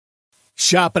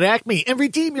Shop at Acme and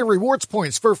redeem your rewards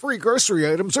points for free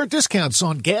grocery items or discounts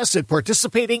on gas at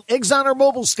participating Exxon or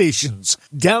mobile stations.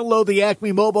 Download the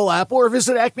Acme mobile app or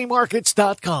visit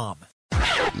acmemarkets.com.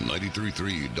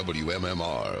 93.3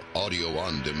 WMMR Audio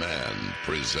on Demand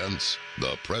presents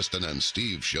the Preston and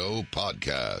Steve Show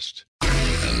podcast.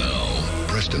 And now,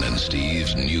 Preston and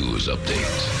Steve's News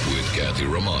Update with Kathy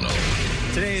Romano.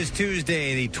 Today is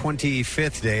Tuesday, the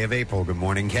 25th day of April. Good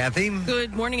morning, Kathy.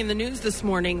 Good morning. In the news this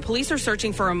morning, police are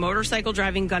searching for a motorcycle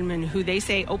driving gunman who they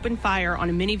say opened fire on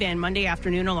a minivan Monday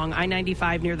afternoon along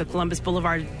I-95 near the Columbus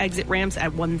Boulevard exit ramps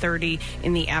at 1:30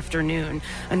 in the afternoon.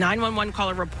 A 911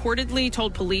 caller reportedly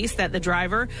told police that the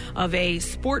driver of a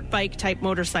sport bike type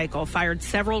motorcycle fired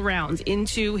several rounds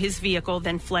into his vehicle,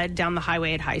 then fled down the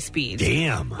highway at high speeds.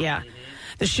 Damn. Yeah.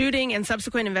 The shooting and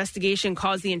subsequent investigation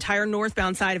caused the entire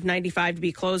northbound side of 95 to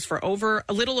be closed for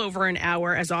a little over an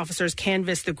hour as officers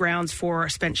canvassed the grounds for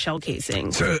spent shell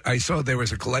casings. So I saw there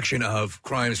was a collection of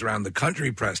crimes around the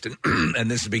country, Preston, and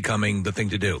this is becoming the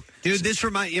thing to do. Dude,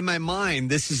 in my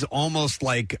mind, this is almost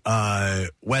like a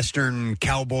Western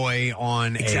cowboy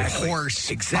on a horse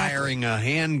firing a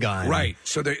handgun. Right.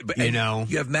 So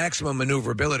you have maximum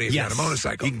maneuverability if you're on a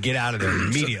motorcycle. You can get out of there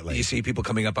immediately. So you see people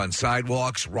coming up on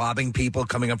sidewalks, robbing people,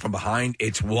 coming up from behind.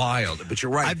 It's wild. But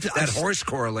you're right. That horse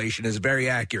correlation is very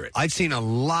accurate. I've seen a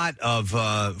lot of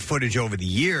footage over the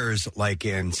years, like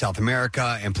in South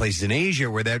America and places in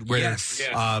Asia, where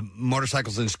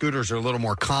motorcycles and scooters are a little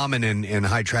more common in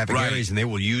high traffic areas, and they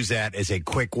will use that as a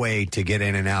quick way to get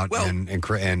in and out and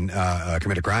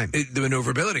commit a crime. The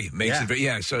maneuverability makes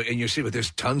it. So, and you see, but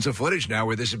there's tons of footage now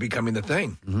where this is becoming the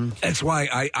thing. Mm-hmm. That's why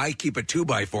I keep a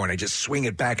 2x4 and I just swing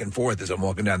it back and forth as I'm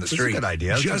walking down the street. That's a good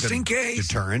idea. Just in case.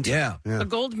 Deterrent. Yeah. A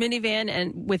gold minivan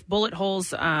and with bullet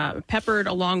holes peppered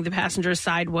along the passenger's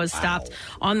side was stopped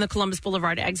on the Columbus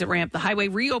Boulevard exit ramp. The highway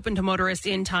reopened to motorists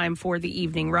in time for the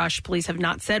evening rush. Police have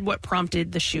not said what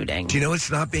prompted the shooting. Do you know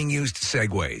it's not being used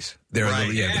segways? They're a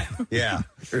little,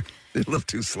 they're a little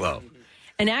too slow.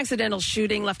 An accidental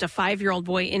shooting left a 5-year-old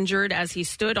boy injured as he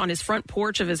stood on his front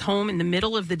porch of his home in the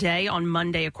middle of the day on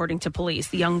Monday, according to police.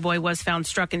 The young boy was found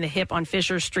struck in the hip on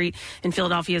Fisher Street in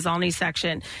Philadelphia's Olney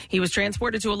section. He was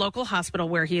transported to a local hospital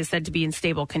where he is said to be in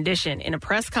stable condition. In a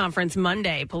press conference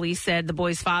Monday, police said the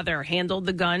boy's father handled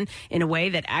the gun in a way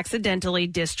that accidentally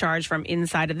discharged from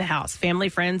inside of the house. Family,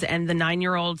 friends, and the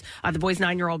boy's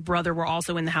 9-year-old brother were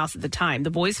also in the house at the time.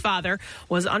 The boy's father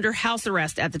was under house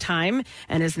arrest at the time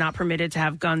and is not permitted to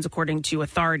have guns, according to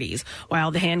authorities.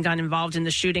 While the handgun involved in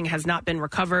the shooting has not been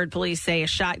recovered, police say a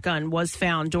shotgun was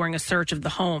found during a search of the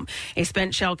home. A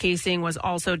spent shell casing was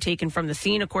also taken from the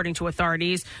scene, according to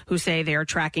authorities, who say they are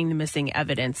tracking the missing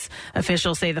evidence.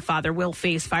 Officials say the father will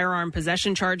face firearm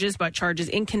possession charges, but charges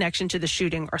in connection to the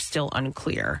shooting are still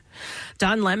unclear.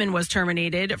 Don Lemon was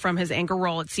terminated from his anchor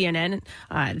role at CNN.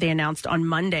 They announced on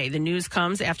Monday. The news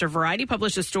comes after Variety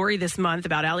published a story this month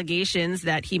about allegations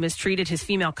that he mistreated his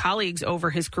female colleagues over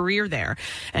his career there.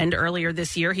 And earlier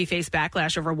this year, he faced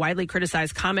backlash over widely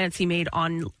criticized comments he made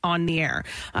on the air.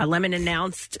 Lemon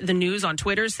announced the news on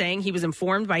Twitter, saying he was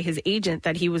informed by his agent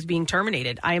that he was being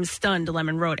terminated. "I am stunned,"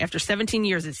 Lemon wrote. "After 17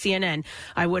 years at CNN,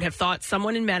 I would have thought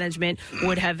someone in management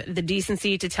would have the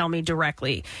decency to tell me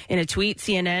directly." In a tweet,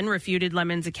 CNN refuted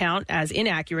Lemon's account as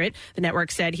inaccurate. The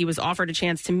network said he was offered a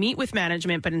chance to meet with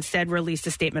management, but instead released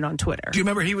a statement on Twitter. Do you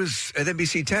remember he was at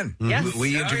NBC 10? Yes.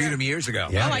 We interviewed him years ago.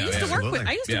 I used to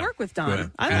work with Don.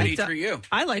 Good.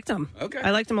 I liked him. Okay.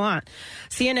 I liked him a lot.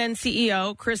 CNN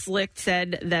CEO Chris Licht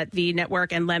said that the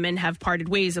network and Lemon have parted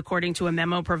ways, according to a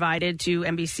memo provided to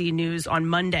NBC News on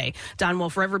Monday. Don will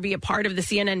forever be a part of the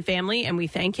CNN family, and we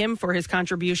thank him for his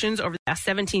contributions over the last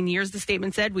 17 years, the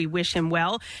statement said. We wish him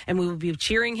well, and we will be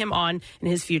cheering him on in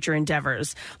his future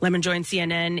endeavors. Lemon joined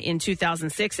CNN in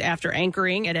 2006 after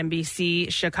anchoring at NBC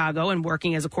Chicago and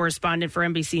working as a correspondent for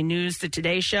NBC News, The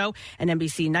Today Show, and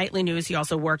NBC Nightly News. He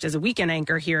also worked as a weekend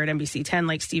anchor here at NBC 10,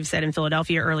 like Steve said, in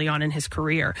Philadelphia early on in his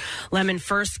career. Lemon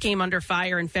first came under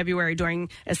fire in February during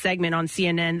a segment on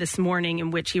CNN This Morning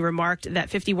in which he remarked that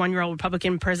 51-year-old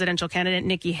Republican presidential candidate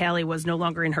Nikki Haley was no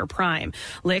longer in her prime.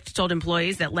 Licht told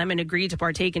employees that Lemon agreed to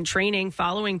partake in training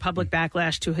following public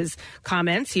backlash to his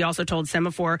comments. He also told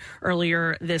Semaphore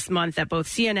earlier this month that both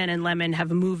CNN and Lemon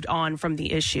have moved on from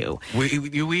the issue.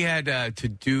 We had to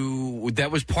do,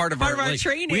 that was part of our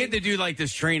training. We had to do like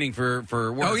this training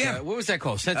for work. Oh, yeah. What was that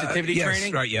called? Sensitivity yes,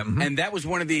 training? Right, yeah. Mm-hmm. And that was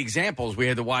one of the examples. We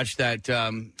had to watch that.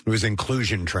 It was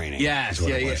inclusion training. Yes,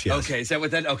 yes. Okay, is that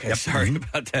what that? Okay, Yep. sorry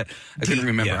about that. I couldn't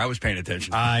remember. Yeah. I was paying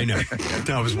attention. I know.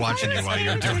 I was watching you while you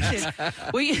were doing it.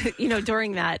 Well,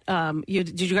 during that,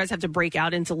 did you guys have to break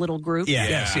out into little groups? Yeah.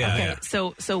 Yes, yeah. Okay,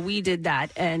 Yeah. so we did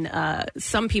that, and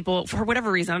some people, for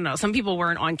whatever reason, I don't know, some people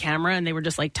weren't on camera and they were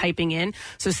just like typing in.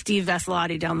 So Steve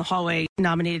Veselotti down the hallway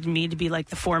nominated me to be like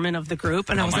the foreman of the group,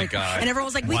 and I was like, God. and everyone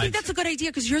was like, "We think that's a good idea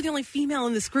because you're the only female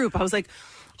in this group." I was like,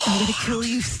 "I'm gonna kill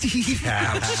you, Steve."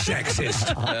 How sexist.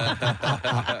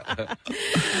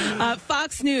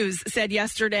 Fox News said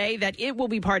yesterday that it will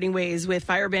be parting ways with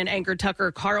Firebrand anchor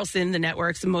Tucker Carlson, the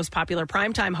network's most popular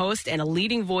primetime host and a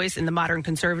leading voice in the modern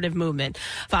conservative movement.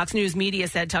 Fox News Media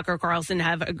said Tucker Carlson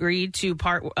have agreed to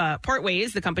part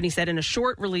ways. The company said in a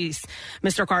short release.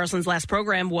 Mr. Carlson's last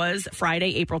program was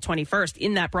Friday, April 21st.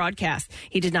 In that broadcast,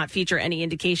 he did not feature any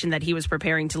indication that he was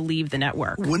preparing to leave the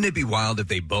network. Wouldn't it be wild if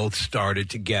they both started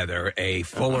together a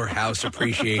Fuller House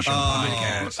appreciation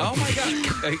podcast? Oh my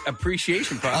God!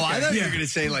 Appreciation podcast. Oh, I thought you were going to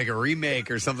say like a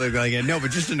remake or something like that. No,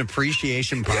 but just an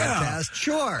appreciation podcast.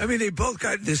 Sure. I mean, they both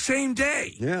got the same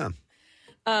day. Yeah.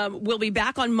 We'll be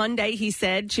back on Monday, he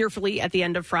said cheerfully at the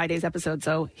end of Friday's episode.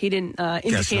 So he didn't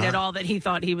indicate at all that he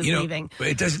thought he was leaving.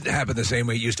 It doesn't happen the same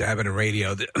way it used to happen in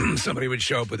radio. That somebody would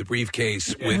show up with a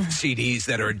briefcase with CDs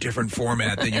that are a different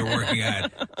format than you're working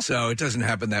at. So it doesn't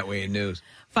happen that way in news.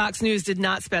 Fox News did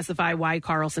not specify why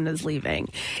Carlson is leaving.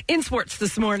 In sports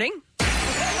this morning. Ball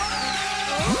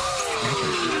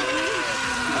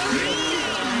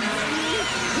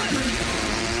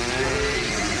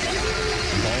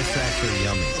sacks are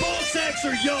yummy. Ball sacks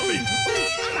are yummy.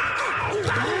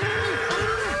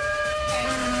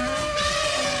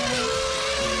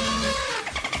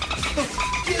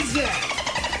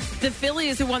 The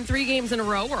Phillies, who won 3 games in a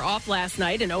row, were off last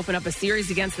night and open up a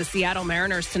series against the Seattle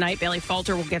Mariners tonight. Bailey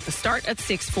Falter will get the start at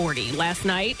 6:40. Last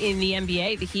night in the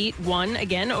NBA, the Heat won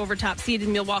again over top-seeded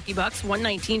Milwaukee Bucks,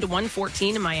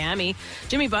 119-114 in Miami.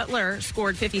 Jimmy Butler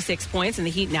scored 56 points, and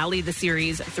the Heat now lead the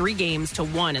series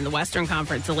 3-1 in the Western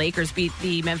Conference. The Lakers beat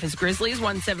the Memphis Grizzlies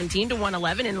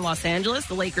 117-111 in Los Angeles.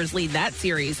 The Lakers lead that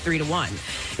series 3-1.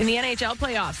 In the NHL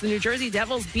playoffs, the New Jersey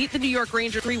Devils beat the New York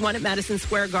Rangers 3-1 at Madison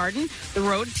Square Garden. The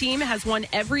road team has won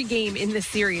every game in this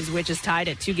series, which is tied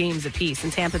at 2 games apiece.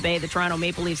 In Tampa Bay, the Toronto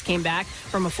Maple Leafs came back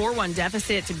from a 4-1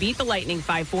 deficit to beat the Lightning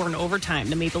 5-4 in overtime.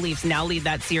 The Maple Leafs now lead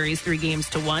that series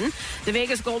 3-1. The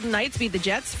Vegas Golden Knights beat the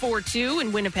Jets 4-2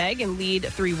 in Winnipeg and lead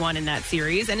 3-1 in that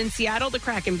series. And in Seattle, the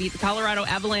Kraken beat the Colorado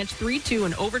Avalanche 3-2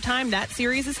 in overtime. That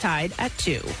series is tied at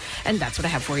 2. And that's what I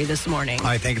have for you this morning. All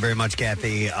right, thank you very much,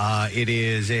 Kathy. It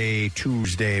is a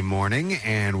Tuesday morning,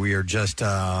 and we are just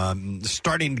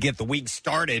starting to get the week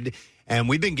started. And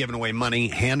we've been giving away money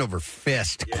hand over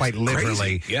fist, quite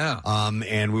literally. Crazy. Yeah.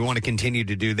 And we want to continue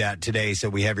to do that today. So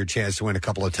we have your chance to win a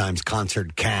couple of times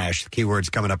concert cash. The keyword's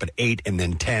coming up at 8 and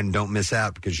then 10. Don't miss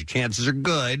out because your chances are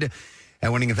good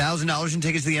at winning $1,000 in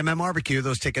tickets to the MM Barbecue.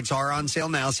 Those tickets are on sale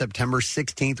now, September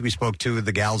 16th. We spoke to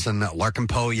the gals in Larkin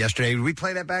Poe yesterday. Did we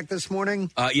play that back this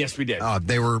morning? Yes, we did.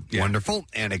 They were wonderful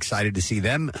and excited to see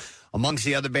them. Amongst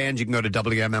the other bands, you can go to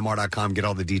WMMR.com, get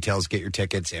all the details, get your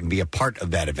tickets, and be a part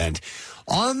of that event.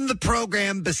 On the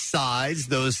program, besides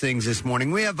those things this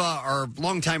morning, we have our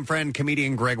longtime friend,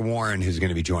 comedian Greg Warren, who's going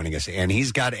to be joining us. And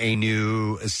he's got a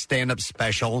new stand-up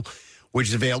special, which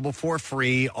is available for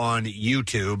free on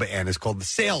YouTube, and it's called The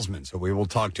Salesman. So we will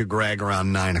talk to Greg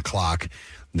around 9 o'clock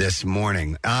this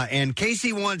morning. And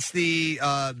Casey wants the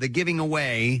giving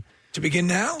away... To begin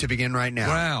now? To begin right now.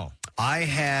 Wow. I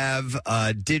have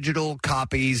digital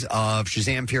copies of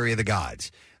Shazam! Fury of the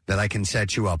Gods that I can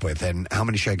set you up with. And how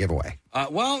many should I give away?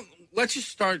 Well, let's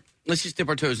just dip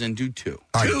our toes in and do 2.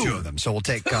 All right, 2 of them. So we'll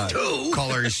take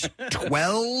callers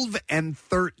 12 and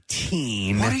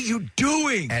 13. What are you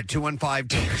doing? At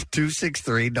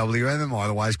 215-263-WMMR,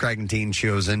 the Wisecracking Teen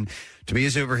chosen to be a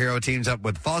superhero, teams up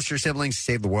with foster siblings to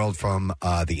save the world from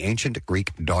the ancient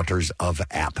Greek daughters of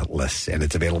Atlas. And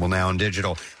it's available now on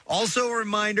digital. Also, a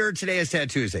reminder, today is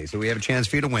Tattoo Tuesday, so we have a chance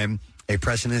for you to win a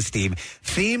Preston and Steve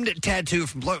themed tattoo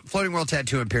from Floating World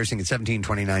Tattoo and Piercing at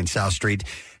 1729 South Street.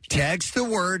 Text the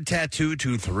word tattoo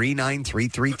to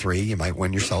 39333. You might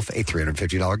win yourself a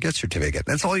 $350 gift certificate.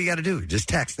 That's all you got to do. Just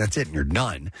text. That's it, and you're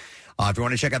done. If you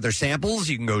want to check out their samples,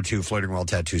 you can go to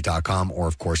floatingworldtattoos.com or,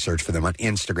 of course, search for them on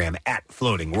Instagram at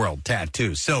Floating World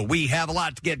Tattoos. So we have a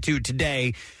lot to get to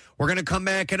today. We're going to come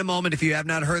back in a moment. If you have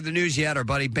not heard the news yet, our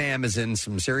buddy Bam is in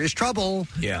some serious trouble.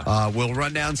 Yeah. We'll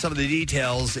run down some of the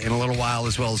details in a little while,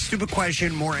 as well as Stupid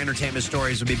Question, more entertainment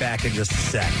stories. We'll be back in just a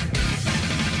sec.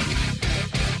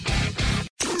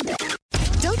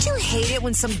 Don't you hate it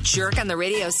when some jerk on the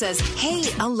radio says, "Hey,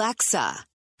 Alexa,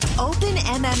 open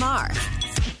MMR."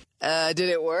 Did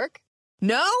it work?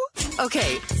 No?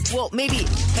 Okay, well, maybe,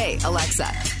 "Hey,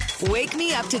 Alexa, wake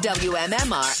me up to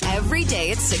WMMR every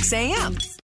day at 6 a.m.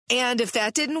 And if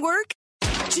that didn't work,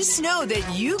 just know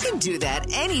that you can do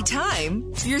that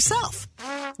anytime yourself.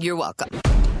 You're welcome.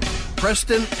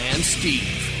 Preston and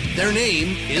Steve. Their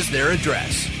name is their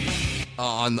address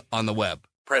on the web.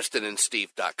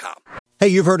 PrestonandSteve.com. Hey,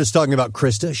 you've heard us talking about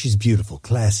Krista. She's beautiful,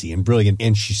 classy, and brilliant,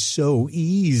 and she's so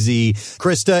easy.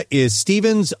 Krista is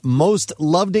Steven's most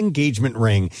loved engagement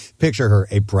ring. Picture her,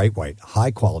 a bright white,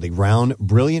 high-quality, round,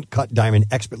 brilliant cut diamond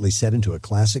expertly set into a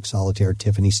classic solitaire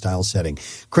Tiffany-style setting.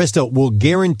 Krista will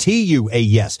guarantee you a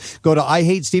yes. Go to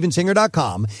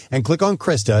IHateStevenSinger.com and click on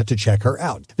Krista to check her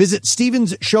out. Visit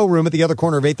Steven's showroom at the other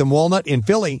corner of 8th and Walnut in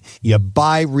Philly. You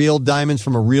buy real diamonds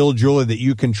from a real jeweler that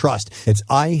you can trust. It's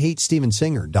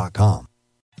IHateStevenSinger.com.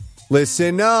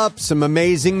 Listen up. Some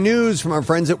amazing news from our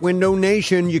friends at Window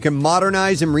Nation. You can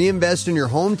modernize and reinvest in your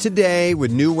home today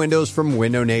with new windows from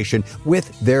Window Nation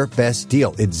with their best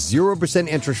deal. It's 0%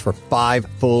 interest for 5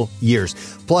 full years.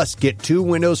 Plus, get 2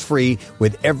 windows free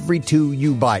with every 2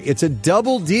 you buy. It's a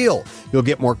double deal. You'll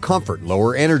get more comfort,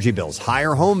 lower energy bills,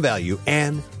 higher home value,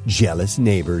 and jealous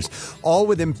neighbors. All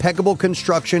with impeccable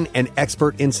construction and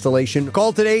expert installation.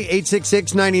 Call today,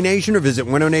 866-90-NATION, or visit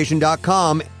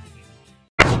windownation.com.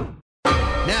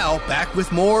 Now, back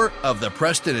with more of the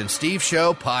Preston and Steve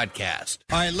Show podcast.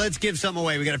 All right, let's give some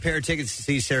away. We got a pair of tickets to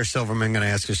see Sarah Silverman. I'm going to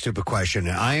ask a stupid question.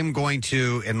 I am going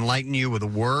to enlighten you with a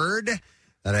word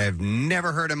that I have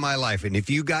never heard in my life. And if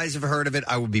you guys have heard of it,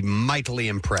 I would be mightily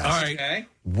impressed. All right. Okay.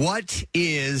 What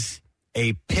is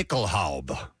a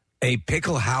pickelhaube? A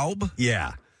pickelhaube?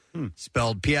 Yeah.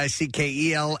 Spelled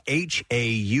Pickelhaube.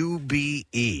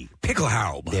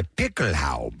 Pickelhaube. The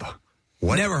pickelhaube.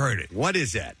 Never heard it. What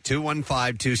is that?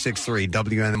 215-263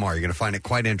 WMMR. You're going to find it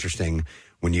quite interesting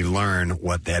when you learn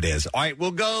what that is. All right,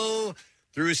 we'll go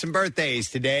through some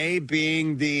birthdays today,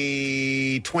 being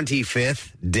the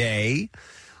 25th day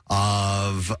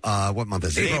of, what month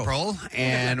is it? April.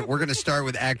 And we're going to start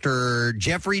with actor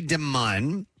Jeffrey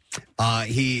DeMunn.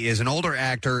 He is an older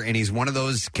actor, and he's one of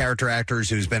those character actors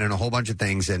who's been in a whole bunch of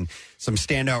things, and some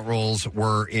standout roles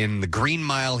were in The Green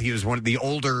Mile. He was one of the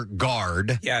older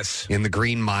guard. Yes. In The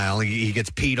Green Mile. He gets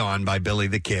peed on by Billy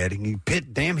the Kid. He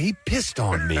pissed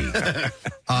on me.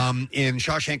 In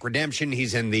Shawshank Redemption,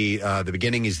 he's in the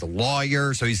beginning. He's the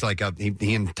lawyer. So he's like,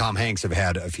 he and Tom Hanks have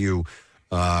had a few...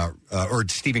 or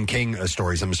Stephen King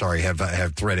stories, I'm sorry,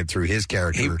 have threaded through his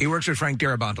character. He works with Frank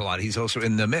Darabont a lot. He's also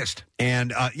in The Mist.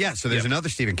 And, so there's another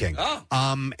Stephen King.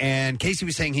 Oh. And Casey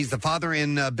was saying he's the father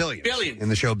in Billions. In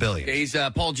the show Billions. Yeah, he's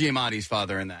Paul Giamatti's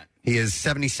father in that. He is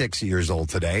 76 years old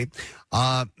today.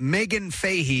 Megan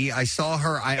Fahey, I saw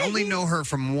her. I only know her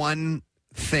from one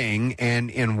thing, and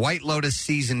in White Lotus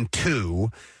Season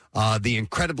 2, the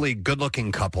incredibly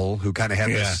good-looking couple who kind of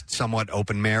had this somewhat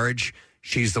open marriage.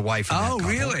 She's the wife of that couple.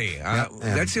 Really?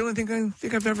 That's the only thing I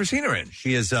think I've ever seen her in.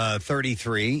 She is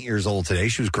 33 years old today.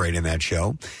 She was great in that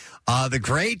show. The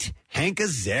great Hank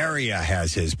Azaria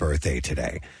has his birthday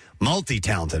today.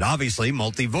 Multi-talented, obviously,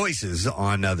 multi-voices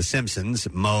on The Simpsons.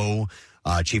 Moe,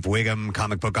 Chief Wiggum,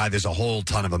 comic book guy. There's a whole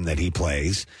ton of them that he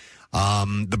plays.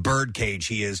 The Birdcage,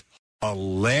 he is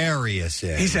hilarious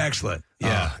in. He's excellent.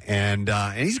 Yeah. And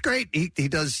he's great. He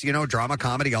does, drama,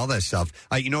 comedy, all that stuff.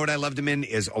 You know what I loved him in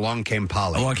is Along Came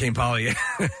Polly. Along Came Polly,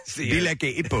 yeah. Be like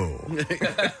a hippo.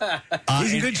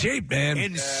 He's in good shape, man.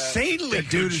 Insanely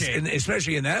good shape.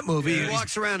 Especially in that movie. He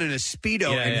walks around in a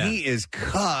Speedo, and he is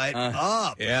cut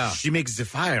up. Yeah. She makes the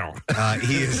fire.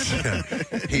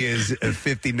 He is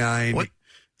 59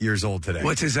 years old today.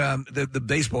 What's his the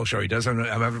baseball show he does? I'm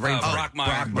having brain Brock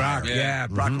Meyer. Brock. Yeah,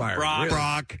 Brock Meyer.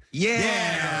 Brock.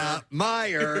 Yeah.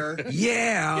 Meyer.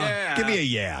 Yeah. Give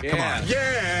me a Come on.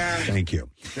 Yeah. Thank you.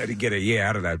 Had to get a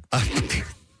out of that.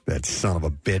 That son of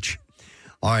a bitch.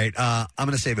 All right. I'm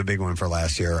going to save a big one for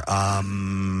last year.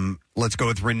 Let's go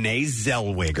with Renee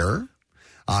Zellweger.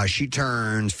 She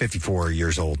turns 54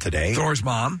 years old today. Thor's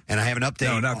mom. And I have an update.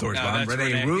 No, not Thor's mom.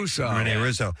 Renee Russo. Renee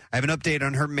Russo. I have an update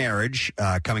on her marriage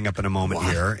coming up in a moment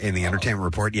here in the Entertainment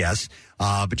Report, yes.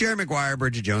 But Jerry Maguire,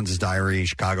 Bridget Jones's Diary,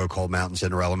 Chicago, Cold Mountain,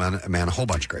 Cinderella Man, a whole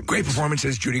bunch of great movies. Great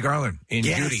performances, Judy Garland in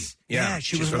Judy. Yeah,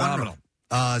 she was phenomenal.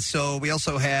 So we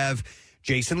also have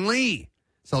Jason Lee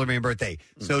celebrating a birthday.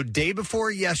 So day before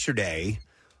yesterday,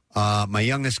 my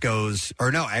youngest goes,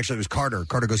 or no, actually it was Carter.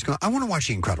 Carter goes, I want to watch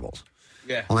The Incredibles.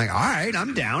 Yeah. I'm like, all right,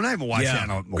 I'm down. I haven't watched that in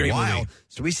a while. Movie.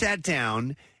 So we sat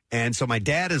down, and so my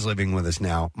dad is living with us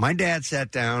now. My dad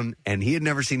sat down, and he had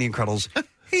never seen The Incredibles.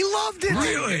 He loved it.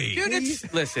 Really?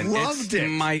 Dude, listen, loved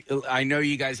it. I know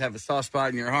you guys have a soft spot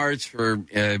in your hearts for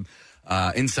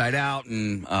Inside Out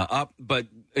and Up, but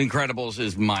Incredibles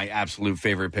is my absolute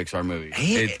favorite Pixar movie.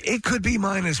 It could be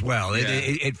mine as well.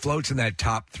 It floats in that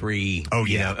top 3. Oh,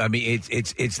 yeah. You know, I mean,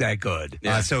 it's that good.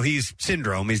 Yeah. So he's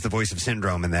Syndrome. He's the voice of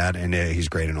Syndrome in that, and he's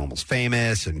great in Almost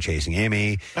Famous and Chasing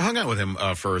Amy. I hung out with him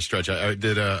for a stretch. I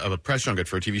did a press junket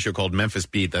for a TV show called Memphis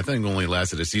Beat. That thing only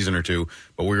lasted a season or 2,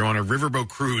 but we were on a riverboat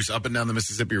cruise up and down the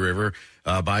Mississippi River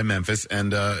by Memphis,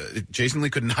 and Jason Lee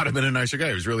could not have been a nicer guy.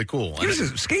 He was really cool. He was a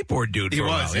skateboard dude for a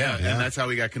while. Yeah, and that's how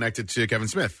we got connected to Kevin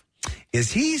Smith.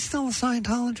 Is he still a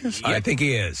Scientologist? I think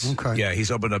he is. Okay. Yeah,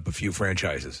 he's opened up a few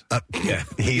franchises. Yeah.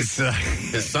 He's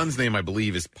his son's name, I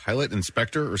believe, is Pilot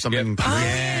Inspector or something. Yep.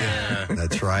 Yeah,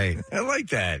 that's right. I like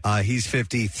that. He's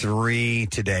 53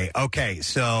 today. Okay,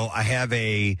 so I have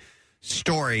a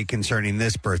story concerning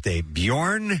this birthday.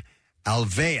 Bjorn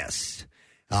Ulvaeus.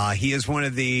 He is one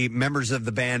of the members of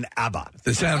the band ABBA.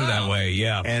 The sound of that way,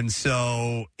 yeah. And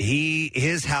so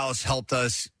his house helped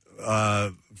us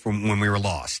from when we were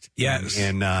lost. Yes.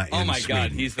 In oh my Sweden.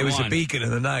 God, he's the It was one. a beacon in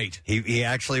the night. He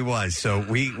actually was. So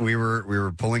we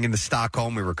were pulling into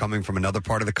Stockholm. We were coming from another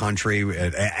part of the country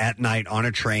at night on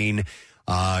a train,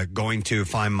 going to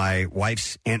find my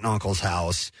wife's aunt and uncle's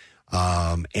house.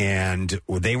 And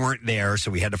they weren't there, so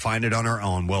we had to find it on our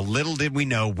own. Well, little did we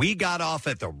know, we got off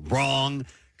at the wrong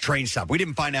train stop. We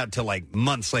didn't find out until like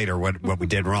months later what we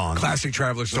did wrong. Classic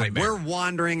traveler's nightmare. We're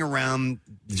wandering around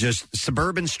just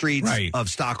suburban streets of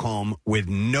Stockholm with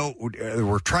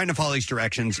we're trying to follow these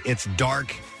directions. It's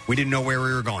dark. We didn't know where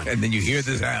we were going. And then you hear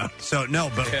the sound. So,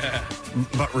 no,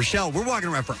 but Rochelle, we're walking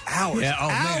around for hours. Yeah,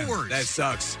 hours. Man, that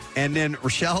sucks. And then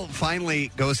Rochelle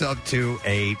finally goes up to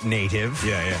a native.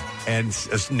 And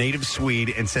a native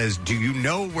Swede and says, "Do you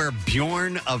know where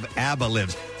Bjorn of ABBA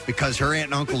lives?" Because her aunt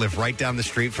and uncle live right down the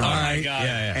street from her. Oh, my God.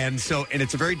 And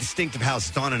it's a very distinctive house.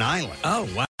 It's on an island. Oh,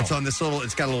 wow. It's on this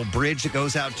it's got a little bridge that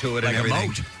goes out to it like and everything. A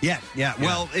moat. Yeah.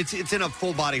 Well, it's in a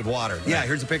full body of water. Right. Yeah,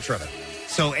 here's a picture of it.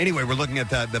 So anyway, we're looking at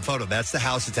the photo. That's the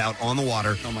house. It's out on the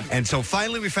water. Oh my God. And so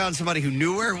finally we found somebody who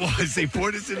knew where it was. They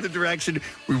pointed us in the direction.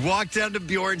 We walked down to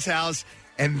Bjorn's house.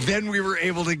 And then we were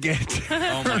able to get her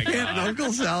aunt and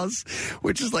uncle's house,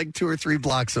 which is like 2 or 3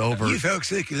 blocks over. You folks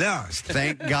think you lost.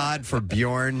 Thank God for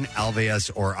Bjorn Ulvaeus,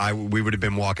 or we would have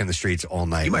been walking the streets all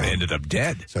night. He might have ended up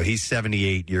dead. So he's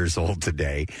 78 years old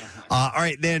today. All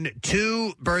right, then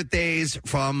 2 birthdays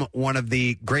from one of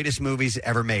the greatest movies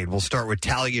ever made. We'll start with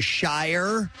Talia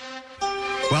Shire.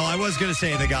 Well, I was going to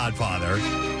say The Godfather,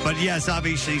 but yes,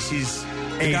 obviously she's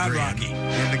Adrian God Rocky.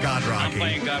 in The God Rocky. I'm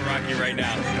playing God Rocky right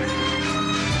now.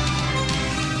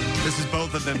 This is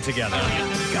both of them together.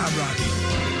 God Rocky.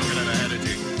 We're going to have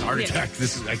a heart attack.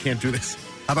 I can't do this.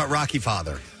 How about Rocky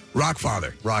Father?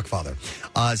 Rockfather.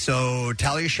 So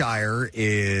Talia Shire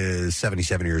is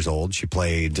 77 years old. She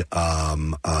played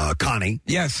Connie.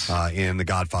 Yes. In The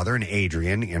Godfather and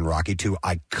Adrian in Rocky, 2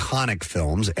 iconic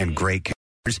films and great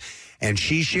characters. And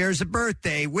she shares a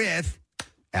birthday with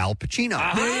Al Pacino.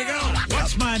 There you go.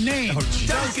 What's my name?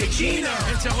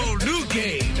 Dunkachino. It's a whole new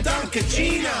game.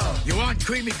 Dunkachino. You want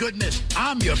creamy goodness?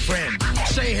 I'm your friend.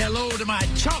 Say hello to my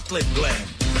chocolate blend.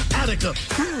 Attica,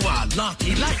 ooh, I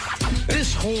lucky light.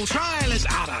 This whole trial is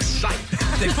out of sight.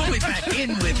 They pull me back in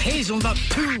with hazelnut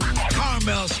too.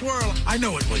 Caramel swirl. I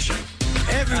know it was you.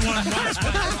 Everyone wants my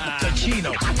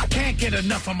Dunkachino. Can't get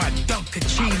enough of my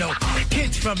Dunkachino.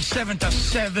 Kids from 7 to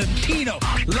 17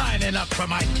 lining up for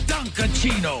my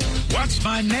Dunkachino. What's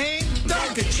my name?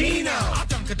 Dunkachino.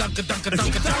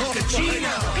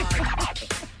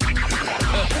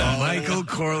 Dunkachino. Michael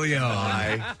Corleone.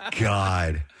 My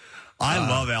God. I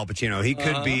love Al Pacino. He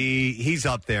could be, he's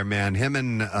up there, man. Him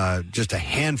and just a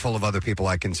handful of other people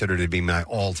I consider to be my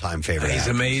all-time favorite He's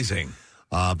actors. Amazing.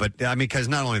 But, I mean, because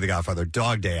not only The Godfather,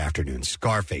 Dog Day Afternoon,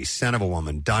 Scarface, Son of a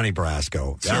Woman, Donnie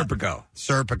Brasco.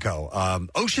 Serpico.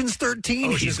 Ocean's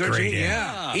 13. Ocean's He's 13, great in.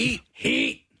 yeah.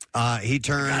 Heat. He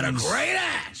turns Got a great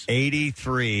ass.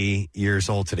 83 years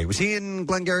old today. Was he in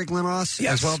Glengarry Glen Ross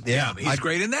as well? Yeah, he's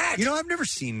great in that. You know, I've never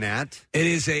seen that. It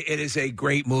is a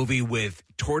great movie with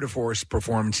tour de force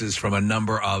performances from a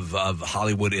number of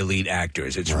Hollywood elite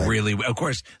actors. It's really, of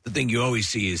course, the thing you always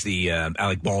see is the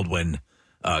Alec Baldwin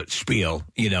spiel,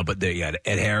 but they got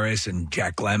Ed Harris and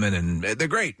Jack Lemmon, and they're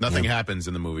great. Nothing happens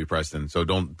in the movie, Preston, so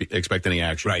don't expect any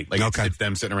action. Right. Like it's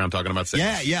them sitting around talking about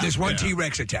sex. Yeah. There's one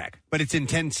T-Rex attack. But it's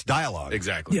intense dialogue.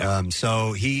 Exactly. Yeah.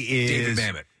 So he is...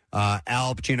 David Mamet.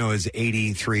 Al Pacino is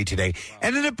 83 today.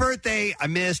 And then a birthday I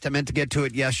missed. I meant to get to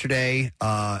it yesterday.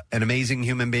 An amazing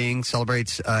human being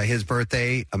celebrates his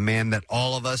birthday. A man that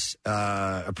all of us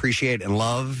appreciate and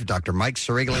love. Dr. Mike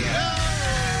Siriglia.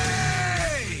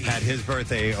 had his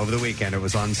birthday over the weekend. It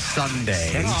was on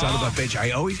Sunday. That son of a bitch.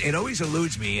 It always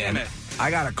eludes me, and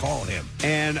I got to call him.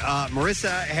 And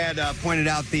Marissa had pointed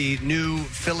out the new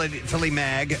Philly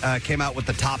Mag came out with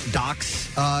the Top Docs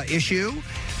issue.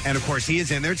 And, of course, he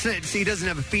is in there. He doesn't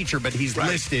have a feature, but he's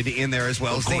listed in there as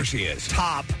well. Of course he is.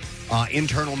 Top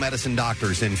internal medicine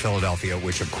doctors in Philadelphia,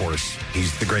 which, of course,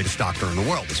 he's the greatest doctor in the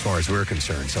world as far as we're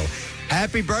concerned. So,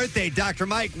 happy birthday, Dr.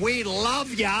 Mike. We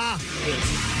love ya.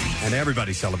 And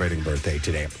everybody's celebrating birthday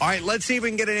today. All right, let's see if we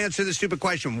can get an answer to the stupid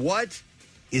question. What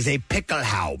is a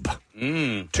pickelhaube?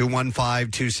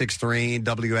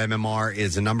 215-263-WMMR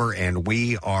is the number, and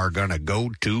we are going to go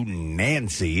to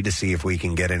Nancy to see if we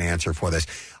can get an answer for this.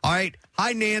 All right.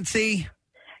 Hi, Nancy.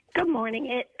 Good morning,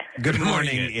 it. Good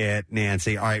morning,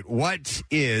 Nancy. All right. What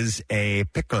is a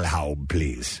pickelhaube,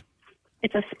 please?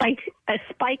 It's a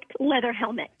spiked leather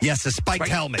helmet. Yes, a spiked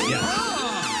helmet. Yes.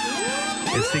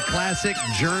 It's the classic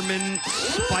German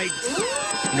spiked,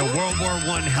 World War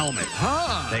I helmet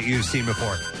that you've seen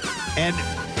before. And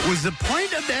was the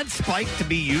point of that spike to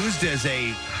be used as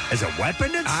a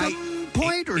weapon at some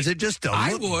point, or is it just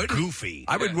goofy?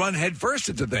 I would run head first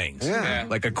into things,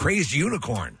 like a crazed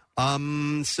unicorn.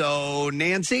 So,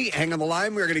 Nancy, hang on the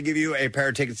line. We're going to give you a pair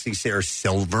of tickets to see Sarah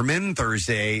Silverman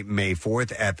Thursday, May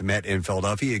 4th at the Met in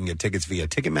Philadelphia. You can get tickets via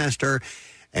Ticketmaster.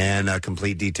 And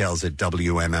complete details at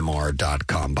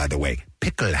WMMR.com. By the way,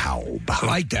 pickelhaube. I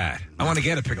like that. I want to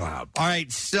get a pickelhaube. All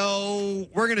right, so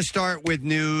we're going to start with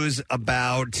news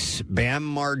about Bam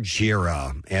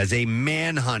Margera. As a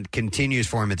manhunt continues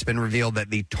for him, it's been revealed that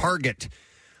the target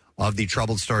of the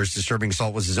troubled star's disturbing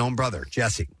assault was his own brother,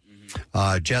 Jesse.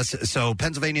 So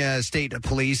Pennsylvania State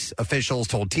Police officials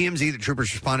told TMZ that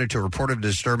troopers responded to a report of a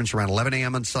disturbance around 11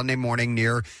 a.m. on Sunday morning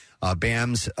near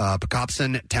Bam's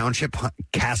Pocopson Township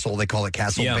Castle. They call it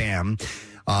Castle Bam,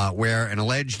 where an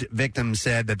alleged victim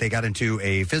said that they got into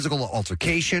a physical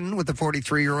altercation with the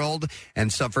 43-year-old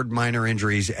and suffered minor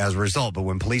injuries as a result. But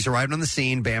when police arrived on the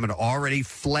scene, Bam had already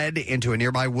fled into a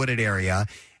nearby wooded area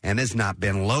and has not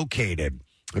been located.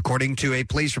 According to a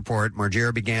police report,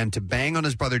 Margera began to bang on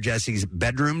his brother Jesse's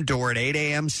bedroom door at 8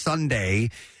 a.m. Sunday,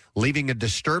 leaving a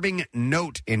disturbing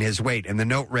note in his wake. And the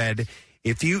note read,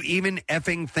 "If you even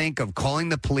effing think of calling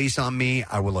the police on me,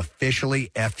 I will officially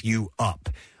F you up."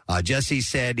 Jesse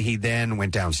said he then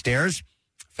went downstairs,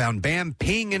 found Bam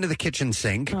peeing into the kitchen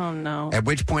sink. Oh, no. At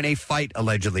which point a fight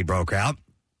allegedly broke out.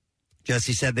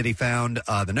 Jesse said that he found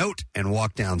the note and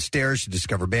walked downstairs to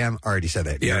discover Bam. I already said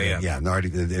that. Yeah.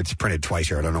 It's printed twice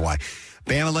here. I don't know why.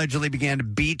 Bam allegedly began to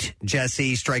beat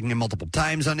Jesse, striking him multiple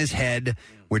times on his head,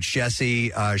 which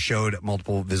Jesse showed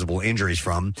multiple visible injuries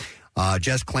from.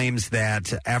 Jess claims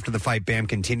that after the fight, Bam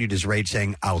continued his rage,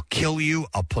 saying, "I'll kill you.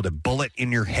 I'll put a bullet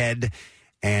in your head."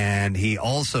 And he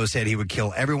also said he would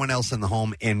kill everyone else in the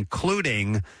home,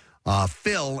 including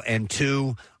Phil and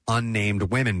two unnamed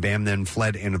women. Bam then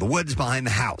fled into the woods behind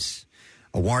the house.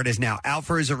 A warrant is now out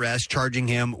for his arrest, charging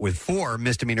him with 4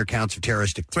 misdemeanor counts of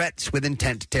terroristic threats with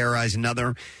intent to terrorize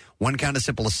another, 1 count of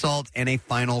simple assault, and a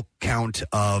final count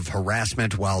of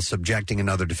harassment while subjecting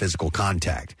another to physical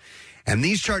contact. And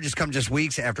these charges come just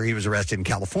weeks after he was arrested in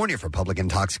California for public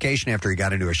intoxication after he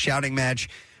got into a shouting match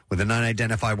with an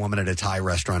unidentified woman at a Thai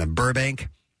restaurant in Burbank.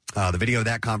 The video of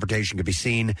that confrontation could be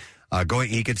seen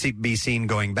be seen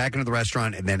going back into the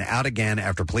restaurant and then out again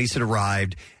after police had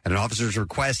arrived. At an officer's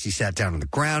request, he sat down on the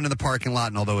ground in the parking lot,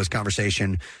 and although his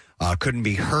conversation couldn't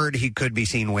be heard, he could be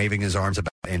seen waving his arms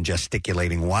about and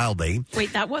gesticulating wildly.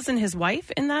 Wait, that wasn't his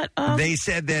wife in that? They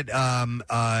said that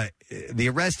the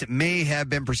arrest may have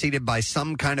been preceded by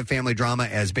some kind of family drama,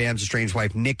 as Bam's estranged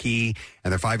wife, Nikki,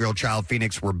 and their 5-year-old child,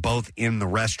 Phoenix, were both in the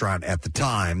restaurant at the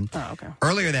time. Oh, okay.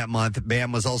 Earlier that month,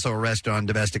 Bam was also arrested on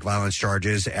domestic violence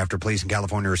charges after police in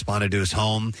California responded to his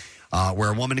home, where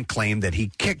a woman claimed that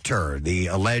he kicked her. The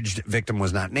alleged victim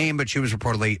was not named, but she was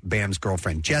reportedly Bam's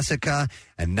girlfriend, Jessica,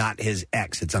 and not his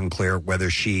ex. It's unclear whether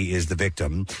she is the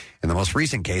victim in the most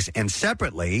recent case. And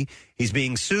separately, he's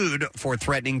being sued for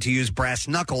threatening to use brass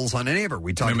knuckles on a neighbor.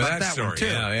 We talked about that story. One, too.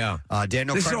 Yeah.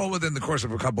 This is all within the course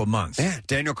of a couple of months. Yeah.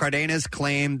 Daniel Cardenas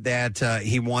claimed that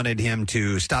he wanted him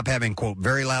to stop having, quote,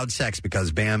 very loud sex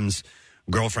because Bam's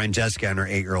girlfriend, Jessica, and her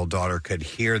 8-year-old daughter could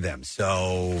hear them.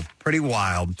 So, pretty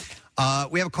wild.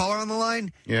 We have a caller on the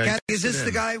line. Yeah, Kathy, is this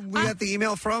the guy we got the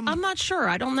email from? I'm not sure.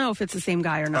 I don't know if it's the same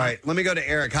guy or not. All right, let me go to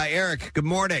Eric. Hi, Eric. Good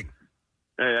morning.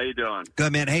 Hey, how you doing?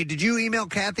 Good, man. Hey, did you email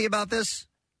Kathy about this?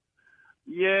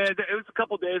 Yeah, it was a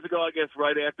couple days ago, I guess,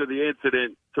 right after the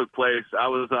incident took place. I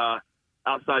was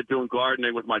outside doing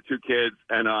gardening with my 2 kids,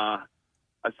 and I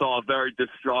saw a very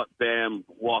distraught Bam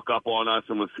walk up on us,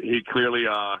 and he clearly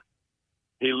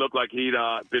he looked like he'd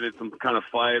been in some kind of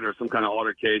fight or some kind of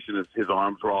altercation. His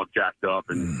arms were all jacked up,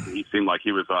 and he seemed like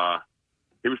he was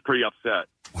pretty upset.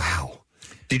 Wow.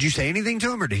 Did you say anything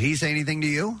to him, or did he say anything to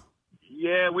you?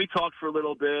 Yeah, we talked for a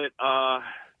little bit. I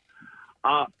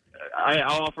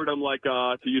offered him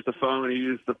to use the phone. He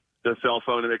used the cell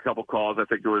phone to make a couple calls. I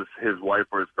think it was his wife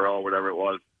or his girl or whatever it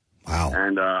was. Wow.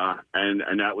 And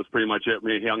that was pretty much it.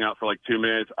 He hung out for 2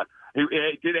 minutes.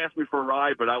 He did ask me for a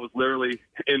ride, but I was literally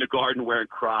in the garden wearing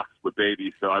Crocs with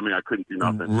babies, so I couldn't do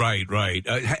nothing. Right.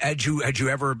 Had you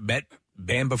ever met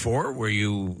Bam before? Were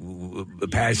you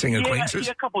passing acquaintances?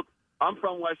 Yeah, a couple. I'm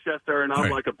from Westchester, and I'm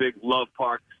like a big Love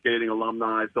Park skating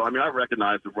alumni, so I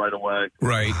recognized him right away.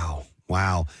 Right.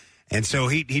 Wow. And so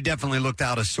he definitely looked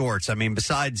out of sorts.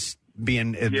 Besides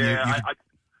being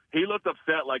he looked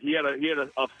upset. Like he had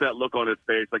an upset look on his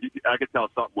face. Like I could tell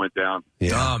something went down.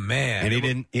 Yeah. Oh man!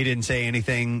 And he didn't say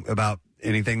anything about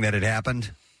anything that had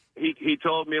happened. He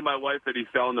told me and my wife that he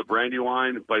fell in the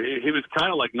Brandywine, but he was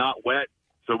kind of not wet.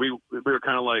 So we were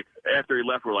kind of after he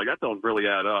left, we're like, that don't really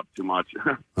add up too much.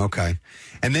 Okay.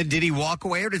 And then did he walk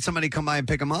away, or did somebody come by and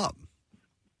pick him up?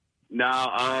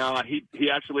 No, he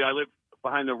actually, I live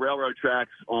behind the railroad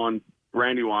tracks on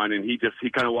Brandywine, and he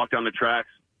kind of walked down the tracks.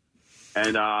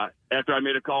 And after I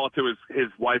made a call to his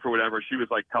wife or whatever, she was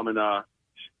coming.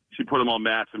 She put him on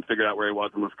maps and figured out where he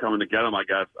was and was coming to get him. I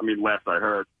guess. Last I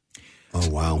heard. Oh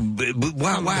wow!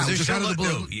 Wow! Just out of the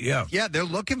blue. Yeah, they're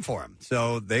looking for him.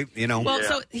 So they, Well,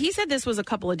 so he said this was a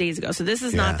couple of days ago. So this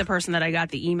is not the person that I got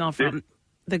the email from.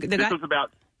 The this guy was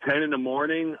about 10 in the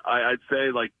morning. I'd say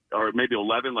or maybe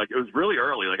 11. It was really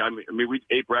early. We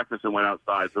ate breakfast and went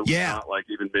outside. So it was not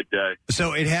even midday.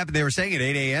 So it happened. They were saying at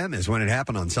 8 a.m. is when it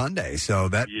happened on Sunday. So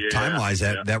that time wise,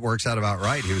 that works out about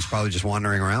right. He was probably just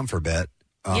wandering around for a bit.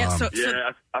 I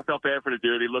felt bad for the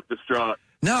dude. He looked distraught.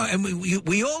 No, and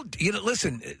we all,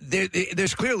 listen,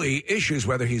 there's clearly issues,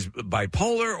 whether he's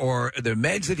bipolar or the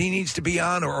meds that he needs to be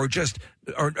on or just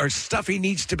or stuff he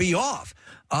needs to be off.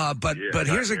 But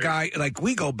here's a guy,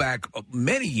 we go back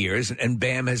many years, and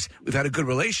Bam we've had a good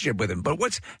relationship with him. But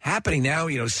what's happening now,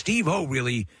 Steve-O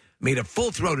really made a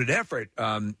full-throated effort,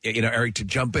 Eric, to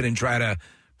jump in and try to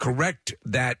correct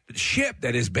that ship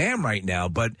that is Bam right now.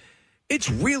 But it's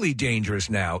really dangerous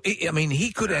now.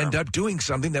 He could end up doing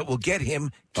something that will get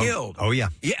him killed. Oh yeah.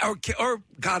 Yeah, or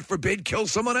God forbid, kill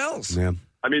someone else. Yeah.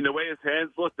 The way his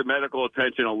hands looked, the medical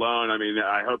attention alone,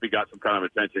 I hope he got some kind of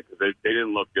attention because they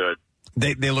didn't look good.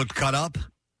 They looked cut up?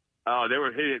 Oh,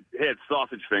 he had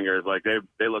sausage fingers.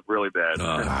 They looked really bad.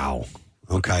 Wow.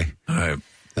 Okay. All right.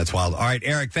 That's wild. All right,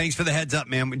 Eric, thanks for the heads up,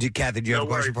 man. Kathy, do you have a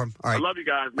question for him? All right. I love you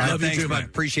guys, All man. right, love you thanks, too, man. man.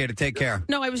 Appreciate it. Take care.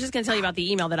 No, I was just going to tell you about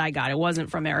the email that I got. It wasn't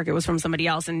from Eric. It was from somebody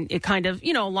else. And it kind of,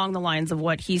 along the lines of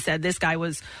what he said. This guy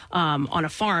was on a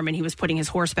farm and he was putting his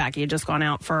horse back. He had just gone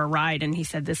out for a ride. And he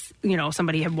said this,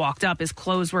 somebody had walked up. His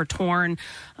clothes were torn.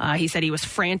 He said he was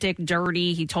frantic,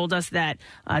 dirty. He told us that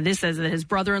this says that his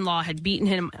brother-in-law had beaten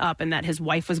him up and that his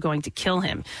wife was going to kill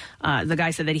him. The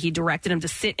guy said that he directed him to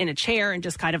sit in a chair and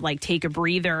just kind of take a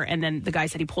breather. And then the guy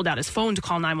said he pulled out his phone to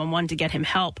call 911 to get him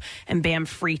help, and Bam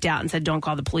freaked out and said, "Don't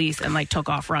call the police," and took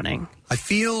off running. I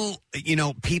feel,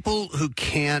 people who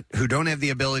don't have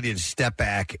the ability to step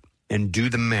back and do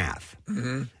the math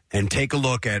and take a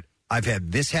look at, I've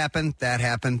had this happen, that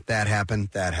happened, that happened,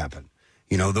 that happened.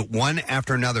 The one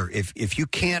after another. If you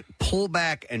can't pull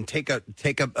back and take a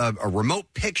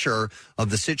remote picture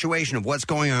of the situation of what's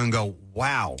going on and go,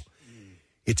 wow.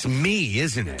 It's me,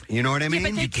 isn't it? You know what I mean? Yeah,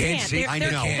 but they you can't see.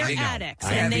 They're addicts,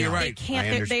 and they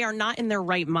can't. They are not in their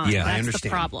right mind. Yeah, that's the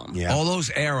problem. Yeah. All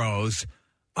those arrows.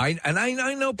 I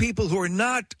know people who are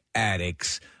not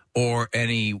addicts or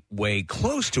any way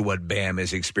close to what Bam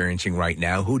is experiencing right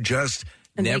now, who just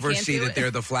never see that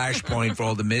they're the flashpoint for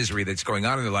all the misery that's going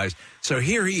on in their lives. So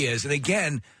here he is, and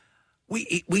again.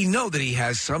 We know that he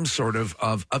has some sort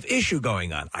of issue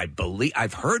going on. I believe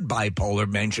I've heard bipolar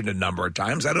mentioned a number of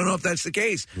times. I don't know if that's the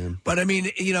case. Yeah. But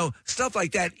stuff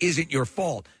like that isn't your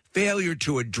fault. Failure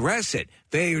to address it,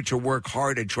 failure to work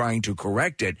hard at trying to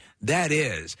correct it, that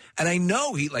is. And I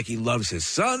know he loves his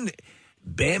son.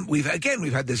 Bam, we've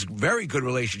had this very good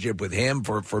relationship with him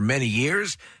for many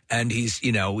years, and he's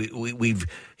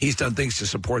he's done things to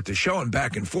support the show and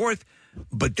back and forth.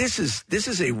 But this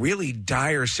is a really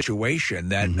dire situation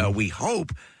that we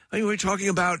hope. We're talking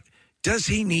about, does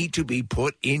he need to be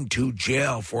put into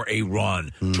jail for a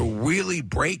run to really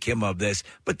break him of this?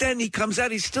 But then he comes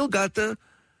out, he's still got the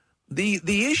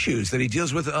issues that he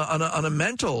deals with on a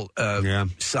mental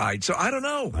side. So I don't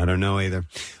know. I don't know either.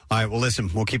 All right, well, listen,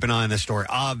 we'll keep an eye on this story,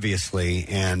 obviously,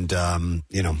 and,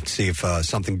 see if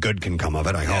something good can come of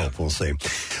it. I hope. We'll see.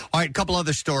 All right, a couple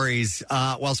other stories.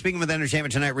 While speaking with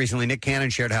Entertainment Tonight recently, Nick Cannon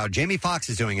shared how Jamie Foxx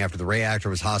is doing after the Ray actor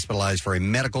was hospitalized for a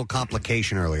medical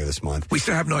complication earlier this month. We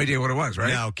still have no idea what it was,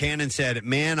 right? No, Cannon said,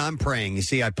 "Man, I'm praying. You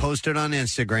see, I posted on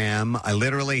Instagram. I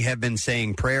literally have been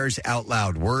saying prayers out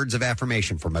loud, words of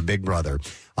affirmation for my big brother."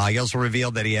 He also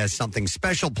revealed that he has something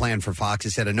special planned for Fox.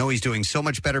 He said, "I know he's doing so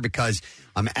much better because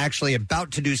I'm actually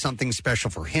about to do something special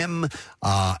for him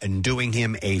and doing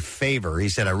him a favor." He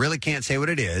said, "I really can't say what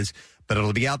it is, but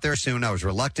it'll be out there soon. I was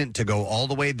reluctant to go all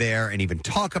the way there and even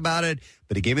talk about it,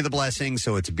 but he gave me the blessing,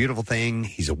 so it's a beautiful thing.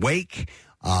 He's awake.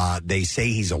 They say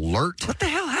he's alert." What the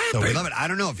hell happened? So we love it. I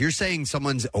don't know. If you're saying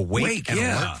someone's awake and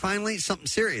yeah. alert, finally, something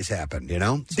serious happened, you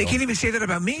know? They can't even say that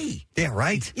about me. Yeah,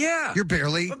 right? Yeah. You're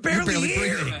barely here.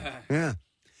 breathing. Yeah.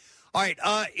 All right,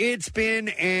 it's been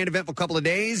an eventful couple of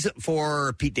days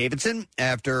for Pete Davidson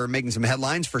after making some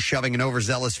headlines for shoving an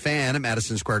overzealous fan at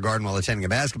Madison Square Garden while attending a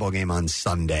basketball game on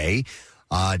Sunday.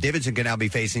 Davidson could now be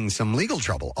facing some legal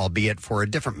trouble, albeit for a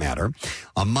different matter.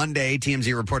 On Monday,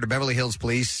 TMZ reported Beverly Hills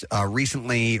Police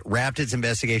recently wrapped its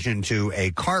investigation into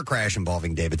a car crash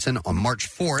involving Davidson on March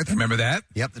 4th. Remember that?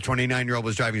 Yep, the 29-year-old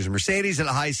was driving his Mercedes at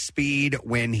a high speed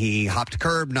when he hopped a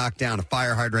curb, knocked down a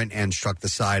fire hydrant, and struck the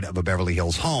side of a Beverly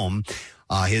Hills home.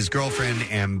 His girlfriend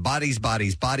and Bodies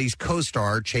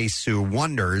co-star Chase Sue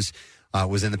Wonders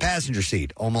was in the passenger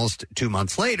seat. Almost 2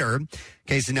 months later,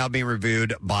 case is now being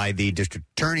reviewed by the district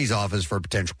attorney's office for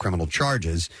potential criminal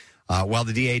charges. While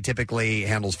the DA typically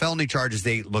handles felony charges,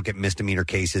 they look at misdemeanor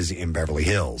cases in Beverly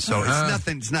Hills. So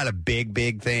it's not a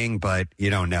big thing, but you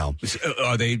don't know.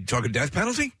 Are they talking death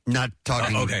penalty? Not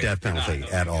talking death penalty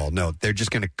at all. No, they're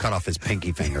just going to cut off his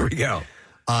pinky finger. Here we go.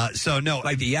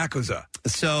 Like the Yakuza.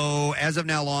 So as of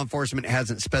now, law enforcement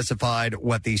hasn't specified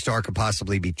what the star could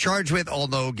possibly be charged with,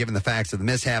 although given the facts of the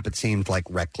mishap, it seemed like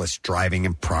reckless driving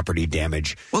and property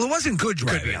damage. Well, it wasn't good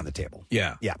driving. Could be on the table.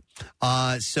 Yeah.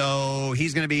 So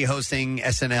he's going to be hosting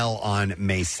SNL on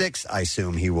May 6th. I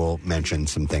assume he will mention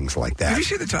some things like that. Have you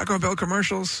seen the Taco Bell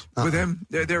commercials with him?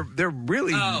 They're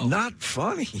really not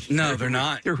funny. No, they're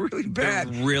not. They're really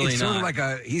bad. They're really it's not. Sort of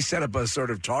like he set up a sort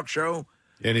of talk show.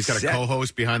 And he's got a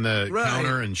co-host behind the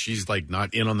counter, and she's like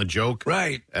not in on the joke.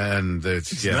 Right. And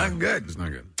it's not good. It's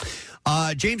not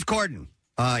good. James Corden.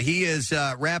 He is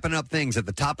wrapping up things at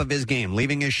the top of his game,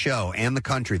 leaving his show and the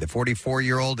country. The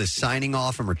 44-year-old is signing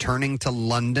off and returning to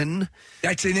London.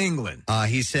 That's in England.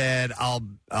 He said, I'll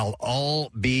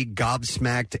all be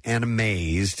gobsmacked and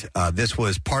amazed. This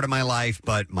was part of my life,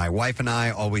 but my wife and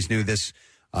I always knew this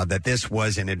that this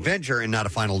was an adventure and not a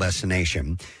final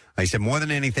destination. He said, more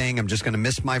than anything, I'm just going to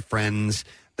miss my friends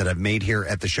that I've made here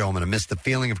at the show. I'm going to miss the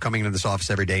feeling of coming into this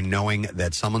office every day knowing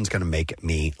that someone's going to make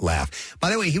me laugh. By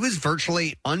the way, he was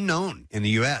virtually unknown in the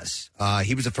U.S.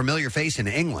 He was a familiar face in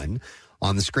England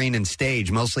on the screen and stage.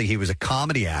 Mostly he was a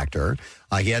comedy actor.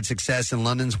 He had success in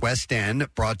London's West End.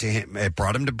 It brought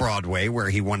him to Broadway, where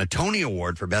he won a Tony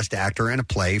Award for Best Actor in a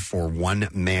Play for One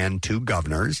Man, Two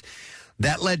Governors.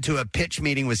 That led to a pitch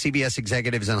meeting with CBS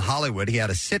executives in Hollywood. He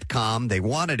had a sitcom. They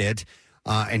wanted it,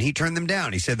 and he turned them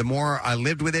down. He said, the more I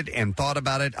lived with it and thought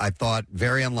about it, I thought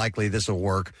very unlikely this will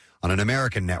work on an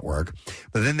American network.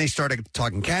 But then they started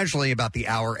talking casually about the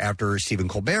hour after Stephen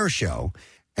Colbert's show.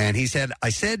 And he said,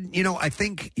 I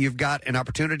think you've got an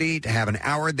opportunity to have an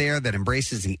hour there that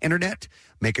embraces the internet,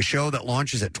 make a show that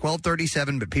launches at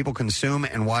 12:37, but people consume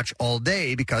and watch all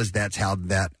day because that's how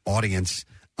that audiences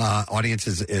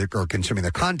are consuming their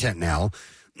content now.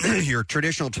 Your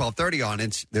traditional 12:30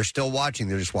 audience, they're still watching.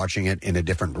 They're just watching it in a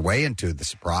different way. And to the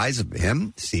surprise of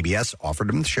him, CBS offered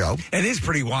him the show. And it is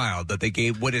pretty wild that they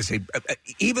gave,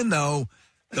 even though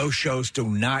those shows do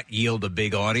not yield a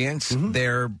big audience,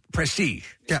 they're prestige.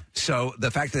 Yeah. So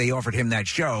the fact that they offered him that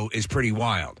show is pretty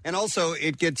wild. And also,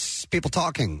 it gets people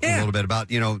talking a little bit about,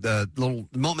 the little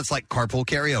moments like carpool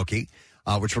karaoke,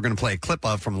 which we're going to play a clip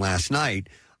of from last night.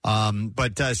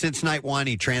 But since night one,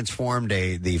 he transformed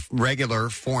the regular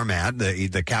format.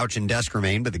 The couch and desk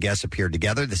remained, but the guests appeared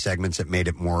together. The segments that made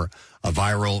it more a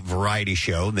viral variety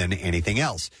show than anything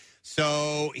else.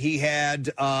 So he had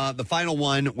the final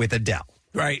one with Adele.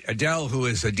 Right, Adele, who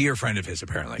is a dear friend of his,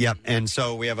 apparently. Yep, and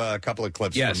so we have a couple of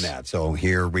clips from that. So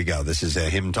here we go. This is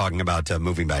him talking about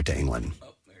moving back to England.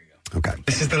 Oh, there you go. Okay.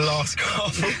 This is the last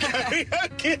carpool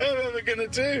karaoke I'm ever going to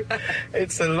do.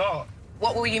 It's a lot.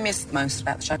 What will you miss most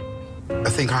about the show? I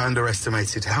think I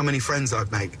underestimated how many friends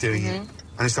I'd make doing it.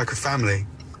 And it's like a family.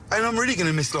 And I'm really going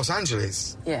to miss Los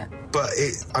Angeles. Yeah. But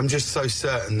I'm just so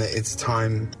certain that it's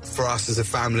time for us as a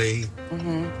family,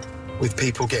 with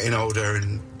people getting older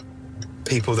and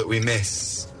people that we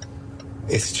miss.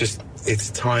 It's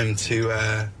time to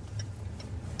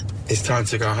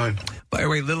go home. By the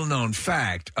way, little known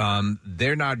fact,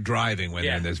 they're not driving when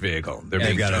they're in this vehicle. They're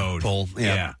being got towed. to pull.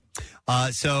 Yeah.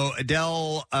 So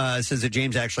Adele says that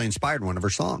James actually inspired one of her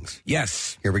songs.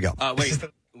 Yes. Here we go. Wait,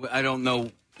 I don't know.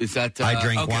 Is that I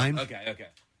Drink okay, Wine? Okay.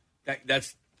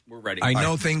 That's we're ready. I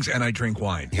know things and I drink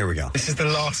wine. Here we go. This is the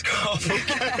last call.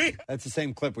 Okay. That's the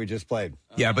same clip we just played.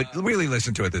 Yeah, but really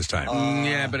listen to it this time.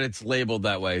 Yeah, but it's labeled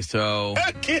that way, so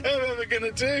Okay, what am I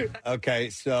gonna do? Okay,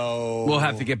 so we'll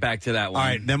have to get back to that one. All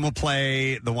right, then we'll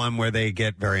play the one where they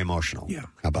get very emotional. Yeah.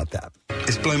 How about that?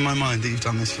 It's blown my mind that you've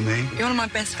done this for me, You're one of my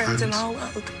best friends in the whole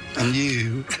world. and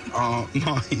you are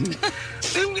mine.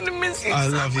 I'm going to miss you I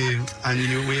so love much. you,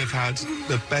 and we have had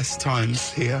the best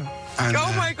times here. And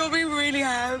Oh my God, we really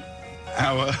have.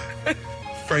 our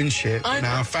friendship I and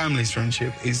know. our family's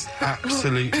friendship is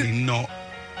absolutely not.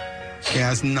 It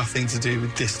has nothing to do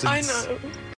with I distance know.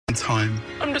 and time.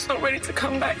 I'm just not ready to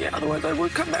come back yet. Otherwise, I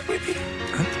would come back with you.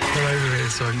 Come over here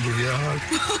so I can give you a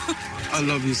hug. I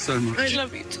love you so much. I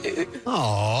love you too.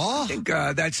 I think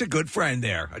that's a good friend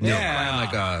there.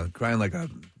 Yeah. Crying like a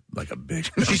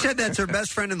bitch. She said that's her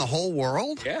best friend in the whole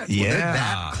world? Yeah. Well, they're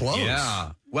that close.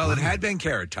 Yeah. Well, it had been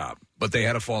Carrot Top, but they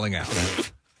had a falling out.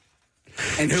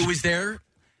 And who was there?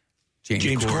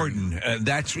 James Corden.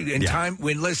 That's in time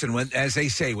when as they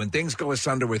say, when things go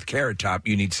asunder with Carrot Top,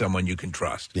 you need someone you can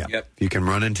trust. Yeah. Yep. You can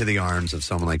run into the arms of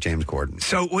someone like James Corden.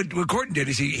 So what Corden did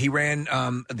is he ran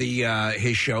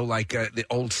his show like the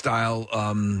old style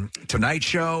Tonight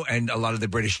Show, and a lot of the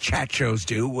British chat shows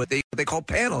do what they call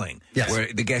paneling,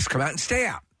 where the guests come out and stay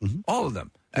out, all of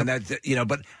them, and that's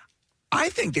But I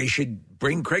think they should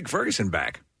bring Craig Ferguson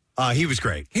back. He was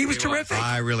great. He was terrific.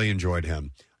 I really enjoyed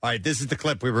him. All right, this is the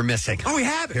clip we were missing. Oh, we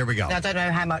have it. Here we go. Now, I don't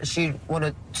know how much you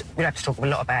want to. We have to talk a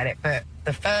lot about it, but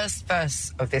the first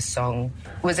verse of this song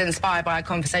was inspired by a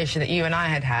conversation that you and I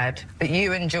had. That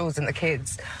you and Jules and the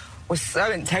kids were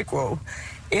so integral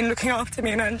in looking after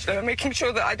me and Angela, and making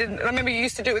sure that I didn't. And I remember you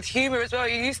used to do it with humour as well.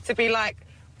 You used to be like,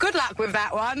 "Good luck with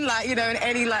that one," like in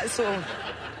any sort of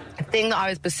thing that I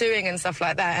was pursuing and stuff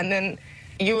like that, and then.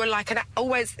 You were like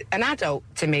always an adult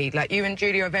to me, like you and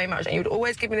Judy are very much, and you would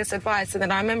always give me this advice. And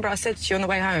then I remember I said to you on the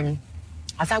way home,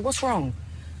 I was like, what's wrong?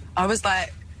 I was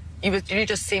like, you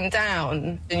just seemed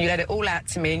down, and you let it all out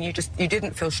to me, and you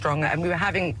didn't feel strong. And we were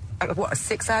having, a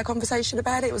 6-hour conversation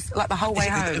about it. It was like the whole way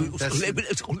home.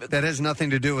 That has nothing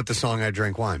to do with the song I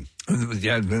Drink Wine.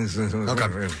 Yeah.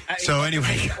 Okay. So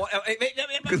anyway.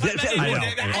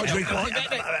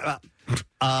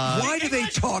 Why do they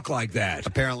talk like that?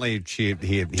 Apparently, he talk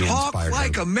inspired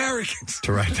like her Americans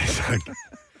to write this song.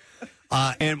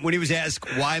 And when he was asked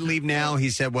why leave now,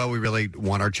 he said, "Well, we really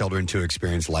want our children to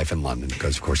experience life in London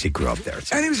because, of course, he grew up there."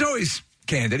 So. And he was always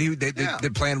candid.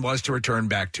 The plan was to return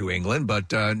back to England,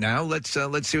 but now let's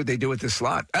see what they do with this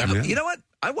slot. You know what?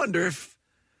 I wonder if,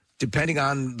 depending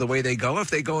on the way they go, if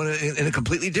they go in a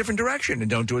completely different direction and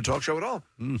don't do a talk show at all.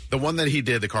 The one that he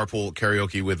did, the carpool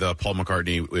karaoke with Paul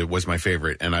McCartney, it was my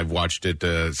favorite, and I've watched it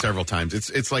several times.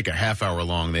 It's like a half hour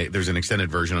long. There's an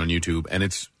extended version on YouTube, and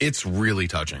it's really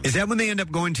touching. Is that when they end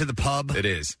up going to the pub? It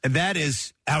is. And that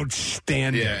is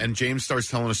outstanding. Yeah, and James starts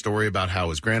telling a story about how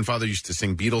his grandfather used to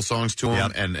sing Beatles songs to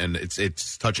him, and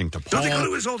it's touching to Paul. Don't they go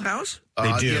to his old house?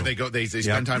 They do. Yeah, they go. They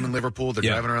spend time in Liverpool. They're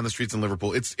driving around the streets in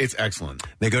Liverpool. It's excellent.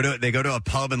 They go to a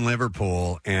pub in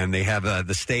Liverpool, and they have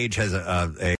the stage has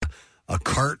a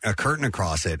curtain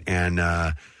across it, and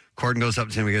Corden goes up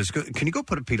to him and goes, "Can you go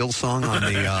put a Beatles song on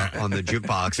the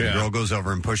jukebox?" And the girl goes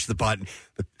over and pushes the button.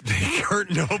 The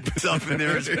curtain opens up, and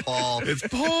there's Paul. It's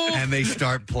Paul, and they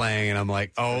start playing, and I'm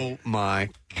like, "Oh my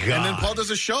god!" And then Paul does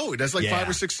a show. He does like 5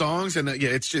 or 6 songs, and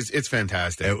it's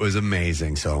fantastic. It was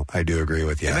amazing. So I do agree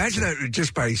with you. Imagine that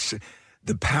just by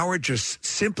the power, just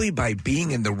simply by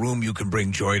being in the room, you can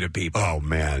bring joy to people. Oh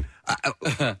man!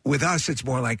 With us, it's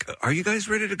more like, "Are you guys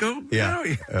ready to go?" Yeah.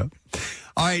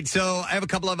 All right, so I have a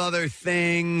couple of other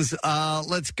things.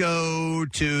 Let's go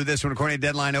to this one. According to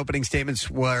Deadline, opening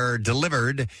statements were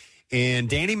delivered in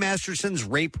Danny Masterson's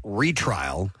rape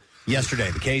retrial yesterday.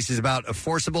 The case is about a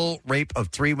forcible rape of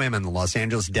 3 women, the Los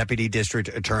Angeles Deputy District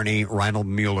Attorney Reinhold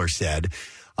Mueller said.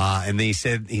 And he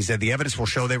said the evidence will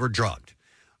show they were drugged.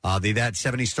 That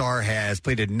 70 star has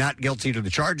pleaded not guilty to the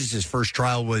charges. His first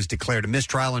trial was declared a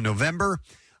mistrial in November.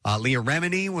 Leah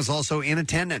Remini was also in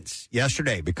attendance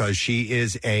yesterday because she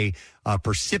is a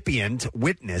percipient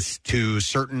witness to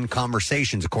certain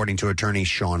conversations, according to attorney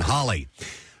Sean Hawley.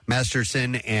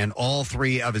 Masterson and all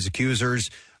 3 of his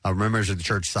accusers members of the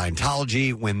Church of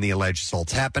Scientology when the alleged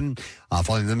assaults happened.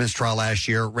 Following the mistrial last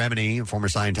year, Remini, a former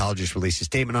Scientologist, released a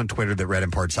statement on Twitter that read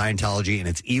in part, Scientology and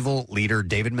its evil leader,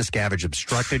 David Miscavige,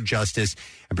 obstructed justice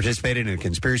and participated in a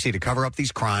conspiracy to cover up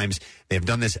these crimes. They have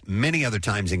done this many other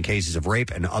times in cases of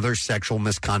rape and other sexual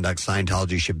misconduct.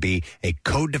 Scientology should be a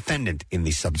co-defendant in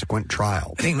the subsequent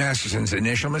trial. I think Masterson's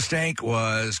initial mistake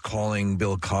was calling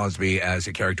Bill Cosby as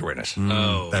a character witness.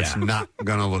 That's not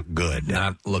going to look good.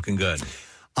 Not looking good.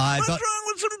 What's wrong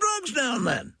with some drugs down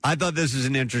then? I thought this was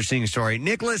an interesting story.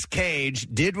 Nicolas Cage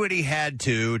did what he had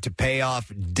to pay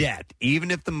off debt,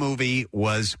 even if the movie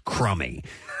was crummy.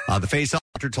 The Face-Off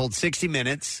actor told 60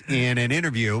 Minutes in an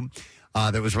interview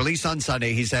that was released on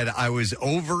Sunday, he said, I was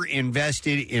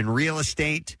over-invested in real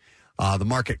estate. The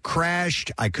market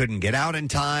crashed. I couldn't get out in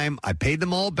time. I paid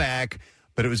them all back,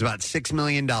 but it was about $6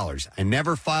 million. I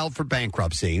never filed for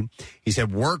bankruptcy. He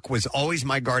said, work was always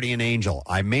my guardian angel.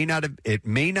 It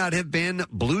may not have been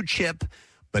blue chip,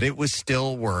 but it was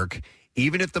still work.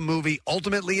 Even if the movie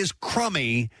ultimately is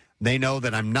crummy, they know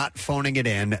that I'm not phoning it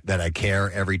in, that I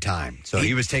care every time. So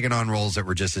he was taking on roles that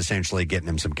were just essentially getting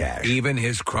him some cash. Even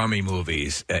his crummy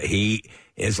movies,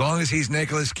 as long as he's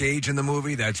Nicolas Cage in the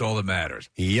movie, that's all that matters.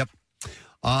 Yep.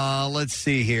 Let's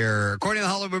see here. According to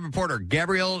the Hollywood Reporter,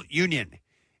 Gabrielle Union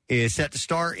is set to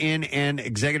star in and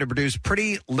executive produce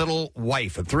Pretty Little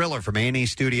Wife, a thriller from A&E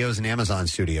Studios and Amazon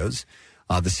Studios.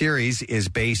 The series is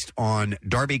based on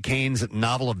Darby Kane's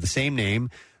novel of the same name.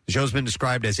 The show's been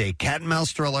described as a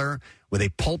cat-and-mouse thriller with a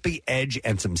pulpy edge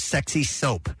and some sexy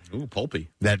soap. Ooh, pulpy.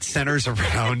 That centers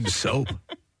around soap.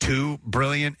 Two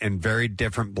brilliant and very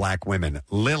different black women.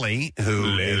 Lily,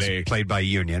 who is played by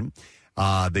Union,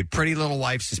 the pretty little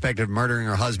wife suspected of murdering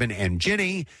her husband, and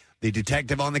Ginny, the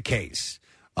detective on the case.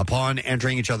 Upon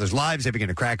entering each other's lives, they begin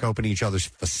to crack open each other's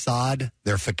facade,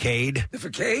 their facade. The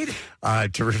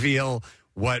facade? To reveal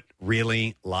what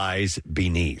really lies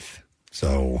beneath.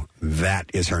 So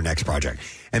that is her next project.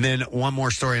 And then one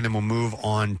more story, and then we'll move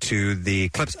on to the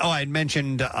clips. Oh, I had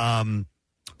mentioned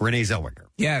Renee Zellweger.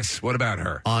 Yes, what about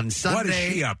her? On Sunday. What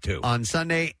is she up to? On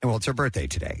Sunday, well, it's her birthday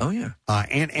today. Oh, yeah.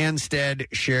 Aunt Anstead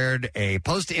shared a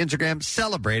post to Instagram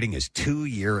celebrating his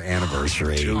 2-year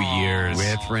anniversary. 2 years.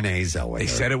 With Renee Zellweger. They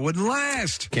said it wouldn't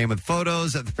last. Came with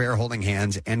photos of the pair holding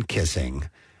hands and kissing.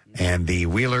 And the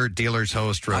Wheeler Dealers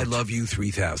host wrote, I love you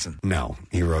 3000. No,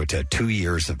 he wrote 2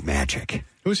 years of magic.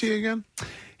 Who's he again?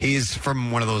 He's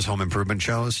from one of those home improvement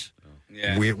shows.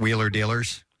 Yeah. Wheeler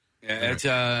Dealers. Yeah, it's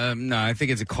no, I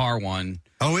think it's a car one.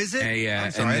 Oh, is it? Yeah,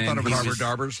 I'm sorry, I thought it was Carver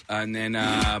Darbers. And then,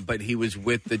 but he was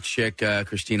with the chick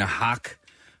Christina Hawk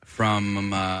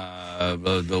from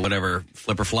the whatever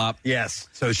Flipper Flop. Yes,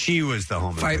 so she was the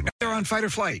home improvement. They're on Fight or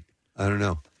Flight. I don't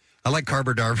know. I like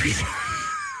Carver Darbers.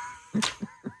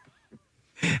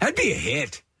 That'd be a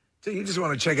hit. So you just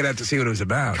want to check it out to see what it was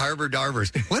about. Carver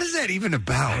Darbers. What is that even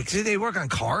about? Did they work on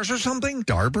cars or something?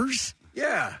 Darbers?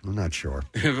 Yeah. I'm not sure.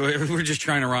 We're just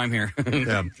trying to rhyme here.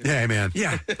 Yeah. Hey, man.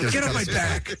 Yeah. Get on my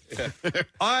back.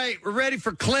 All right, we're ready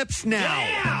for clips now.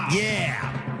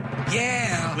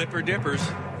 Yeah. Flipper Dippers.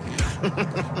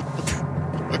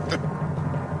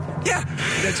 Yeah,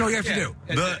 that's all you have to do.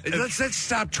 Let's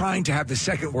stop trying to have the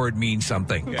second word mean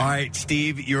something. All right,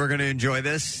 Steve, you're going to enjoy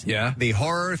this. Yeah. The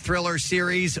horror thriller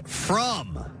series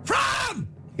From.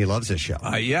 He loves this show.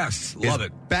 Yes, love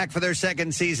it. Back for their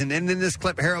second season. And in this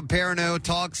clip, Harold Perrineau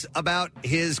talks about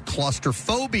his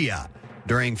claustrophobia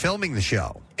during filming the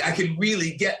show. I could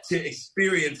really get to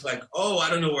experience like, oh, I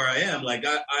don't know where I am. Like,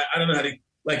 I don't know how to,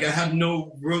 like, I have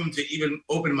no room to even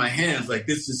open my hands. Like,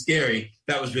 this is scary.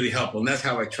 That was really helpful. And that's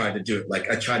how I tried to do it. Like,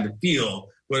 I tried to feel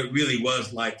what it really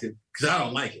was like to, because I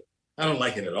don't like it. I don't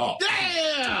like it at all.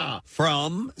 Yeah!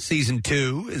 From season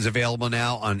 2 is available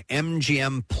now on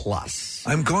MGM Plus.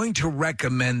 I'm going to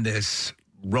recommend this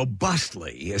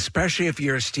robustly, especially if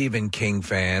you're a Stephen King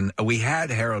fan. We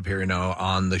had Harold Perrineau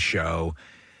on the show.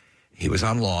 He was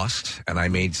on Lost, and I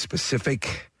made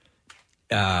specific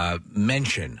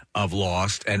mention of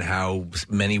Lost and how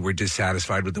many were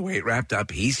dissatisfied with the way it wrapped up.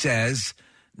 He says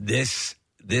this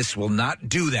will not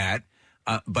do that.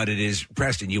 But it is,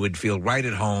 Preston, you would feel right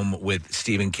at home with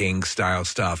Stephen King style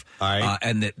stuff.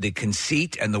 And the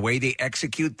conceit and the way they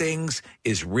execute things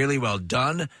is really well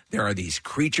done. There are these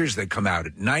creatures that come out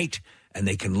at night, and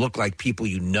they can look like people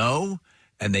you know,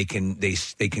 and they can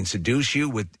seduce you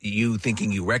with you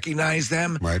thinking you recognize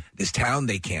them. Right. This town,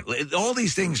 they can't. All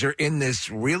these things are in this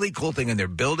really cool thing, and they're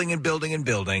building and building and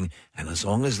building. And as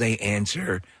long as they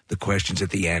answer the questions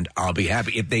at the end, I'll be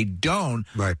happy. If they don't,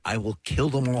 I will kill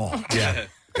them all. Yeah.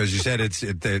 Because you said it's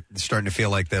starting to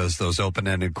feel like those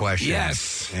open-ended questions.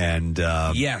 Yes. And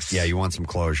yes. Yeah, you want some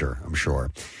closure, I'm sure.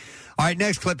 All right,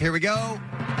 next clip. Here we go.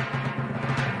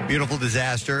 Beautiful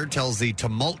Disaster tells the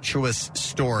tumultuous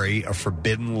story of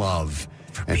forbidden love.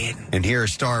 And here,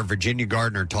 star Virginia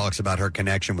Gardner talks about her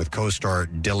connection with co-star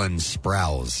Dylan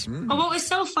Sprouse. Well, what was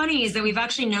so funny is that we've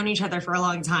actually known each other for a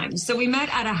long time. So we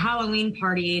met at a Halloween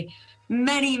party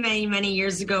many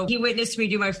years ago. He witnessed me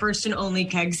do my first and only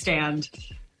keg stand.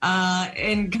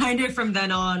 And kind of from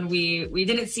then on, we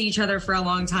didn't see each other for a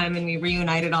long time, and we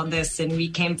reunited on this, and we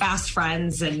became fast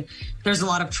friends. And there's a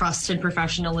lot of trust and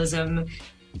professionalism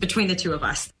between the two of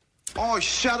us. Oh,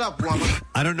 shut up, woman.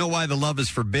 I don't know why the love is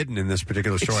forbidden in this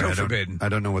particular story. It's so forbidden. I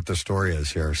don't know what the story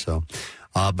is here. So,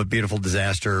 but Beautiful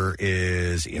Disaster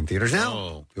is in theaters now.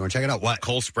 Oh. You want to check it out? What?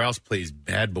 Cole Sprouse plays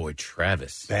bad boy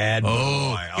Travis. Bad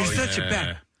boy. You're such a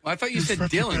bad... Well, I thought you said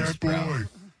Dylan Sprouse.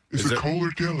 Is it Cole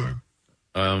or Dylan?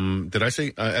 Did I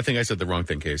say? I think I said the wrong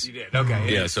thing, Case. You did.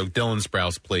 Okay. Yeah, so Dylan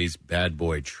Sprouse plays bad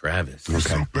boy Travis. Okay.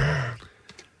 So bad. Do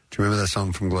you remember that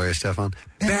song from Gloria Estefan?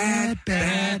 Bad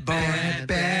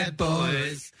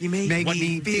boys. You make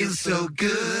me feel so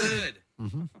good.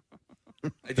 Mm-hmm.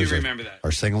 I do remember that.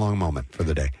 Our sing-along moment for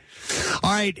the day.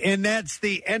 All right, and that's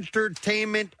the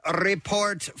entertainment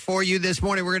report for you this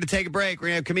morning. We're going to take a break. We're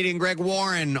going to have comedian Greg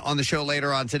Warren on the show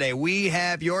later on today. We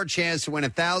have your chance to win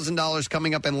 $1,000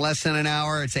 coming up in less than an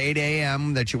hour. It's 8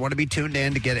 a.m. that you want to be tuned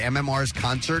in to get MMR's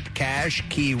concert cash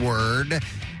keyword.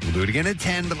 We'll do it again at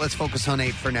 10, but let's focus on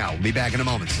 8 for now. We'll be back in a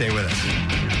moment. Stay with us.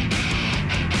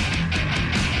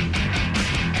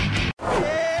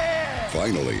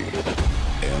 Finally,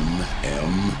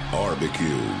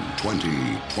 Barbecue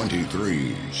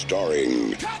 2023,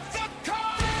 starring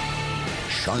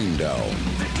Shinedown,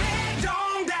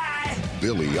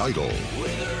 Billy Idol.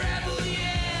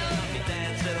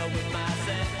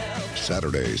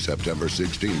 Saturday, September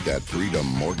 16th at Freedom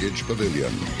Mortgage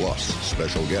Pavilion. Plus,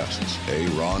 special guests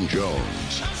Ron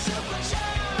Jones,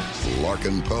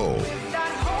 Larkin Poe,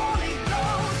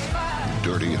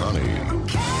 Dirty Honey,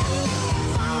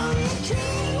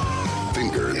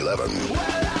 Finger 11.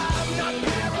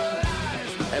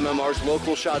 MMR's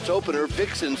local shots opener,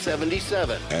 Vixen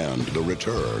 77. And the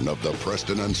return of the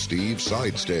Preston and Steve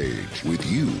side stage with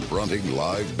you fronting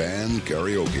live band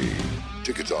karaoke.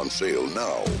 Tickets on sale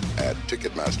now at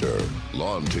Ticketmaster.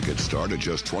 Lawn tickets start at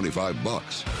just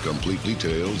 $25. Complete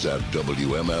details at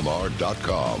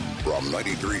WMMR.com. From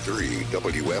 93.3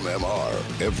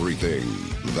 WMMR. Everything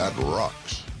that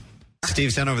rocks.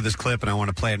 Steve sent over this clip, and I want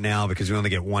to play it now because we only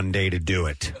get one day to do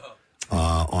it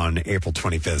on April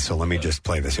 25th. So let me just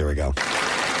play this. Here we go.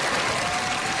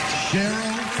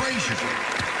 Cheryl Frazier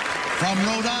from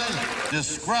Rhode Island.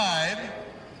 Describe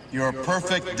your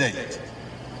perfect date.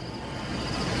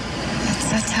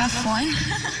 It's a tough one.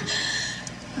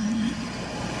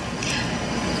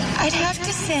 I'd have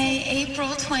to say April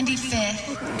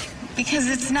 25th because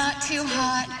it's not too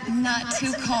hot, not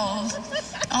too cold.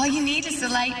 All you need is a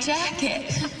light jacket.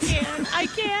 I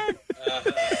can't.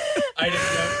 I didn't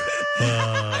know.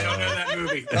 I don't know that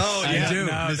movie. Oh, I do.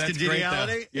 No, Miss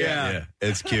Congeniality? Yeah.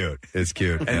 It's cute. It's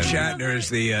cute. And Shatner is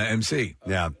the MC.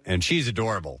 Yeah, and she's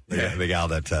adorable. The gal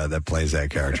that plays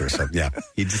that character. So yeah,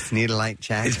 you just need a light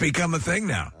jacket. It's become a thing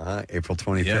now. April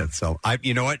 25th. Yeah. So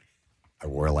you know what? I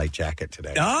wore a light jacket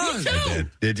today. Oh, I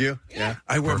did. Did you? Yeah.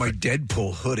 I wear my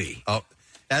Deadpool hoodie. Oh,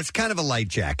 that's kind of a light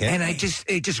jacket. And I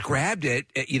just grabbed it.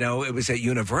 It was at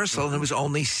Universal, and it was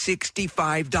only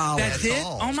 $65. That's it?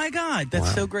 all. Oh, my God.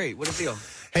 That's so great. What a deal.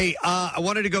 Hey, I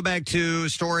wanted to go back to a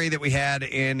story that we had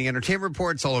in the entertainment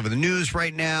reports all over the news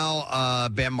right now.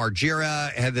 Bam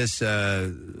Margera had this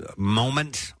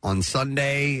moment on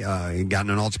Sunday. He got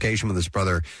in an altercation with his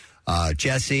brother,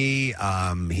 Jesse.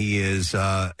 He is,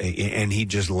 and he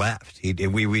just left.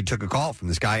 We took a call from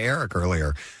this guy, Eric,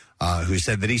 earlier, who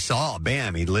said that he saw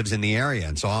Bam. He lives in the area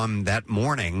and saw him that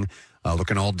morning.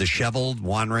 Looking all disheveled,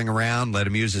 wandering around, let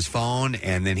him use his phone,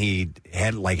 and then he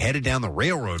headed down the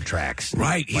railroad tracks.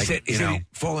 Right. He said he'd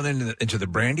fallen into the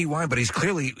Brandywine, but he's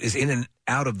clearly is in and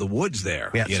out of the woods there.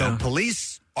 Yeah, you so know?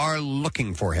 police are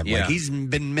looking for him. Yeah. Like he's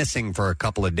been missing for a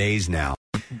couple of days now.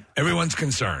 Everyone's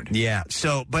concerned. Yeah.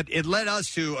 So, but it led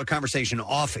us to a conversation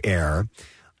off air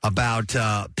about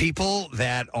people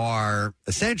that are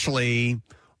essentially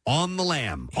on the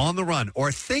lam, on the run,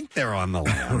 or think they're on the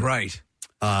lam. Right.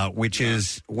 which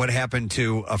is what happened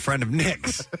to a friend of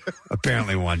Nick's,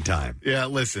 apparently one time. Yeah,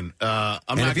 listen.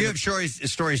 If you have stories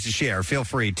to share, feel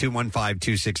free,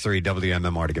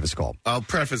 215-263-WMMR to give us a call. I'll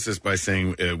preface this by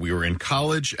saying we were in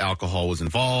college. Alcohol was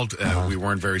involved. We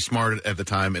weren't very smart at the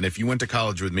time. And if you went to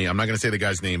college with me, I'm not going to say the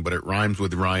guy's name, but it rhymes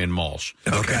with Ryan Malsh.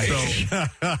 Okay.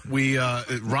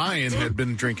 So Ryan had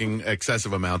been drinking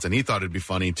excessive amounts, and he thought it'd be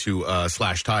funny to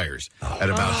slash tires at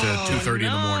about 2:30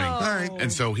 in the morning. All right.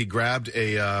 And so he grabbed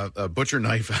a butcher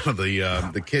knife out of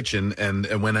the kitchen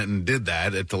and went out and did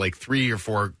that to like 3 or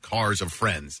 4 cars of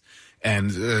friends.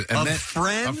 And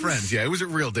friends? Of friends, yeah. It was a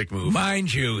real dick move.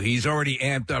 Mind you, he's already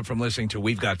amped up from listening to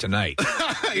We've Got Tonight.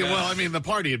 Well, I mean, the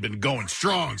party had been going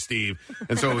strong, Steve.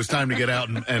 And so it was time to get out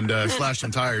and slash some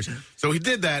tires. So he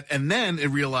did that, and then it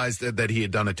realized that he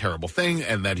had done a terrible thing,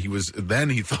 and that he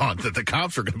thought that the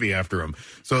cops were going to be after him.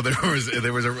 So there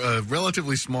was a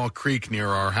relatively small creek near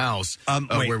our house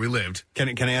where we lived. Can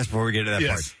I ask before we get to that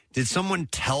part? Did someone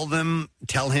tell him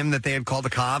that they had called the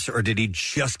cops, or did he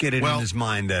just get it in his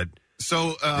mind that...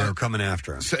 So they were coming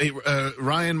after him. So,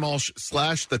 Ryan Malsh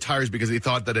slashed the tires because he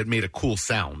thought that it made a cool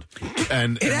sound,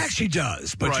 and it actually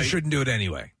does, but you shouldn't do it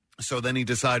anyway. So then he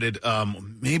decided,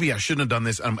 maybe I shouldn't have done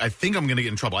this. I think I'm going to get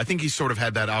in trouble. I think he sort of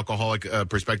had that alcoholic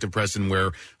perspective, Preston,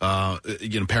 where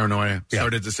paranoia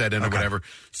started to set in or whatever.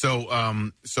 So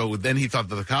then he thought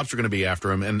that the cops were going to be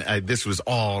after him, and this was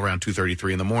all around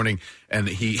 2:33 in the morning. And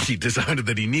he decided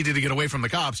that he needed to get away from the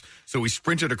cops, so he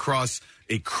sprinted across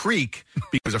a creek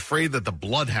because he was afraid that the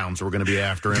bloodhounds were going to be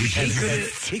after him.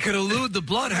 He could elude the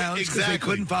bloodhounds because they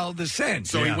couldn't follow the scent.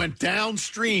 So he went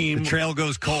downstream. The trail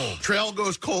goes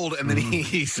cold. And then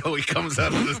he comes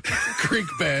out of this creek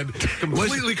bed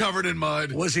completely covered in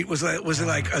mud. Was it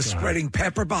like a spreading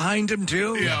pepper behind him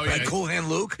too? Like Cool Hand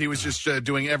Luke? He was just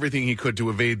doing everything he could to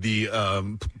evade the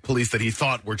police that he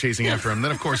thought were chasing after him.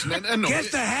 Then, of course, get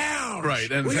the hounds!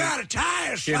 Right, and we got a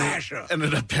tire slasher.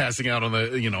 Ended up passing out on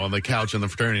the couch in the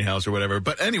fraternity house or whatever.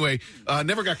 But anyway,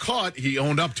 never got caught. He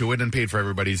owned up to it and paid for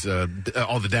everybody's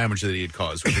all the damage that he had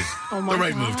caused, which is the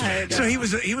right move to make. So he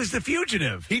was the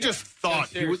fugitive. He just thought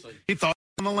he thought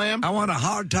on the lamb. I want a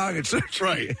hard target search.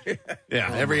 Right.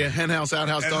 Yeah. Every hen house,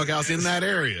 outhouse, doghouse in that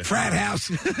area. Frat house.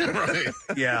 Right.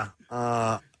 Yeah.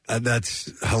 That's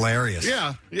hilarious.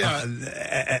 Yeah.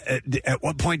 At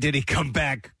what point did he come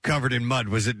back covered in mud?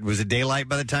 Was it daylight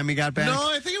by the time he got back? No,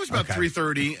 I think it was about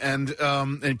 3:30,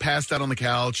 and passed out on the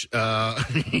couch.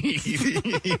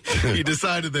 He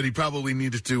decided that he probably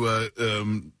needed to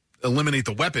eliminate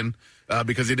the weapon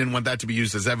because he didn't want that to be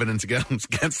used as evidence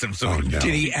against him. So Did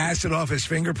he acid off his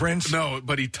fingerprints? No,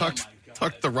 but he tucked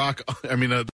the rock.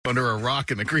 Under a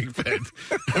rock in the creek bed.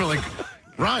 I'm like,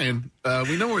 Ryan,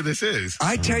 we know where this is.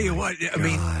 I tell you what, I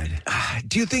mean,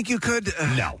 do you think you could?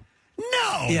 No.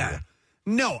 Yeah.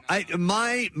 No,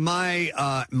 my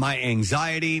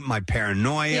anxiety, my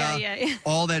paranoia,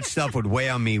 all that stuff would weigh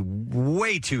on me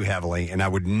way too heavily, and I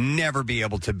would never be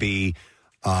able to be.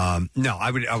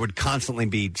 I would constantly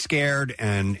be scared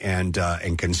and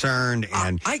concerned.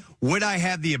 And would I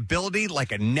have the ability,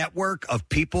 like a network of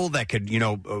people that could,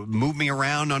 move me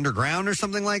around underground or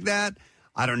something like that?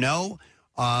 I don't know.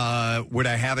 Would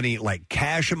I have any like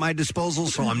cash at my disposal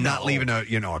so I'm not leaving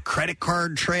a credit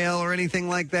card trail or anything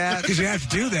like that? Because you have to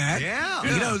do that. Yeah.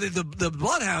 The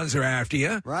bloodhounds are after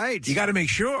you. Right. You got to make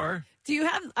sure. Do you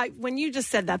have, when you just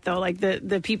said that, though, like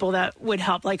the people that would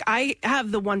help, like I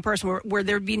have the one person where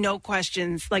there'd be no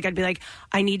questions. Like I'd be like,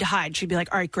 I need to hide. She'd be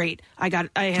like, all right, great. I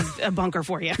have a bunker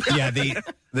for you. Yeah.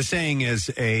 The saying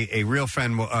is a real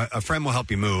friend, a friend will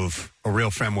help you move. A real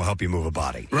friend will help you move a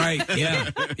body. Right. Yeah.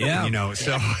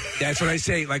 So that's what I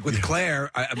say. Like with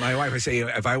Claire, my wife, I say,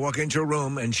 if I walk into a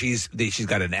room and she's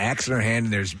got an axe in her hand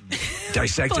and there's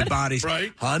dissected bodies,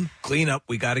 right? Hon, clean up.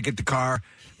 We got to get the car.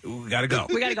 We got to go.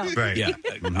 Right. Yeah.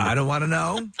 I don't want to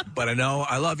know, but I know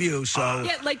I love you. So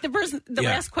like the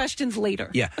last questions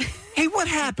later. Yeah. Hey, what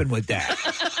happened with that?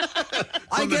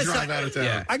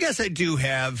 I guess I do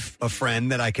have a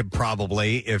friend that I could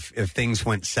probably, if things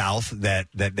went south, that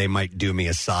they might do me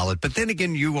a solid. But then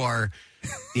again,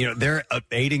 they're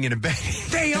aiding and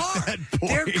abetting. They are.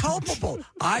 They're culpable.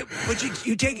 But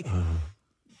you take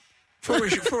for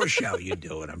a show. You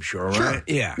do it. I'm sure. Right? Sure.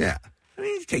 Yeah. I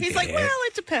mean, He's like, well,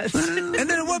 it depends. And then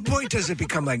at what point does it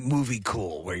become like movie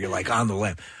cool, where you're like on the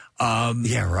limb?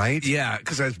 Yeah, right. Yeah,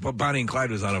 because Bonnie and Clyde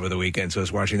was on over the weekend, so I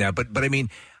was watching that. But I mean,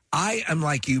 I am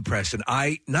like you, Preston.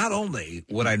 Not only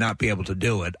would I not be able to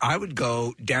do it, I would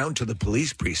go down to the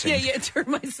police precinct. Yeah,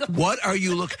 turn myself. What are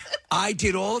you looking? I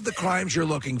did all of the crimes you're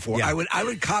looking for. Yeah. I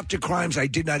would cop to crimes I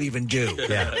did not even do.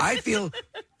 Yeah. I feel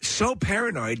so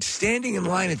paranoid standing in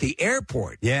line at the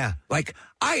airport. Yeah. Like,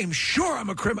 I am sure I'm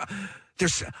a criminal.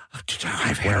 There's, I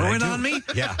have heroin on me?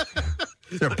 Yeah.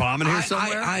 Is there a bomb in here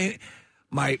somewhere?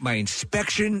 My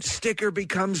inspection sticker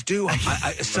becomes due.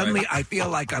 Suddenly I feel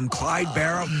like I'm Clyde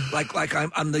Barrow, like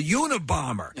I'm the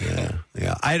Unabomber.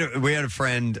 Yeah. We had a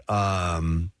friend,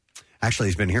 actually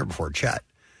he's been here before, Chet.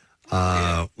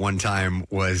 One time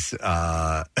was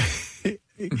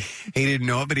he didn't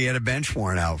know it, but he had a bench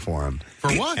warrant out for him.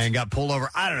 For what? And got pulled over.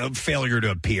 I don't know, failure to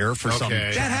appear for some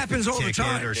That happens all the ticket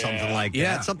time. or something like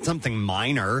that. Something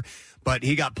minor. But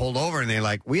he got pulled over, and they're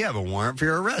like, "We have a warrant for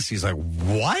your arrest." He's like,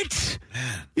 "What?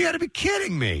 You got to be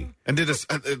kidding me!" And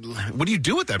what do you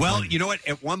do at that point? Well, you know what?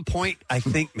 At one point, I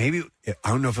think maybe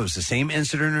I don't know if it was the same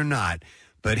incident or not,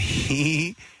 but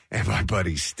he and my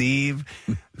buddy Steve,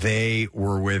 there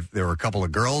were a couple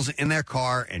of girls in their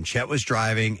car, and Chet was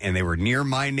driving, and they were near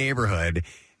my neighborhood,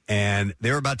 and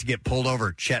they were about to get pulled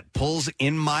over. Chet pulls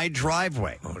in my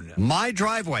driveway. Oh, no. My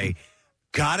driveway.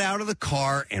 Got out of the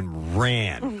car and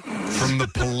ran from the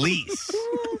police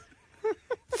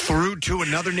through to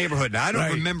another neighborhood. Now, I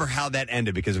don't remember how that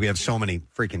ended because we have so many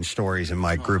freaking stories in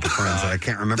my group of friends that I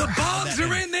can't remember. The bombs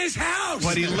are in this house.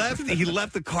 But he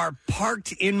left the car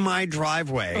parked in my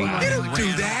driveway. You don't do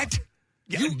that.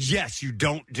 Yes, you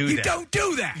don't do that. You don't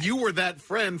do that. You were that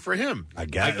friend for him. I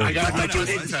got I got But to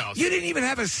his house. you didn't even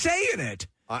have a say in it.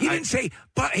 He didn't say,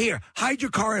 "But here, hide your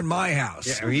car in my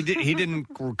house." Yeah, he didn't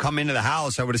come into the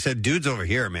house. I would have said, "Dude's over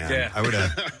here, man." Yeah. I would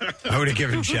have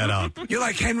given shut up. You're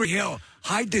like Henry Hill.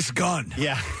 Hide this gun.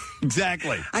 Yeah,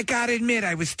 exactly. I gotta admit,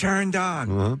 I was turned on.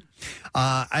 Uh-huh.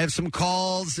 I have some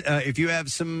calls. If you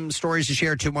have some stories to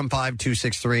share,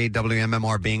 215-263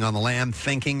 WMMR. Being on the lam,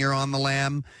 thinking you're on the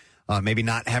lam. Maybe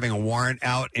not having a warrant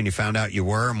out and you found out you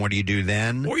were, and what do you do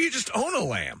then? Or you just own a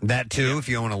lamb. That too. If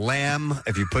you own a lamb,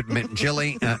 if you put mint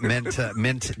jelly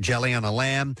on a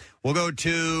lamb. We'll go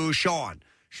to Sean.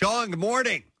 Sean, good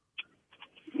morning.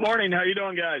 Morning. How you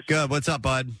doing, guys? Good. What's up,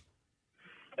 bud?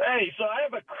 Hey, so I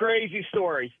have a crazy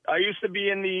story. I used to be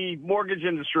in the mortgage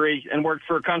industry and worked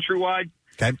for Countrywide.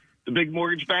 Okay. The big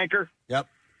mortgage banker. Yep.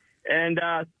 And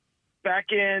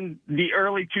back in the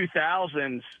early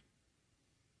 2000s,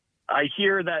 I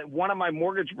hear that one of my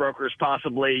mortgage brokers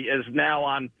possibly is now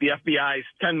on the FBI's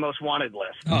 10 most wanted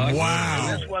list. Oh, wow.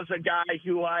 And this was a guy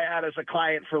who I had as a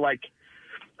client for like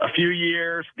a few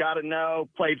years, got to know,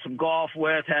 played some golf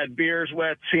with, had beers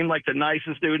with, seemed like the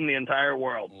nicest dude in the entire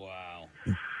world. Wow.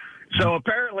 So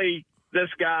apparently this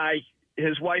guy,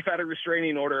 his wife had a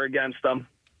restraining order against him.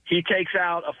 He takes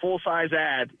out a full-size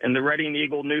ad in the Reading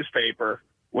Eagle newspaper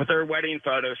with her wedding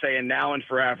photo saying now and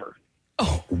forever.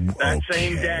 That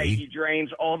same day, he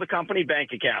drains all the company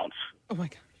bank accounts. Oh, my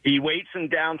God. He waits in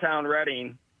downtown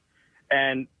Reading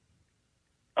and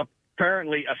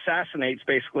apparently assassinates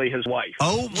basically his wife.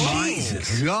 Oh, my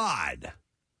God.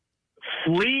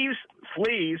 Flees.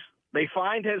 They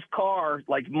find his car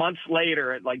like months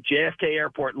later at like JFK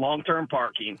Airport, long-term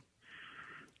parking.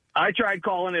 I tried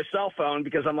calling his cell phone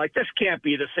because I'm like, this can't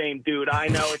be the same dude. I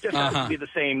know it just has to be the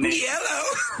same name. Yellow.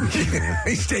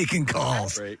 He's taking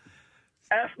calls. Right.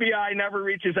 FBI never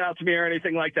reaches out to me or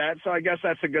anything like that, so I guess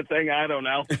that's a good thing. I don't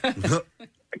know.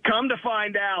 Come to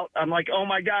find out, I'm like, oh,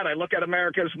 my God, I look at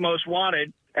America's Most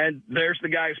Wanted, and there's the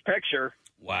guy's picture.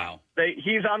 Wow.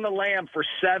 He's on the lam for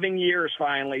 7 years,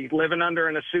 finally, living under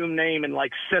an assumed name in,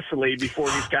 like, Sicily before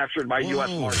he's captured by U.S.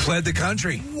 Marshals. Fled the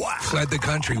country. Wow. Fled the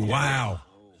country. Wow.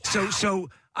 So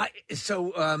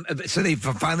they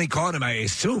finally caught him. I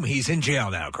assume he's in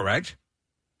jail now, correct?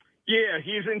 Yeah,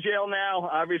 he's in jail now.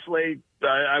 Obviously,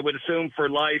 I would assume for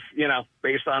life,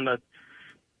 based on the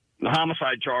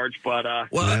homicide charge. But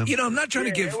I'm not trying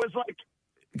to give. It was like,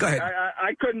 go ahead.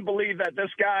 I couldn't believe that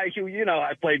this guy, who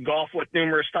I played golf with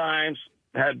numerous times,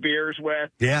 had beers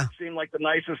with, seemed like the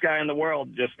nicest guy in the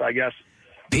world. Just, I guess.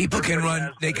 People can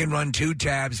run. They can run two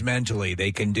tabs mentally.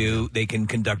 They can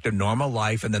conduct a normal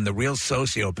life, and then the real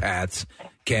sociopaths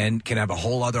can have a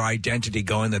whole other identity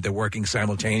going that they're working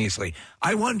simultaneously.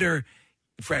 I wonder,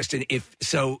 Preston, if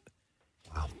so.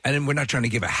 Wow. And we're not trying to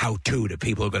give a how-to to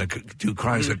people who are going to do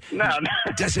crimes. But no.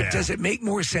 Does it make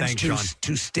more sense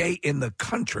to stay in the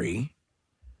country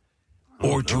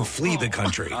or to flee the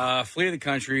country? Flee the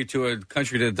country to a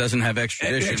country that doesn't have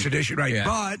extradition. Extradition, right? Yeah.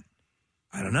 But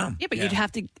I don't know. Yeah, but you'd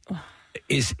have to.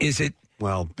 Is it?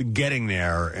 Well, getting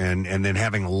there and then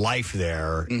having life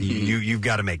there, you've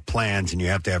got to make plans and you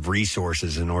have to have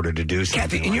resources in order to do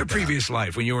something. Kathy, in your previous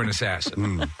life, when you were an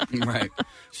assassin, right?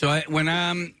 So I went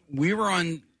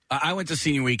to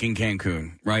senior week in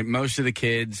Cancun. Right, most of the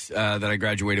kids that I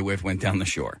graduated with went down the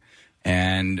shore,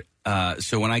 and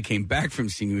so when I came back from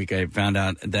Senior Week, I found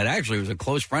out that actually it was a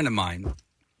close friend of mine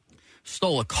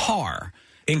stole a car.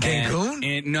 In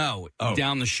Cancun? No,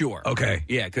 down the shore. Okay.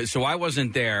 Yeah, so I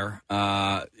wasn't there.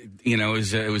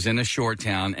 It was in a shore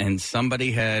town, and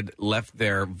somebody had left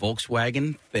their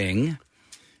Volkswagen thing. You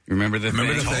remember the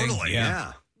thing? Totally,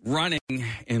 yeah. Running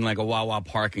in like a Wawa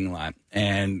parking lot.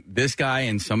 And this guy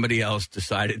and somebody else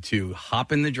decided to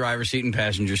hop in the driver's seat and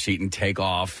passenger seat and take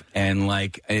off. And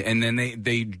then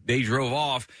they drove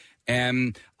off.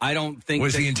 And I don't think...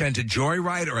 Was the intent a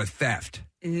joyride or a theft?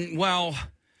 Well...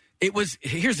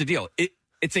 Here's the deal.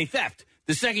 It's a theft.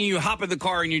 The second you hop in the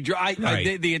car and you drive,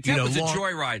 the attempt was a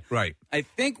joyride. Right. I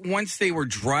think once they were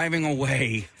driving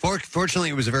away.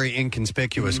 Fortunately, it was a very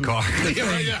inconspicuous car.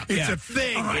 It's a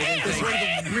thing. It's one of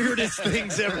the weirdest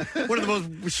things ever. One of the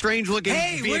most strange-looking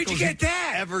Hey, where'd you get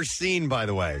that? ever seen, by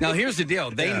the way. Now, here's the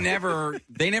deal. They never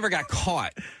got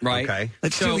caught, right? Okay.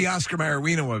 Let's do the Oscar Mayer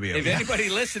Wienermobile. If anybody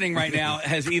listening right now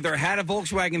has either had a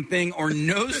Volkswagen thing or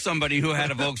knows somebody who had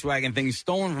a Volkswagen thing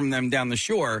stolen from them down the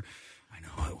shore, I know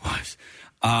who it was.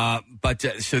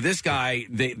 So this guy,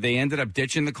 they ended up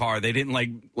ditching the car. They didn't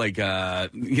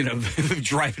drive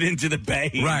it into the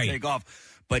bay and take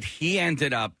off. But he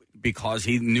ended up, because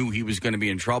he knew he was going to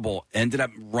be in trouble, ended up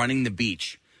running the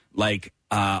beach,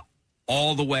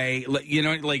 all the way,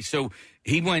 so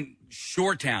he went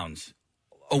shore towns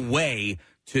away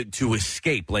to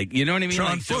escape, you know what I mean? So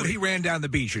on foot, he ran down the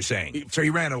beach, you're saying? So he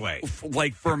ran away?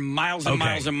 For miles and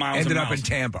miles and miles Ended and up miles. in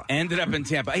Tampa. Ended up in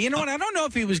Tampa. You know what? I don't know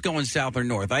if he was going south or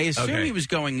north. I assume he was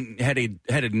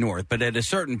headed north, but at a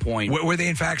certain point... Were they,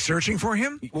 in fact, searching for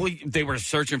him? Well, they were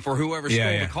searching for whoever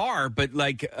stole the car, but,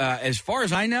 as far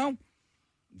as I know...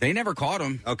 They never caught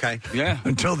him. Okay. Yeah.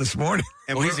 Until this morning.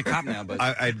 Well, he's a cop now. But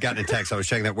I'd gotten a text. I was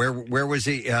checking that. Where was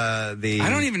he? I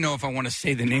don't even know if I want to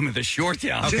say the name of the shore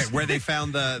town. Okay, where they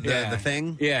found the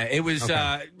thing? Yeah, it was...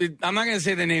 Okay. I'm not going to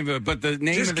say the name of it, but the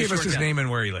name Just of the give shore us his town name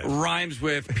and where he lives. Rhymes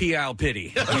with P.L.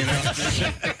 Pity. You know?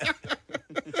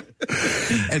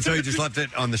 And so he just left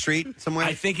it on the street somewhere?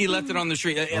 I think he left it on the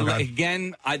street.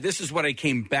 Again, this is what I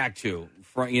came back to.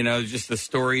 Just the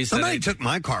stories. Somebody took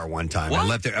my car one time. I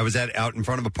left it. I was out in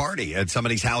front of a party at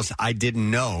somebody's house. I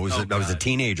didn't know. I was a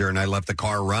teenager, and I left the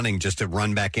car running just to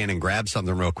run back in and grab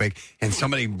something real quick. And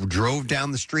somebody drove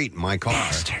down the street in my car.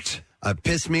 Bastards.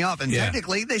 Pissed me off. And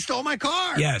technically, they stole my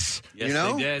car. Yes. You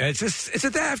know? They did. It's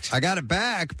a theft. I got it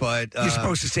back, but... You're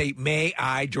supposed to say, may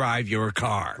I drive your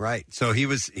car? Right. So he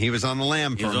was on the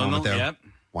lam for a moment there. Yep.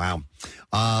 Wow.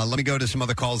 Let me go to some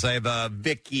other calls. I have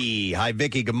Vicky. Hi,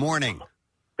 Vicky. Good morning.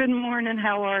 Good morning.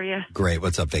 How are you? Great.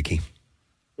 What's up, Vicky?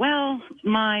 Well,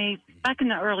 back in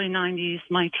the early 90s,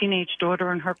 my teenage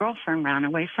daughter and her girlfriend ran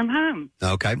away from home.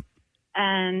 Okay.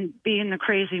 And being the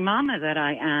crazy mama that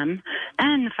I am,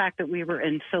 and the fact that we were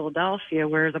in Philadelphia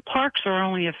where the parks are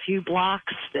only a few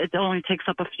blocks, it only takes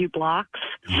up a few blocks.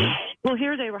 Mm-hmm. Well,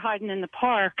 here they were hiding in the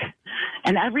park,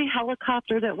 and every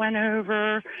helicopter that went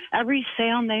over, every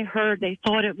sound they heard, they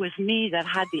thought it was me that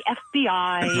had the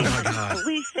FBI,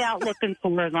 police out looking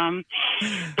for them.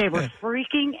 They were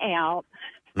freaking out.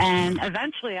 And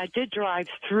eventually I did drive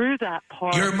through that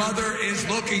park. Your mother is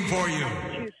looking for you.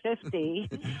 250.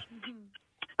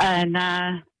 And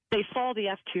they saw the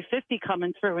F-250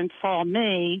 coming through and saw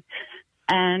me.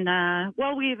 And,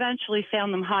 we eventually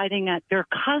found them hiding at their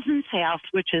cousin's house,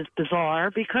 which is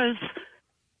bizarre because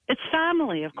it's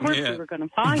family. Of course we were going to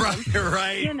find them.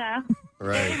 Right. You know.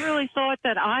 Right. They really thought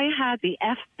that I had the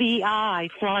FBI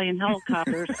flying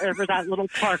helicopters over that little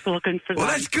park looking for them.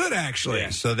 Well, that's good, actually.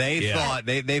 Yeah. So they thought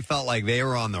they felt like they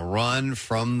were on the run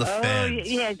from the feds.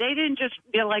 Yeah, they didn't just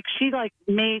she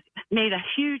made a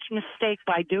huge mistake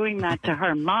by doing that to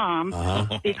her mom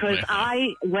because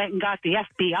I went and got the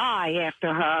FBI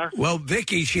after her. Well,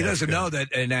 Vicky, she doesn't know that,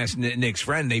 and as Nick's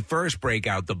friend, they first break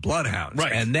out the bloodhounds,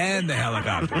 and then the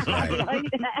helicopters. Right.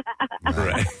 All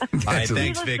right.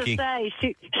 Thanks, Vicky.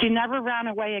 She never ran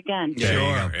away again.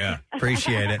 Sure. Yeah.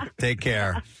 Appreciate it. Take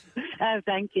care. Oh,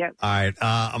 thank you. All right.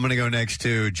 I'm going to go next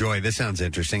to Joy. This sounds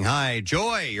interesting. Hi,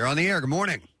 Joy. You're on the air. Good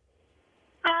morning.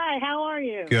 Hi, how are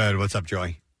you? Good. What's up,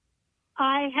 Joy?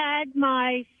 I had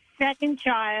my second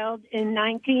child in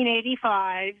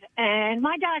 1985, and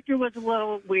my doctor was a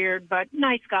little weird, but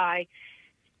nice guy.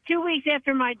 2 weeks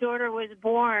after my daughter was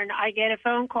born, I get a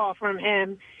phone call from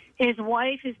him. His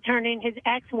ex-wife is turning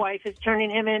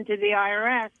him into the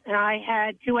IRS, and I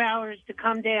had 2 hours to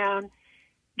come down,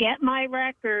 get my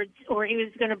records, or he was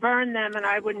going to burn them, and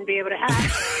I wouldn't be able to have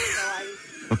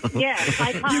them.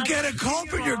 You get a call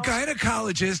from your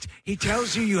gynecologist. He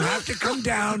tells you have to come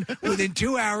down within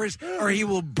 2 hours, or he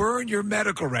will burn your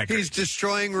medical records. He's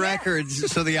destroying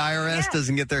records so the IRS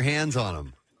doesn't get their hands on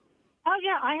them. Oh,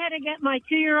 yeah, I had to get my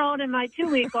 2-year-old and my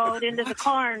 2-week-old into the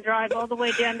car and drive all the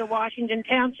way down to Washington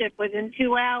Township within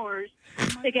 2 hours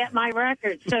to get my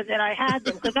records so that I had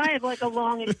them. Because I have, like, a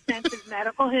long, extensive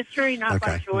medical history, not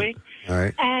by choice. All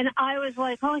right. And I was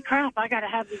like, holy crap, I got to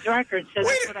have these records. So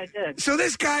that's what I did. So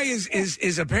this guy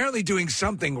is apparently doing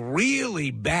something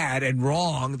really bad and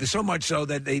wrong, so much so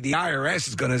that the IRS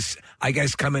is going to, I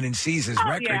guess, come in and seize his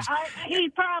records. Yeah, he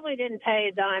probably didn't pay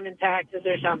a dime in taxes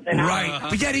or something. Right.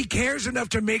 But yet he cares enough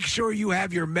to make sure you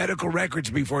have your medical records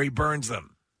before he burns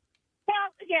them. Well,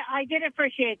 yeah, I did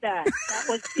appreciate that. That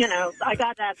was, I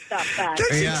got that stuff back.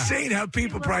 That's insane how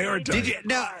people prioritize.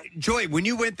 Now, Joy, when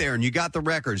you went there and you got the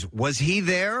records, was he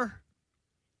there?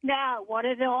 No, one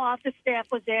of the office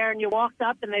staff was there, and you walked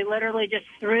up, and they literally just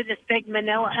threw this big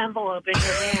manila envelope in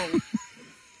your hand.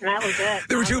 And that was it.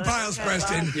 There were two piles,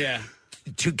 Preston. Yeah.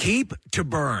 To keep, to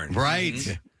burn. Right.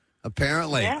 Mm-hmm.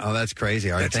 Apparently. Yeah. Oh, that's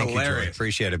crazy. All right, That's thank hilarious. you, Joy.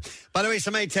 Appreciate it. By the way,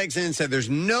 somebody texted in and said there's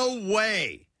no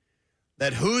way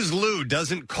that Who's Lou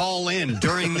doesn't call in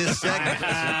during this segment.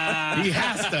 He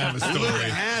has to have a story. Lou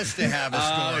has to have a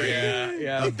story.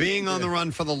 yeah. Being on the run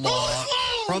for the law,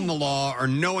 from the law, or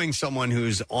knowing someone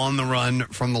who's on the run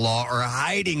from the law, or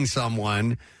hiding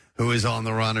someone who is on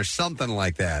the run, or something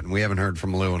like that. And we haven't heard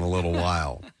from Lou in a little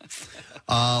while.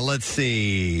 Let's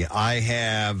see. I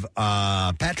have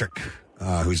Patrick,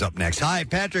 who's up next. Hi,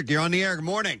 Patrick. You're on the air. Good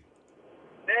morning.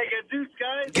 Hey, Gadzooks,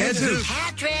 guys. Gadzooks.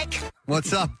 Patrick.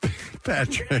 What's up,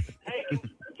 Patrick? Hey,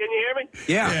 can you hear me?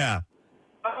 Yeah.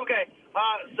 Okay.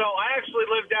 So I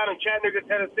actually live down in Chattanooga,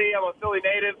 Tennessee. I'm a Philly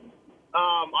native.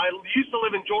 I used to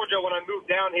live in Georgia when I moved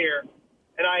down here,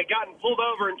 and I had gotten pulled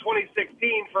over in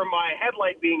 2016 for my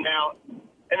headlight being out,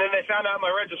 and then they found out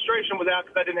my registration was out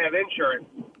because I didn't have insurance.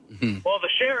 Well, the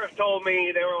sheriff told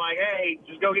me, they were like, hey,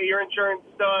 just go get your insurance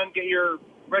done, get your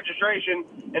registration,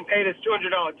 and pay this $200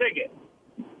 ticket.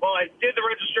 Well, I did the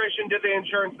registration, did the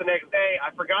insurance the next day. I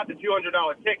forgot the $200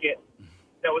 ticket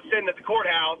that was sitting at the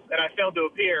courthouse, and I failed to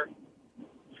appear.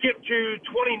 Skip to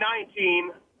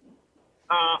 2019.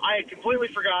 I had completely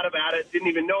forgot about it, didn't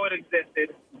even know it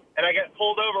existed, and I got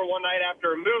pulled over one night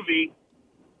after a movie.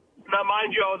 Now,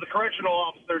 mind you, I was a correctional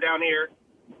officer down here,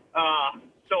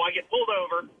 so I get pulled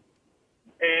over.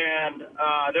 And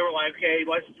they were like, okay,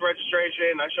 license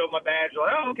registration. I showed my badge. They're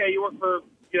like, oh, okay, you work for,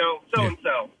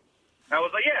 so-and-so. I was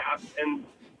like, yeah. And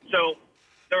so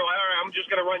they were like, all right, I'm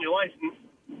just going to run your license.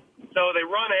 So they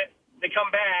run it. They come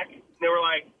back. And they were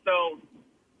like, so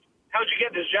how'd you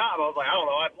get this job? I was like, I don't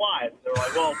know. I applied. They were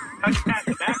like, well, how'd you pass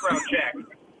the background check?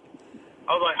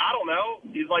 I was like, I don't know.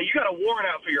 He's like, you got a warrant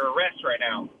out for your arrest right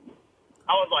now.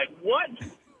 I was like, what?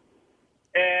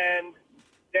 And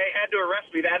they had to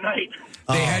arrest me that night.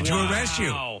 They had to arrest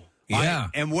you.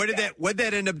 Yeah. And what did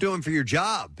that end up doing for your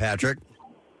job, Patrick?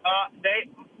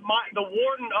 The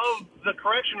warden of the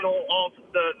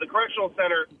the correctional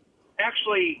center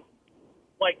actually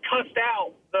cussed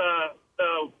out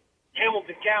the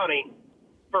Hamilton County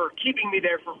for keeping me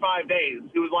there for 5 days.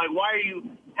 He was like, why are you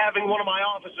having one of my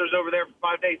officers over there for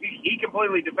 5 days? He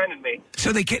completely defended me.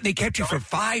 So they kept you for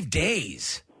 5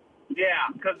 days.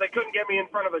 Yeah, because they couldn't get me in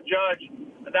front of a judge.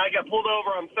 I got pulled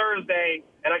over on Thursday,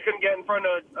 and I couldn't get in front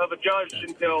of a judge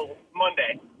until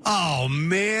Monday. Oh,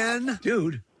 man.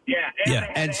 Dude.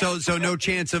 Yeah. And so no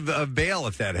chance of bail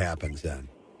if that happens then?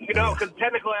 Because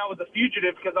technically I was a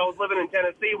fugitive because I was living in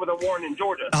Tennessee with a warrant in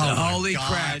Georgia. Oh, holy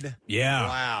crap. Yeah.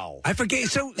 Wow. I forget.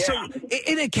 So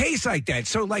in a case like that,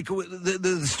 so like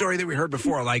the story that we heard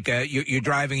before, like you're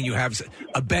driving and you have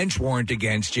a bench warrant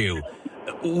against you.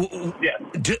 Yeah.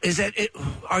 Is that it?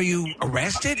 Are you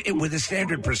arrested? Would the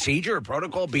standard procedure or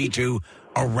protocol be to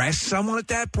arrest someone at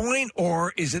that point?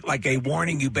 Or is it like a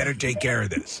warning, you better take care of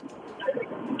this?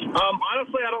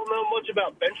 Honestly, I don't know much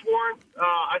about bench warrants.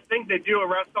 I think they do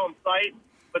arrest on site,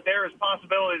 but there is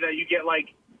possibility that you get right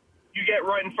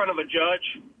in front of a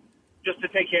judge just to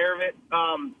take care of it.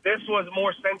 This was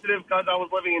more sensitive because I was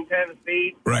living in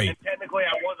Tennessee. Right. And technically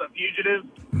I was a fugitive.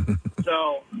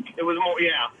 So it was more,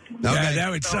 yeah. Okay.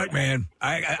 That would suck, man.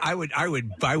 I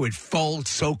would fold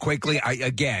so quickly.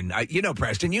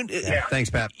 Preston,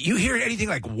 Thanks, Pat. You hear anything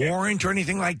like warrant or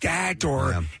anything like that,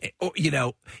 or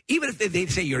even if they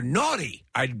say you're naughty,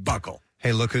 I'd buckle.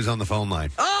 Hey, look who's on the phone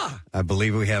line. I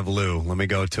believe we have Lou. Let me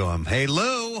go to him. Hey,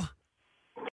 Lou.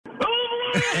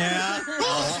 Yeah.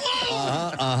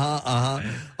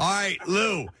 All right,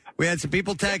 Lou. We had some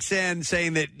people text in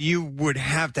saying that you would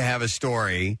have to have a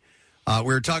story.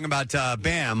 We were talking about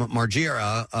Bam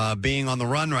Margera being on the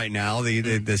run right now.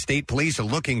 The state police are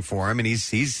looking for him, and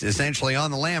he's essentially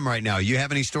on the lam right now. You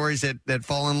have any stories that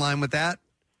fall in line with that?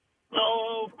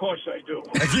 Oh, of course I do.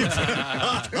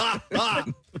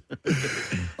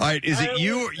 All right, is it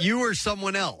you or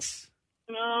someone else?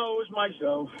 No, it was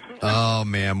myself. Oh,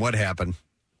 man, what happened?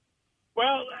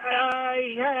 Well,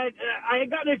 I had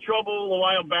gotten in trouble a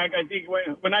while back. I think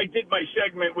when I did my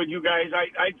segment with you guys,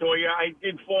 I told you I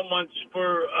did 4 months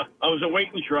for I was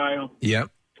awaiting trial. Yep.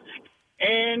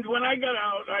 And when I got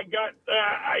out, I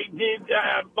did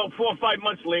about 4 or 5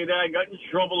 months later, I got in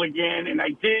trouble again, and I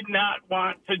did not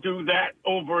want to do that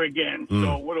over again.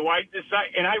 So what do I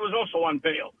decide? And I was also on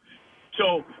bail.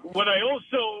 So what I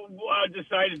also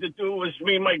decided to do was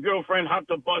me and my girlfriend hopped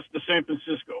a bus to San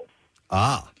Francisco.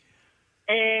 Ah.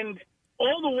 And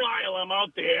all the while I'm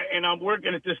out there and I'm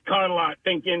working at this car lot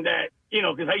thinking that,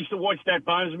 because I used to watch that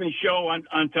Bondsman show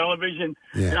on television,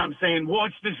 and I'm saying,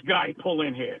 watch this guy pull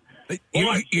in here.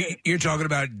 You're talking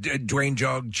about Dwayne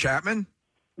Jog Chapman?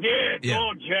 Yeah,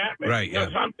 Dog Chapman. Right, yeah.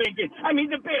 Because I'm thinking,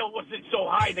 the bail wasn't so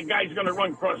high, the guy's going to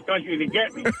run cross country to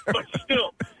get me. But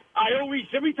still,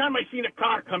 every time I seen a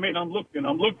car come in, I'm looking.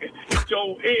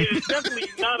 So it's definitely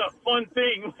not a fun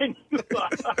thing when you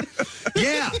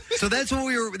Yeah, so that's what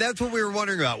we were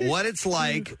wondering about. What it's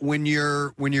like when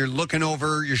you're looking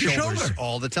over your shoulders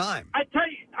all the time. I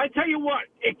tell you what,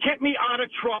 it kept me out of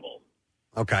trouble.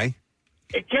 Okay.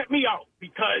 It kept me out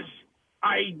because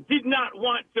I did not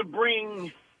want to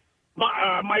bring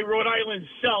my Rhode Island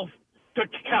self to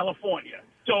California.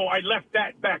 So I left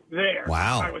that back there.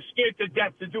 Wow. I was scared to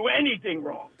death to do anything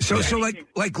wrong. So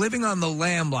like living on the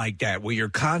lam like that, where your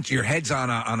head's on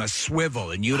a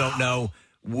swivel and you don't know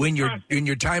when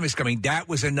your time is coming. That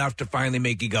was enough to finally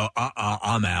make you go,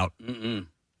 I'm out. Mm-mm.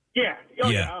 Yeah.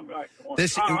 I'm right. I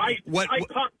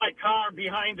parked my car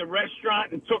behind the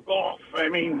restaurant and took off.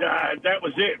 That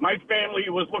was it. My family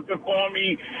was looking for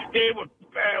me. There were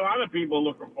a lot of people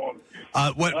looking for me.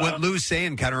 What Lou's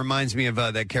saying kind of reminds me of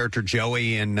that character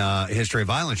Joey in History of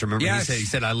Violence. Remember, he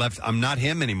said, I left. I'm not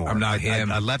him anymore. I'm not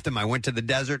him. I left him. I went to the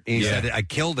desert. And he said, I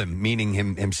killed him, meaning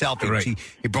himself. Right.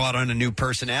 He brought on a new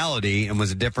personality and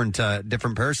was a different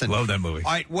person. Love that movie.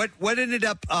 All right, what ended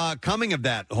up coming of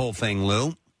that whole thing,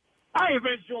 Lou? I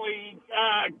eventually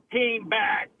came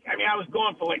back. I was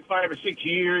gone for like 5 or 6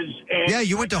 years. And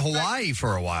you went to Hawaii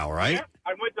for a while, right? Yeah,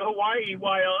 I went to Hawaii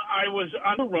while I was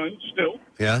on the run still.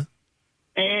 Yeah.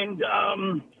 And,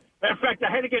 matter of fact,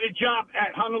 I had to get a job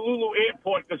at Honolulu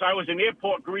Airport because I was an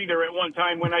airport greeter at one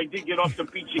time when I did get off the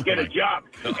beach to get a job.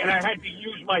 And I had to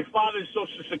use my father's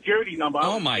Social Security number.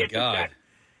 Oh, my God.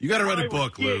 You got to write a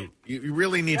book, Lou. You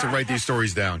really need to write these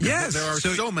stories down. Yes. There are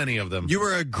so many of them. You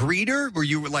were a greeter? Were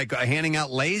you like handing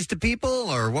out lays to people,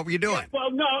 or what were you doing? Yeah,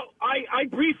 well, no. I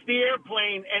briefed the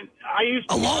airplane, and I used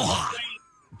to Aloha.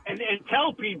 And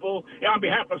tell people, on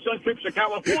behalf of Sun Trips to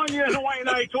California and Hawaiian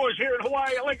Night Tours here in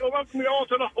Hawaii, I'd like to welcome you all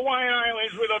to the Hawaiian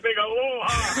Islands with a big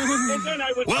aloha. And then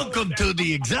I would welcome to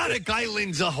the exotic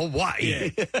islands of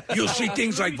Hawaii. Yeah. You'll see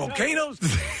things like volcanoes.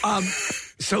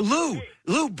 So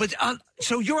Lou, but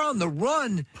so you're on the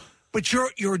run, but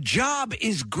your job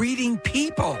is greeting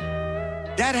people.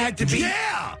 That had to be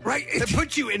right. They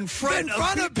put you in front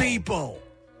of people.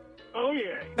 Oh,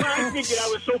 yeah. No, I figured I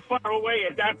was so far away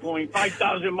at that point,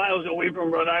 5,000 miles away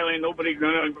from Rhode Island, nobody's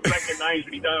going to recognize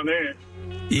me down there.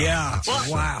 Yeah.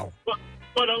 Wow.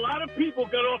 But a lot of people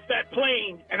got off that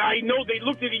plane, and I know they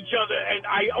looked at each other, and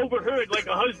I overheard like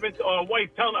a husband or a wife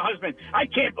telling a husband, I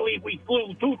can't believe we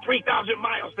flew 3,000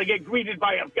 miles to get greeted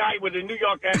by a guy with a New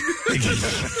York accent.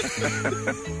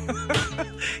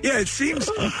 Yeah, it seems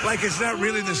like it's not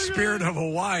really the spirit of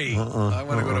Hawaii. I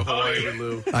want to go to Hawaii with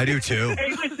Lou. I do, too.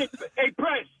 Hey, listen. Hey,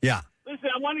 Press. Yeah. Listen,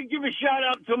 I want to give a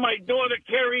shout-out to my daughter,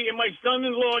 Carrie, and my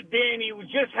son-in-law, Danny, who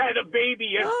just had a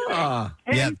baby yesterday.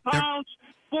 10 pounds.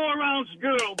 4-ounce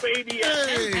girl, baby.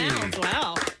 10 pounds,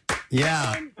 wow.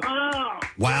 Yeah. 10 pounds.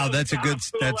 Wow, that's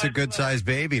a good sized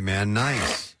baby, man.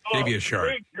 Nice. Baby is sharp.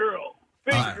 Big girl,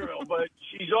 but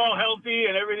she's all healthy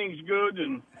and everything's good.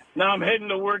 And now I'm heading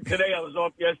to work today. I was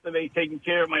off yesterday taking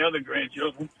care of my other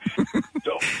grandchildren.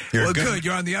 So good.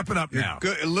 You're on the up and up now.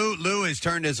 Good. Lou has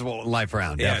turned his life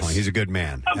around. Yes. Definitely, he's a good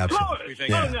man. Of Absolutely. course.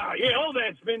 Oh, no. Yeah, all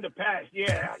that's been the past.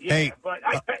 Yeah. Hey, but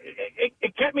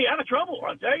it kept me out of trouble,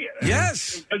 I'll tell you.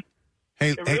 Yes.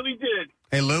 It really did.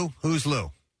 Hey, Lou. Who's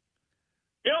Lou?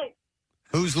 Yo.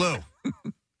 Who's Lou?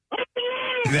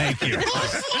 Thank you.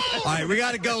 All right, we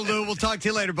got to go, Lou. We'll talk to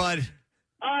you later, bud.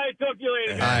 All right, talk to you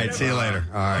later. All right, see you later.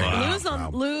 All right.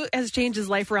 Lou has changed his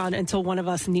life around until one of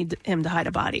us need him to hide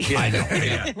a body. I know.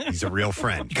 Yeah. He's a real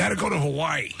friend. You got to go to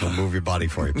Hawaii. We'll move your body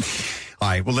for you. All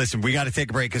right. Well, listen, we got to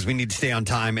take a break because we need to stay on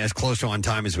time, as close to on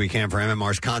time as we can for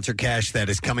MMR's Concert Cash that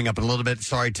is coming up in a little bit.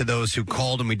 Sorry to those who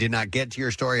called and we did not get to your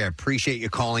story. I appreciate you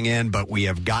calling in, but we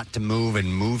have got to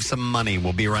move some money.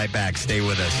 We'll be right back. Stay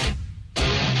with us.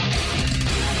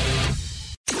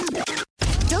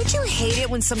 hate it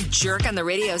when some jerk on the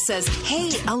radio says,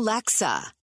 "Hey,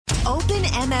 Alexa, open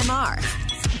MMR."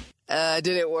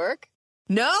 Did it work?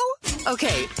 No?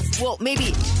 Okay, well,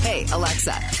 maybe, "Hey,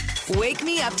 Alexa, wake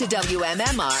me up to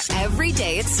WMMR every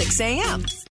day at 6 a.m.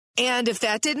 And if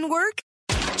that didn't work,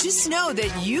 just know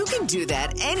that you can do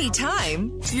that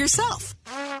anytime yourself.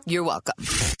 You're welcome.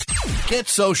 Get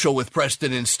social with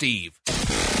Preston and Steve.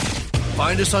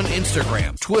 Find us on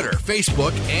Instagram, Twitter,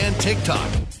 Facebook, and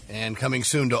TikTok. And coming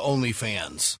soon to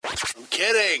OnlyFans. I'm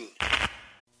kidding.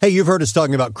 Hey, you've heard us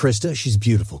talking about Krista. She's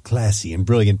beautiful, classy, and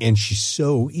brilliant, and she's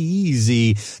so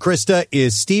easy. Krista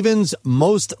is Steven's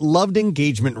most loved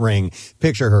engagement ring.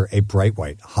 Picture her, a bright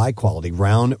white, high-quality,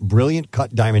 round, brilliant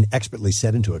cut diamond expertly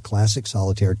set into a classic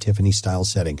solitaire Tiffany-style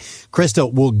setting.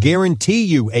 Krista will guarantee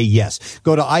you a yes.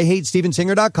 Go to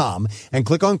IHateStevenSinger.com and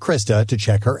click on Krista to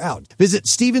check her out. Visit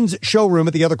Steven's showroom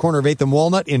at the other corner of 8th and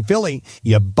Walnut in Philly.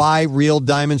 You buy real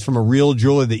diamonds from a real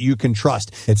jeweler that you can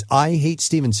trust. It's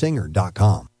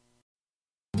IHateStevenSinger.com.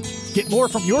 Get more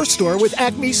from your store with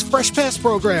Acme's Fresh Pass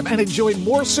program and enjoy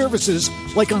more services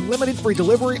like unlimited free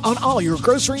delivery on all your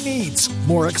grocery needs.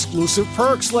 More exclusive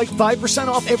perks like 5%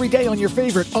 off every day on your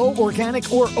favorite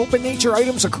organic or open nature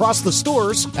items across the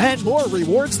stores, and more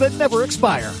rewards that never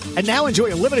expire. And now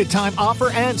enjoy a limited time offer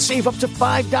and save up to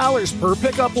 $5 per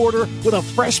pickup order with a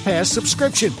Fresh Pass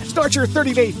subscription. Start your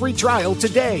 30-day free trial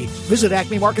today. Visit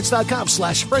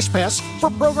acmemarkets.com/freshpass for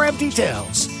program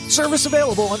details. Service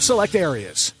available on select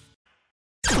areas.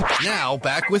 Now,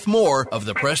 back with more of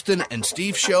the Preston and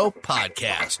Steve Show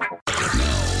podcast.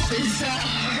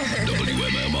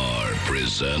 WMMR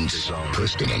presents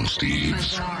Preston and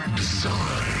Steve's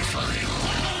Bizarre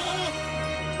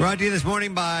File. Brought to you this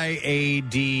morning by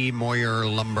A.D. Moyer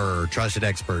Lumber, trusted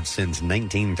experts since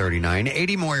 1939.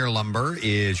 A.D. Moyer Lumber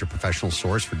is your professional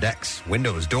source for decks,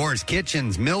 windows, doors,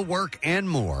 kitchens, millwork, and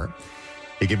more.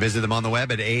 You can visit them on the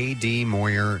web at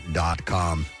admoyer.com.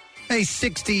 A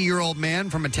 60-year-old man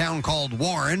from a town called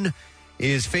Warren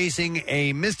is facing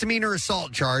a misdemeanor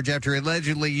assault charge after he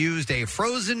allegedly used a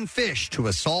frozen fish to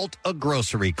assault a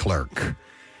grocery clerk.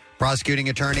 Prosecuting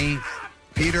attorney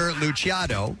Peter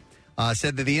Luciado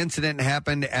said that the incident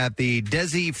happened at the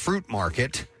Desi Fruit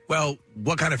Market. Well,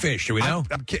 what kind of fish? Do we know?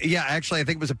 Yeah, actually, I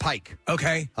think it was a pike.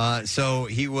 Okay. So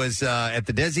he was at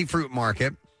the Desi Fruit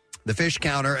Market. The fish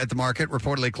counter at the market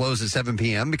reportedly closed at 7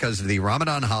 p.m. because of the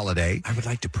Ramadan holiday. I would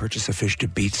like to purchase a fish to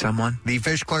beat someone. The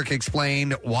fish clerk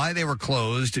explained why they were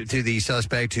closed to the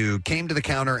suspect, who came to the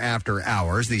counter after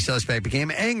hours. The suspect became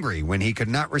angry when he could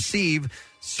not receive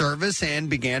service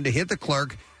and began to hit the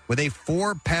clerk with a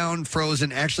 4-pound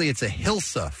frozen, actually it's a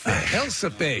Hilsa fish. A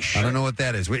Hilsa fish. I don't know what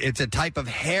that is. It's a type of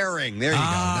herring. There you go.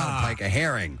 Not a pike, a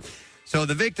herring. So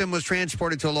the victim was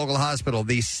transported to a local hospital.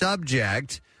 The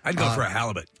subject... I'd go for a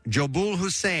halibut. Jobul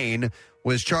Hussein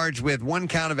was charged with 1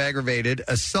 count of aggravated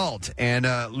assault. And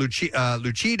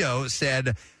Lucido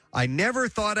said, "I never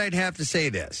thought I'd have to say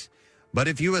this, but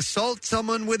if you assault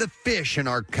someone with a fish in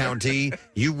our county,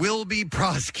 you will be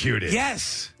prosecuted."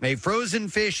 Yes. A frozen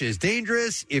fish is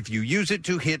dangerous if you use it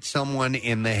to hit someone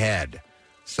in the head.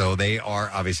 So they are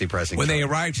obviously pressing When charges. they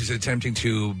arrived, he's attempting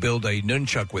to build a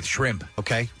nunchuck with shrimp.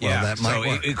 Okay. Well, yeah, that might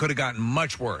work. it could have gotten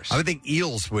much worse. I would think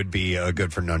eels would be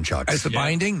good for nunchucks. As the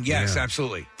binding? Yes, Yeah.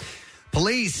 absolutely.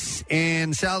 Police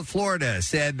in South Florida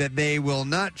said that they will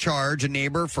not charge a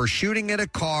neighbor for shooting at a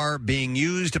car being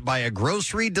used by a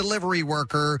grocery delivery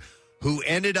worker who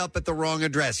ended up at the wrong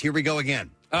address. Here we go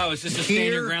again. Oh, is this a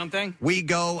stand your ground thing? We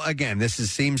go again. This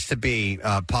seems to be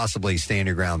possibly stand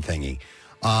your ground thingy.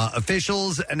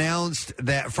 Officials announced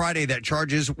that Friday that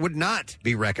charges would not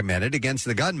be recommended against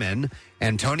the gunman,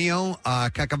 Antonio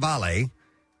Cacalola.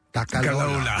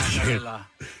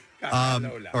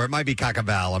 Or it might be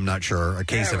Cacaval, I'm not sure. A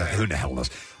case of it. Who the hell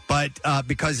knows? But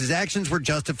because his actions were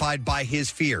justified by his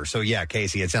fear. So, yeah,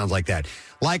 Casey, it sounds like that.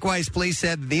 Likewise, police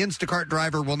said the Instacart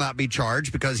driver will not be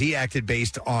charged because he acted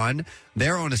based on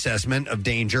their own assessment of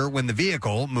danger when the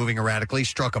vehicle, moving erratically,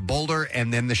 struck a boulder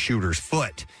and then the shooter's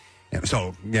foot.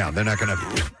 So, yeah, they're not going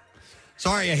to...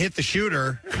 Sorry, I hit the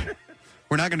shooter.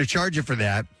 We're not going to charge you for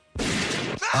that.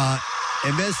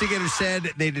 Investigators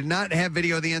said they did not have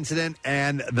video of the incident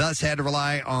and thus had to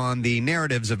rely on the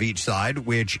narratives of each side,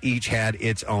 which each had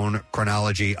its own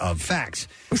chronology of facts.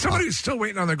 Somebody's still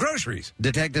waiting on their groceries.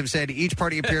 Detectives said each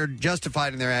party appeared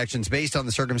justified in their actions based on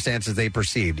the circumstances they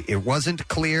perceived. It wasn't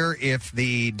clear if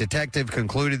the detective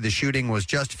concluded the shooting was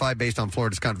justified based on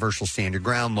Florida's controversial stand your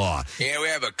ground law. Yeah, we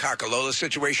have a Cacalola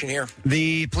situation here.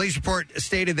 The police report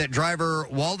stated that driver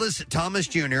Waldus Thomas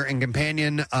Jr. and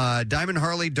companion Diamond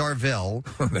Harley Darville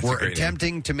were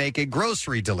attempting to make a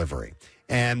grocery delivery.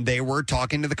 and they were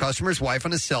talking to the customer's wife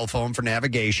on his cell phone for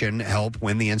navigation help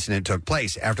when the incident took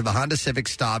place. After the Honda Civic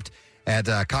stopped at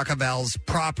Cacaval's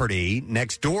property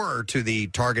next door to the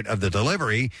target of the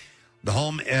delivery, the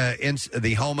home of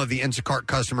the Instacart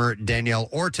customer, Danielle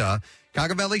Orta,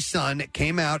 Cacavelli's son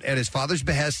came out at his father's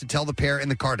behest to tell the pair in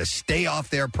the car to stay off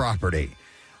their property.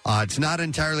 It's not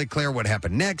entirely clear what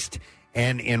happened next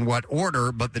and in what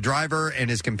order, but the driver and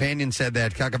his companion said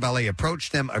that Cacavelli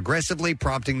approached them aggressively,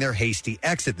 prompting their hasty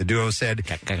exit. The duo said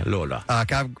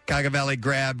Cacavelli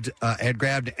had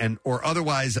grabbed and or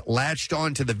otherwise latched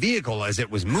onto the vehicle as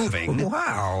it was moving.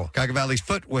 Wow. Cacavelli's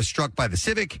foot was struck by the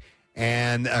Civic,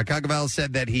 and Cacavelli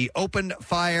said that he opened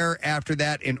fire after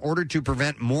that in order to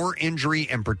prevent more injury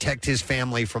and protect his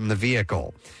family from the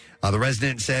vehicle. The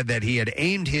resident said that he had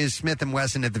aimed his Smith &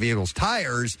 Wesson at the vehicle's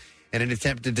tires in an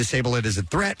attempt to disable it as a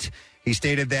threat. He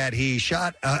stated that he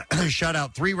shot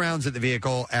out 3 rounds at the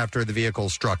vehicle after the vehicle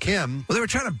struck him. Well, they were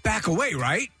trying to back away,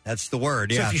 right? That's the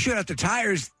word, So yeah. if you shoot out the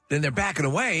tires, then they're backing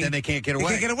away. Then they can't get away. They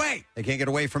can't get away. They can't get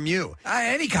away from you.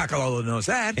 Any cockalola knows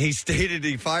that. He stated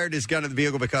he fired his gun at the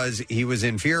vehicle because he was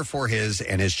in fear for his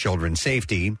and his children's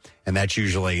safety, and that's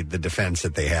usually the defense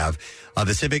that they have.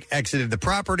 The Civic exited the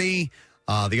property.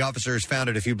 The officers found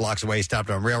it a few blocks away, stopped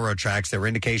on railroad tracks. There were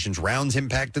indications rounds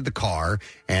impacted the car,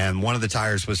 and one of the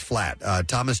tires was flat.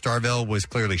 Thomas Darville was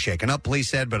clearly shaken up, police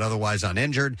said, but otherwise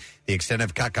uninjured. The extent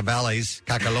of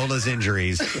Cacalola's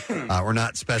injuries were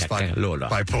not specified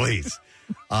by police.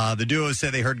 The duo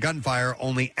said they heard gunfire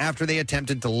only after they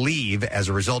attempted to leave as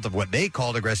a result of what they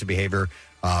called aggressive behavior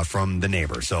from the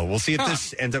neighbor. So we'll see if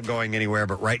this ends up going anywhere,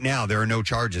 but right now there are no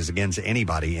charges against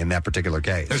anybody in that particular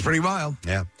case. That's pretty wild.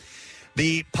 Yeah.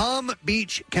 The Palm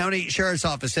Beach County Sheriff's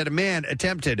Office said a man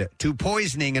admitted to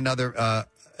poisoning another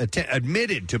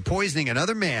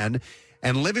man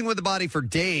and living with the body for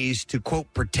days to,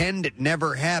 quote, pretend it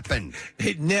never happened.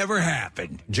 It never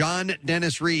happened. John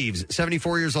Dennis Reeves,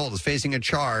 74 years old, is facing a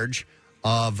charge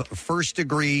of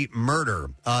first-degree murder.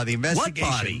 The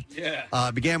investigation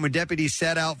began when deputies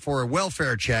set out for a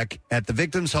welfare check at the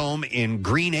victim's home in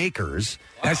Green Acres.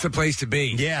 That's the place to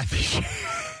be. Yeah.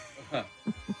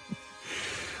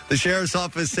 The sheriff's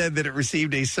office said that it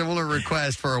received a similar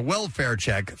request for a welfare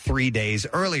check 3 days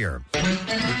earlier.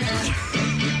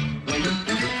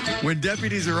 When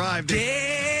deputies arrived...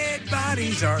 Dead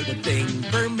bodies are the thing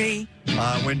for me.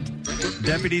 When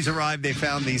deputies arrived, they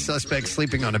found the suspect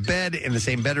sleeping on a bed in the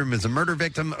same bedroom as the murder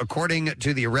victim. According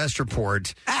to the arrest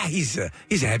report... He's a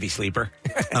heavy sleeper.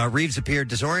 Reeves appeared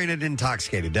disoriented and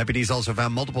intoxicated. Deputies also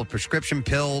found multiple prescription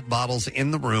pill bottles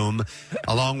in the room,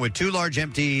 along with 2 large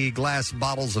empty glass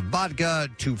bottles of vodka,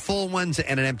 2 full ones,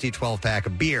 and an empty 12-pack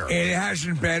of beer. It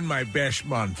hasn't been my best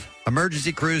month.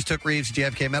 Emergency crews took Reeves to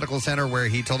JFK Medical Center, where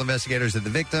he told investigators that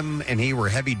the victim and he were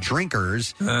heavy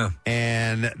drinkers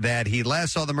and that he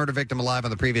last saw the murder victim alive on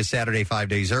the previous Saturday 5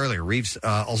 days earlier. Reeves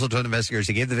also told investigators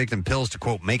he gave the victim pills to,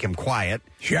 quote, make him quiet.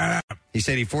 Shut up. He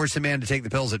said he forced the man to take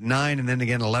the pills at 9 and then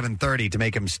again at 11:30 to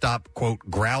make him stop, quote,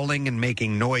 growling and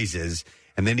making noises.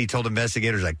 And then he told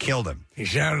investigators, I killed him. He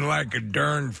sounded like a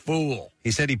darn fool. He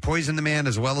said he poisoned the man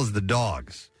as well as the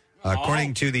dogs.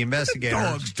 According to the investigators,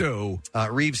 dogs do.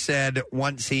 Reeves said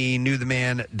once he knew the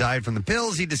man died from the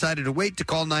pills, he decided to wait to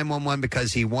call 911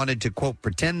 because he wanted to, quote,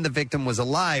 pretend the victim was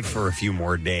alive for a few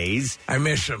more days. I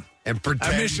miss him. And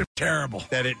pretend I miss him terrible.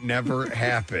 That it never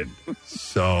happened.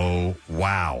 So,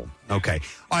 wow. Okay.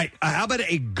 All right. How about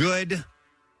a good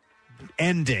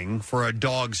ending for a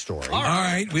dog story? All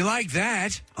right. We like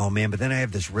that. Oh, man. But then I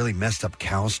have this really messed up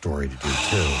cow story to do,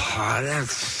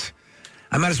 too.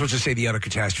 I might as well just say the utter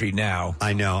catastrophe now.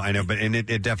 I know, but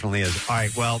it definitely is. All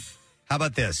right, well, how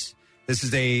about this? This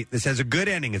has a good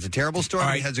ending. It's a terrible story,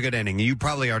 but it has a good ending. You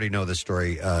probably already know this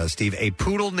story, Steve. A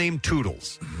poodle named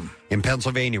Toodles in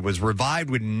Pennsylvania was revived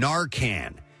with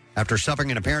Narcan after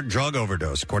suffering an apparent drug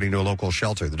overdose, according to a local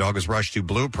shelter. The dog was rushed to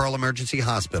Blue Pearl Emergency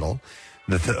Hospital.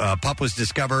 The pup was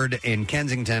discovered in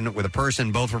Kensington with a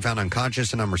person. Both were found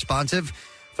unconscious and unresponsive.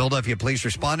 Philadelphia police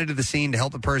responded to the scene to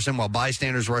help the person while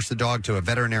bystanders rushed the dog to a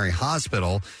veterinary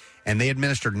hospital, and they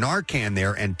administered Narcan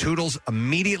there, and Toodles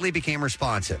immediately became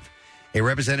responsive. A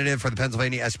representative for the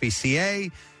Pennsylvania SPCA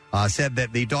said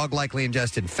that the dog likely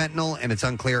ingested fentanyl, and it's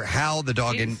unclear how the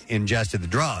dog ingested the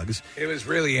drugs. It was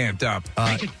really amped up.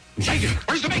 Bacon!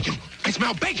 Where's the bacon? I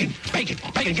smell bacon! Bacon!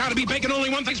 Bacon! Gotta be bacon! Only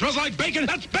one thing smells like bacon!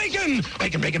 That's bacon!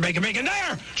 Bacon! Bacon! Bacon! Bacon!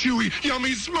 There! Chewy,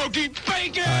 yummy, smoky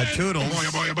bacon! Toodles. Oh boy,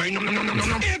 oh boy, oh boy. Nom, nom, nom, nom, nom,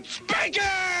 nom. It's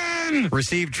bacon! bacon.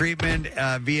 Received treatment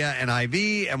via an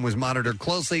IV and was monitored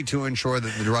closely to ensure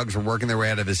that the drugs were working their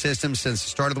way out of his system. Since the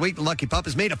start of the week, the Lucky Pup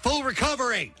has made a full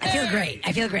recovery. I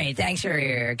feel great. Thanks for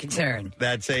your concern.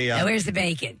 That's a. Now, where's the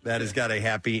bacon? That has got a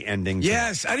happy ending.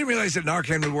 Yes, I didn't realize that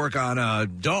Narcan would work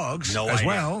on dogs as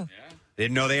well.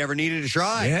 Didn't know they ever needed to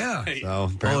try. Yeah. So all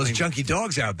those junky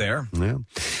dogs out there. Yeah.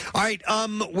 All right.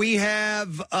 We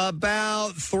have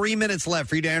about 3 minutes left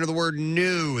for you to enter the word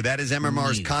new. That is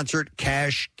MMR's concert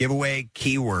cash giveaway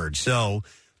keyword. So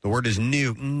the word is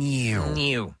new.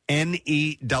 New.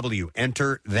 N-E-W.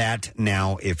 Enter that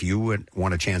now if you would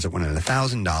want a chance at winning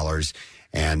 $1,000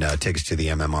 and tickets to the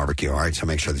MM Barbecue. All right, so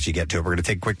make sure that you get to it. We're going to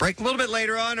take a quick break. A little bit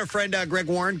later on, our friend Greg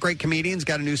Warren, great comedian, has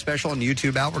got a new special on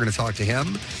YouTube out. We're going to talk to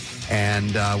him,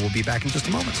 and we'll be back in just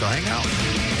a moment, so hang out.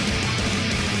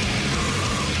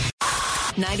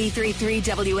 93.3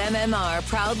 WMMR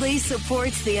proudly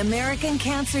supports the American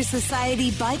Cancer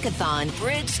Society Bike-a-thon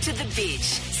Bridge to the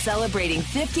Beach, celebrating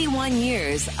 51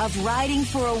 years of riding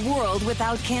for a world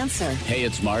without cancer. Hey,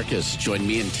 it's Marcus. Join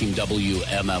me and Team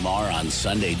WMMR on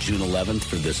Sunday, June 11th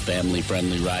for this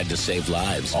family-friendly ride to save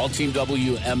lives. All Team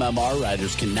WMMR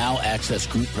riders can now access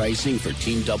group pricing for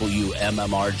Team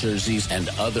WMMR jerseys and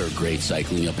other great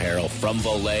cycling apparel from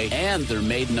Volet, and they're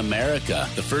made in America.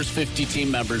 The first 50 team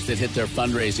members that hit their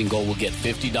fundraising goal will get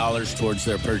 $50 towards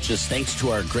their purchase, thanks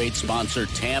to our great sponsor,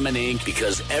 Tammin Inc.,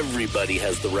 because everybody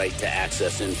has the right to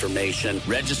access information.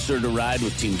 Register to ride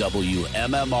with Team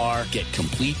WMMR. Get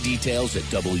complete details at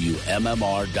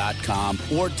WMMR.com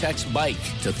or text BIKE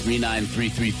to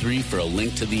 39333 for a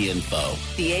link to the info.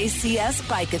 The ACS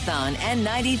Bike-a-thon and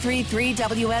 93.3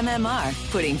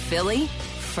 WMMR, putting Philly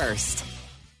first.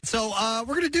 So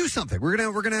we're going to do something. We're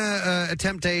gonna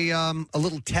attempt a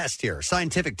little test here, a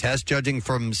scientific test, judging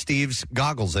from Steve's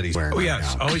goggles that he's wearing. Oh right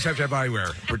yes, now. always have to have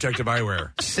eyewear, protective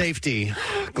eyewear, safety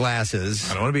glasses.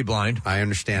 I don't want to be blind. I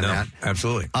understand that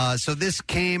absolutely. So this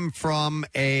came from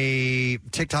a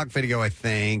TikTok video, I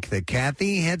think, that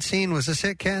Kathy had seen. Was this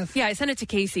it, Kath? Yeah, I sent it to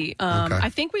Casey. I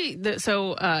think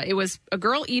it was a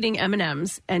girl eating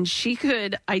M&Ms, and she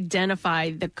could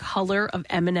identify the color of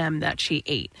M&M that she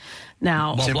ate.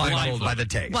 Now, blindfolded by the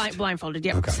taste. Blindfolded,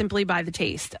 yeah, simply by the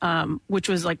taste, which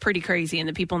was like pretty crazy, and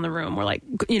the people in the room were like,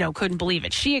 couldn't believe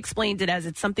it. She explained it as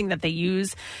it's something that they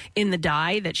use in the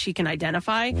dye that she can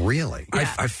identify. Really?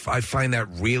 Yeah. I find that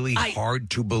really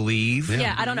hard to believe.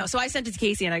 Yeah, I don't know. So I sent it to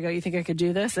Casey, and I go, "You think I could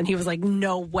do this?" And he was like,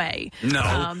 "No way."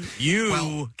 No,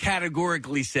 you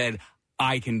categorically said,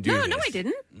 I can do this. No, I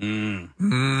didn't.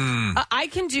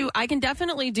 I can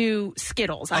definitely do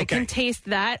Skittles. I can taste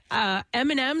that.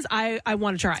 M&Ms, I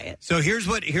want to try it. So here's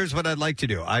what I'd like to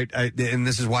do. I and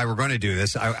this is why we're going to do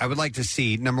this. I would like to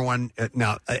see, number one,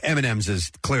 now M&Ms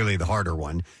is clearly the harder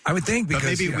one. I would think, because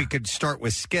but maybe we could start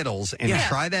with Skittles and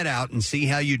try that out and see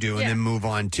how you do, and then move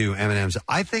on to M&Ms.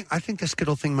 I think the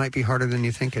Skittle thing might be harder than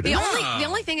you think it is. The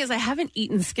only thing is I haven't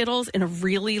eaten Skittles in a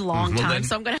really long time,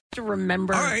 so I'm going to have to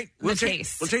remember the taste.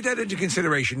 We'll take that into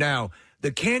consideration. Now,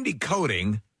 the candy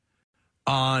coating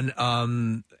on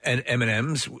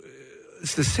M&Ms,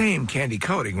 it's the same candy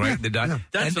coating, right?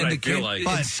 That's what I feel like.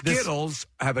 And Skittles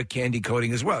have a candy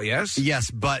coating as well, yes?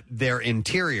 Yes, but their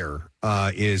interior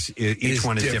is each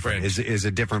one is different. Is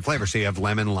a different flavor. So you have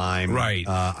lemon, lime. Right.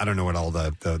 I don't know what all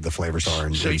the flavors are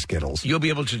in Skittles. You'll be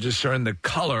able to discern the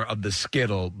color of the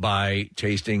Skittle by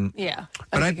tasting. Yeah.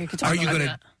 But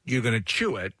you're going to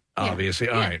chew it, obviously.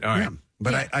 Yeah. All right. Yeah.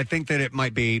 But I think that it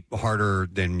might be harder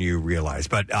than you realize.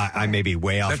 But I may be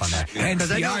way off on that. Hence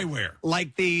the eyewear.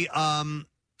 Like we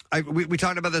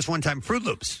talked about this one time. Fruit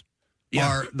Loops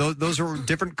are those are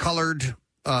different colored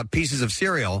pieces of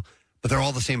cereal, but they're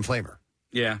all the same flavor.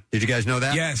 Yeah. Did you guys know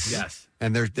that? Yes.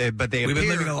 And they we've been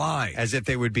living a lie, as if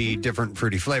they would be different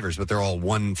fruity flavors, but they're all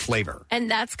one flavor. And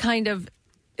that's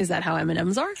is that how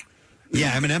M&Ms are?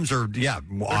 Yeah, M&Ms are,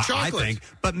 I think.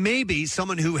 But maybe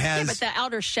someone who has... Yeah, but the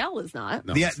outer shell is not.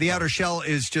 No, the outer shell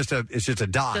is just a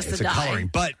dye. It's a coloring.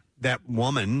 But that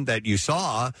woman that you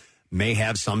saw may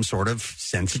have some sort of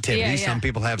sensitivity. Yeah. Some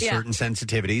people have certain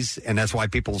sensitivities, and that's why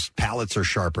people's palates are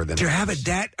sharper than to others. have it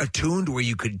that attuned where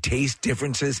you could taste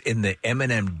differences in the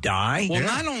M&M dye? Well,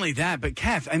 not only that, but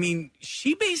Kath, I mean,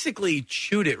 she basically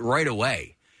chewed it right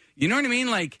away. You know what I mean?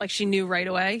 Like she knew right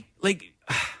away?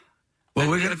 Well,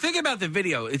 we're going to think about the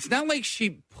video. It's not like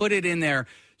she put it in there,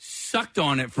 sucked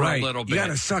on it for a little bit. You got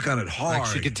to suck on it hard. Like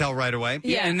she could tell right away?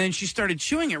 Yeah, and then she started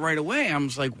chewing it right away. I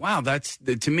was like, wow,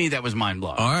 to me, that was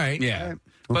mind-blowing. All right. Yeah.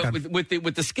 Okay. But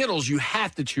with the Skittles, you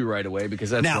have to chew right away because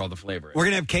that's where all the flavor is. We're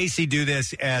going to have Casey do this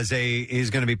he's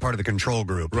going to be part of the control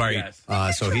group. Right.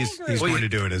 So he's going to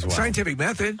do it as well. Scientific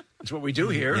method. That's what we do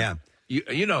here. Yeah.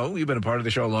 you know, you've been a part of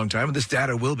the show a long time, and this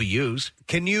data will be used.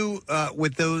 Can you,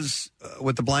 with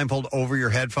the blindfold over your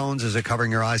headphones, is it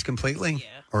covering your eyes completely? Yeah.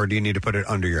 Or do you need to put it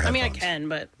under your I headphones? mean, I can,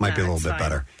 but Might be a little it's bit fine.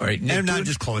 better. All right, Nick, and not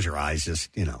just close your eyes, just,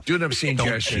 you know. Do an obscene Don't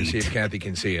gesture and see cheat. if Kathy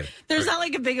can see it. There's not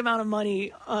like a big amount of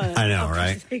money. I know,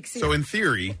 right? So in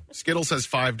theory, Skittles has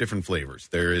 5 different flavors.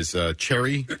 There is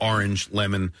cherry, orange,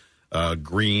 lemon,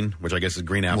 green, which I guess is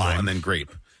green apple, and then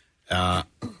grape.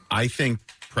 I think,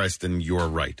 Preston, you're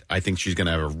right. I think she's going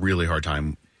to have a really hard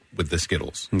time with the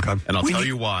Skittles. Okay. And I'll tell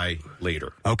you why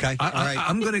later. Okay.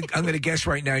 I'm gonna guess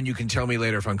right now, and you can tell me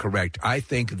later if I'm correct. I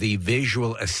think the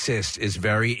visual assist is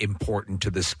very important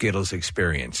to the Skittles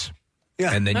experience.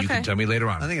 Yeah. And then you Okay. can tell me later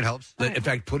on. I think it helps. In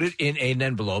fact, put it in an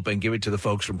envelope and give it to the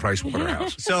folks from Price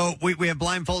Waterhouse. So we have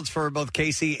blindfolds for both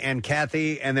Casey and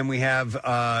Kathy, and then we have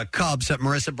Cubs that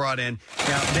Marissa brought in.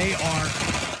 Now, they are...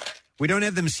 We don't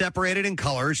have them separated in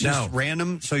colors, just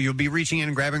random. So you'll be reaching in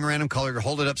and grabbing a random color. You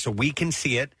hold it up so we can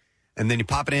see it, and then you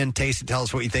pop it in, taste it, tell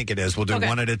us what you think it is. We'll do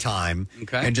one at a time,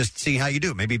 and just see how you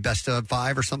do. Maybe best of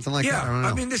 5 or something like that. I don't know.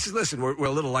 I mean, we're a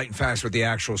little light and fast with the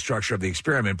actual structure of the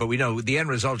experiment, but we know the end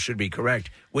result should be correct.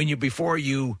 Before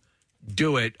you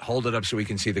do it, hold it up so we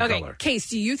can see the Okay, color. Case,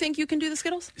 do you think you can do the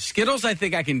Skittles? Skittles, I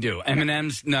think I can do.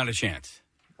 M&M's, not a chance.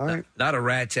 All right. Not a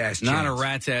rat's ass chance. Not a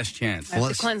rat's ass chance. I have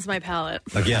to cleanse my palate.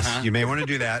 Yes, you may want to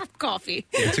do that. Coffee.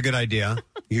 It's a good idea.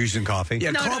 Using coffee. Yeah,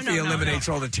 No, coffee no, eliminates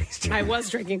all the taste. I was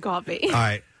drinking coffee. All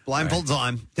right. Blindfolds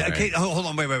on. right. Hold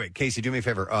on. Wait. Casey, do me a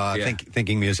favor.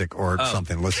 Thinking music or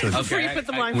something. Let's Before you put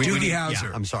the blindfold we on. need- Doogie Howser.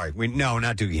 yeah, I'm sorry.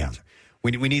 Not Doogie Howser.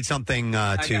 We need something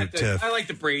to I like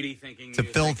the Brady thinking. to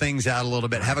fill things out a little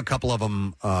bit. Have a couple of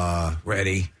them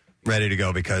ready to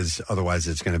go, because otherwise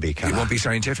it's going to be kind of... It won't be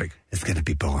scientific. It's going to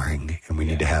be boring, and we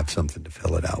need to have something to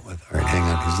fill it out with. All right, hang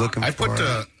on. He's looking I for put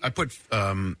it. I put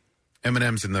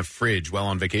M&Ms in the fridge while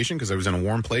on vacation because I was in a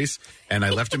warm place, and I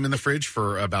left them in the fridge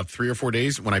for about 3 or 4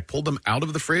 days. When I pulled them out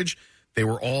of the fridge, they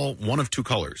were all one of 2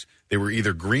 colors. They were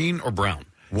either green or brown.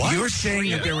 What? You're saying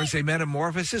that there was a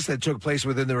metamorphosis that took place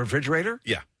within the refrigerator?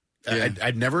 Yeah.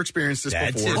 I'd never experienced this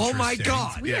before. Oh, my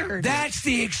God. weird. That's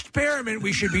the experiment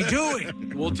we should be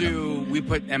doing. We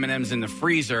put M&Ms in the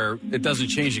freezer. It doesn't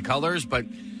change the colors, but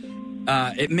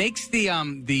it makes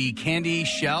the candy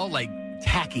shell like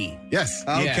tacky. Yes.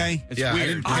 Okay. It's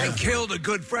weird. I killed a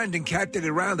good friend and kept it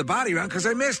around the body round because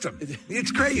I missed him.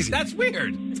 It's crazy. That's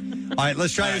weird. All right,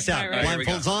 let's try this out. all right, here we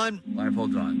go. Blindfolds on.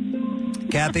 Blindfolds on.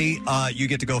 Kathy, you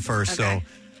get to go first, so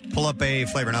pull up a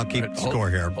flavor, and I'll keep score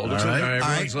here. Hold it. All right.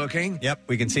 Everyone's looking. Yep,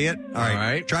 we can see it. All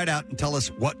right. Try it out and tell us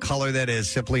what color that is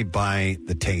simply by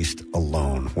the taste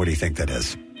alone. What do you think that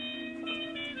is?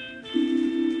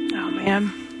 Oh, man.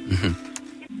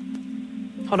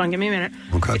 Hold on, give me a minute.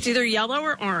 Okay. It's either yellow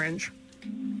or orange.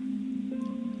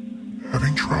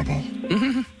 Having trouble.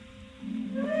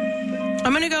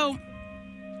 I'm going to go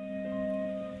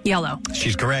yellow.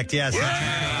 She's correct, yes. All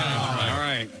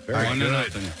right. Very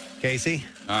 1-0. Casey?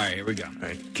 All right, here we go. All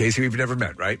right. Casey, we've never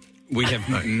met, right? We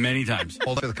have many times.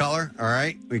 Hold for the color. All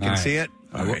right. We can All right. see it.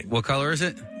 All right. What color is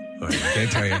it? All right. I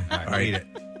can't tell you. All right. Read it.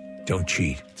 Don't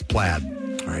cheat. It's plaid.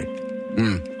 All right.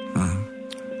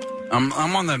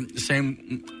 I'm on the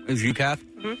same as you, Kath.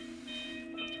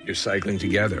 You're cycling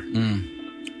together.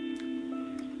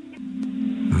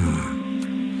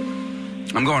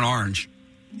 I'm going orange.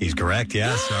 He's correct,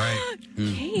 yes. All right.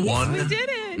 Hey, One. we did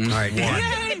it. All right,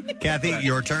 one. Kathy,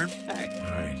 your turn. All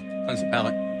right. That's a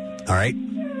palate. All right.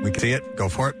 We can see it. Go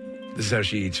for it. This is how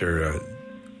she eats her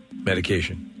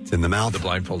medication. It's in the mouth. The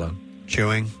blindfold on.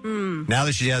 Chewing. Now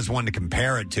that she has one to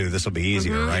compare it to, this will be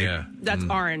easier, right? Yeah. That's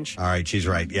orange. All right, she's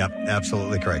right. Yep,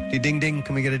 absolutely correct. Ding, ding.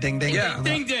 Can we get a ding, ding? Yeah.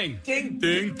 Ding, ding. Ding,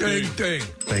 ding, ding, ding.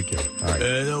 Thank you. All right.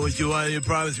 know what you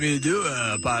promised me to do,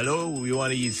 Apollo? You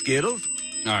want to eat Skittles?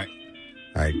 All right.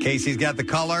 All right, Casey's got the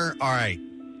color. All right.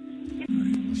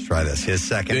 Let's try this. His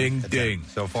second. Ding, attempt. ding.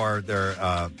 So far, they're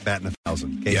batting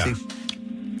 1,000. Casey?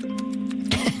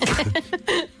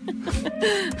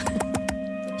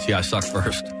 See, I suck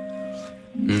first.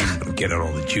 Get out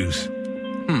all the juice.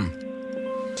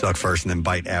 Suck first and then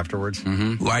bite afterwards.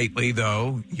 Lightly,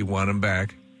 though. You want them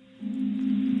back.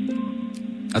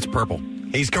 That's purple.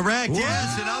 He's correct.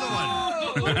 Yes, another one.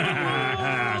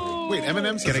 Wait,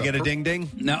 M&M's. Can I get a ding, ding?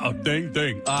 No, ding,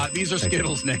 ding. These are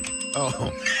Skittles, Nick.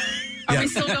 Oh. Are we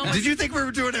still going? Did you think we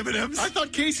were doing M&M's? I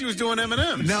thought Casey was doing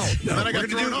M&M's. No. Then I got we're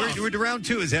thrown off. we're round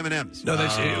 2 is M&M's. No,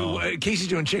 that's Casey's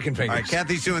doing chicken fingers. All right,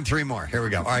 Kathy's doing 3 more. Here we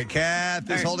go. All right, Kath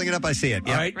is holding it up. I see it. All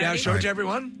Yep. right, now Ready? show it to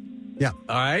everyone. Yeah.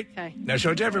 All right. Okay. Now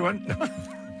show it to everyone.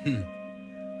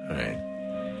 All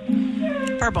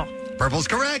right. Purple. Purple's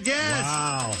correct. Yes.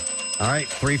 Wow. All right,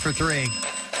 3 for 3.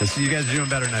 You guys are doing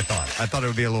better than I thought. I thought it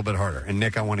would be a little bit harder. And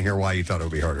Nick, I want to hear why you thought it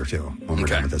would be harder too. When we're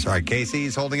done with this. All right,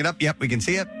 Casey's holding it up. Yep, we can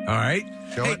see it. All right.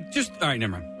 Show it. All right,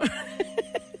 never mind.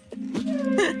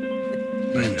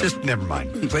 Just never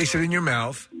mind. Place it in your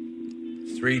mouth.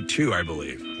 3, 2, I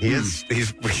believe. He's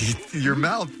your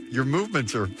mouth, your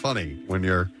movements are funny when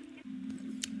you're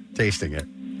tasting it.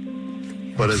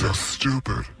 What is it?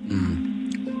 Stupid. You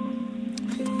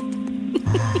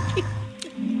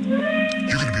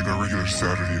can be my regular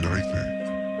Saturday night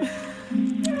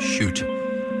thing. Shoot.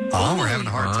 Oh, we're having a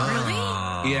hard time.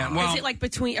 Really? Yeah. Well, is it like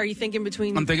between? Are you thinking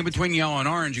between? I'm thinking between yellow and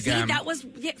orange See, again. that was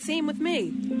same with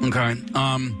me. Okay.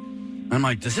 I'm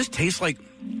like, does this taste like?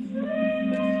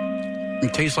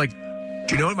 It tastes like.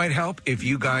 Do you know what might help if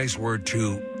you guys were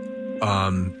to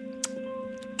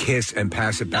kiss and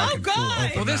pass it back and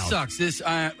forth? Well, this sucks. This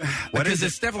because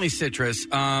it's definitely citrus.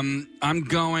 I'm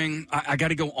going. I got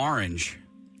to go orange.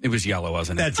 It was yellow,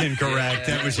 wasn't it? That's incorrect.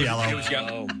 That was yellow. It was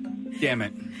yellow. Damn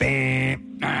it.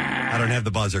 I don't have the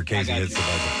buzzer. Casey hits the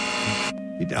buzzer.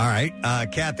 All right,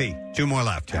 Kathy, 2 more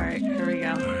left. All right, here we go.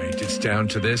 All right, it's down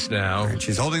to this now. Right,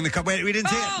 she's holding the cup. Wait, we didn't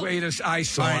see it. Wait, I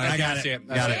saw All it. right, I got it.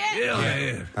 Got it.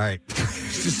 Yeah. All right.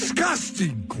 It's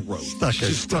disgusting. Gross.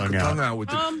 Just stuck a tongue out with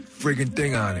the friggin'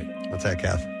 thing on it. What's that,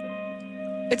 Kath?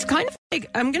 It's kind of like,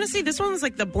 I'm going to say this one's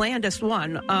like the blandest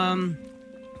one.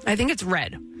 I think it's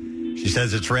red. She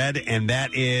says it's red, and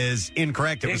that is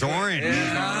incorrect. It was orange.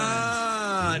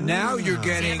 Now you're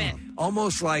getting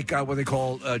almost like what they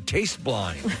call taste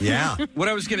blind. Yeah. What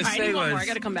I was going to I say need one was. more. I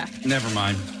got to come back. Never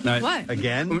mind. What?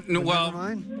 Again?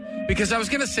 Well, because I was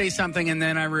going to say something, and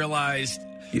then I realized.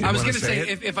 I was going to say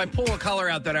if I pull a color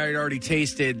out that I had already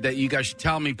tasted, that you guys should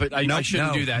tell me, but I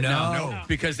shouldn't do that. No,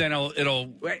 because then it'll.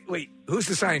 Wait. Who's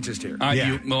the scientist here?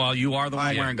 You are the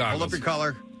one wearing goggles. Hold up your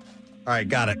color. All right,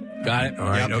 got it. Got it. All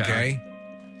right, Yep. okay.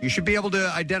 You should be able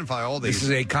to identify all these. This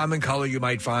is a common color you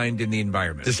might find in the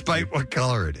environment. Despite what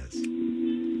color it is.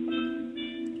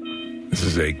 This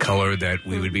is a color that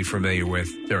we would be familiar with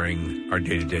during our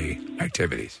day-to-day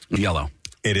activities. Yellow.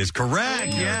 It is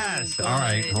correct. Yes. All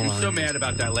right. Hold I'm on. so mad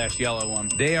about that last yellow one.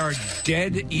 They are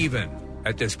dead even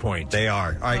at this point. They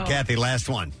are. All right, Kathy, last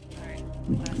one.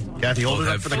 Kathy, hold We'll it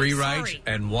up have for the 3 right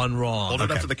and 1 wrong. Hold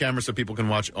it up to the camera so people can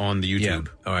watch on the YouTube.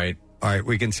 Yeah. All right. All right,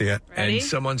 we can see it. Ready? And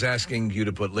someone's asking you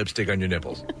to put lipstick on your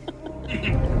nipples.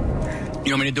 You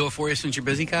want me to do it for you since you're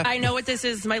busy, Kath? I know what this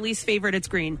is. My least favorite. It's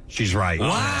green. She's right.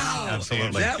 Wow.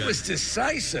 Absolutely. That was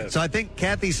decisive. So I think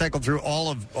Kathy cycled through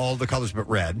all the colors but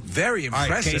red. Very All right,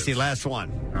 impressive. Casey, last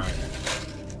one. All right.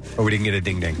 Oh, we didn't get a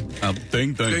ding ding. Ding,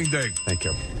 ding. Ding, ding. Thank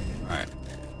you. All right.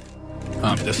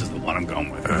 This is the one I'm going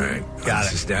with. All right. Got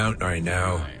This it. is down. All right,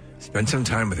 now spend some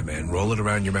time with it, man. Roll it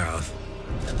around your mouth.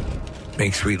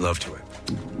 Make sweet love to it.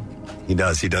 He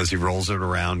does. He rolls it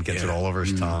around, gets it all over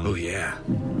his tongue. Oh, yeah.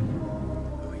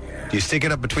 Do you stick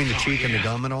it up between the cheek and the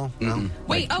gum at all? No.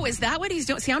 Wait, is that what he's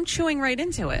doing? See, I'm chewing right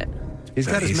into it. He's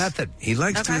got his method. He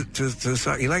likes Okay.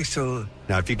 he likes to.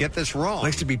 Now, if you get this wrong,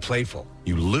 Likes to be playful.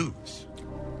 you lose.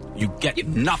 You get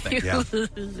nothing. Yeah.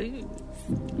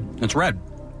 It's red.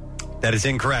 That is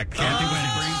incorrect. Kathy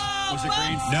Was it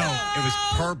green? No, it was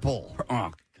purple.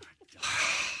 Oh,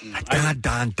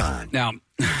 Don. now,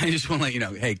 I just want to let you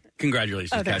know, hey,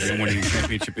 congratulations, Kathy, on winning the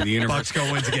championship of the universe. Bucks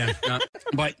go wins again.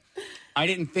 But I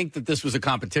didn't think that this was a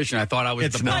competition. I thought I was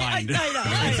the blind.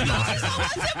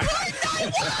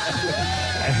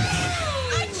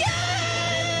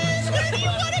 Where do you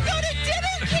want to go to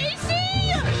dinner,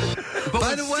 Casey? But By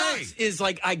what the way- sucks is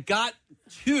like I got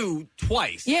 2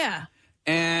 twice. Yeah.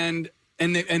 And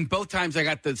both times I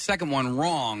got the second one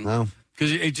wrong. Oh.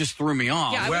 Because it just threw me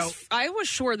off. Yeah, I was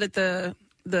sure that the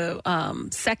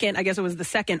second, I guess it was the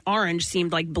second orange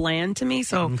seemed like bland to me,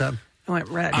 so I went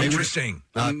red. Interesting.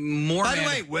 More By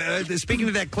the way, speaking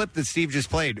of that clip that Steve just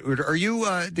played, are you?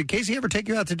 Did Casey ever take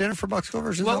you out to dinner for Bucks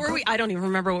Covers? What were we? I don't even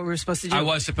remember what we were supposed to do. I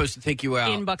was supposed to take you out.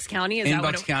 In Bucks County? Is in that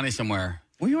what Bucks it- County somewhere.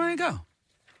 Where do you want to go?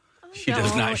 She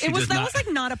does No, not. She it was does that not. was like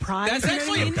not a prize. That's you know what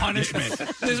actually I a mean? punishment.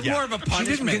 There's more of a She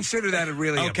punishment. didn't consider that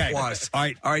really a plus. All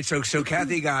right. So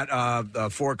Kathy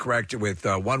got 4 correct with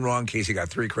 1 wrong. Casey got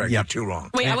 3 correct with 2 wrong.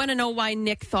 Wait, I want to know why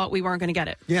Nick thought we weren't going to get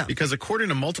it. Yeah. Because according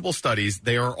to multiple studies,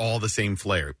 they are all the same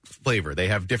flavor. They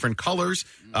have different colors,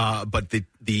 but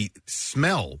the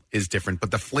smell is different,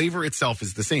 but the flavor itself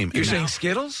is the same. You're saying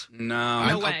Skittles? No.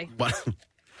 No way.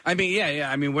 I mean,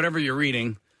 yeah. I mean, whatever you're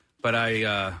reading, but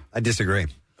I disagree.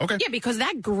 Okay. Yeah, because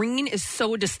that green is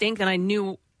so distinct, and I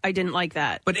knew I didn't like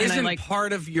that. But And isn't I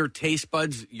part of your taste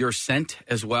buds your scent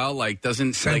as well? Like,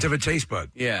 doesn't Scent of a taste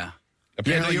bud. Yeah.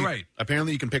 Apparently, you're right.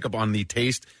 Apparently, you can pick up on the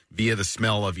taste via the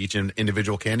smell of each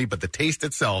individual candy, but the taste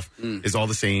itself is all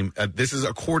the same. This is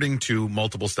according to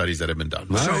multiple studies that have been done.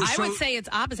 I would say it's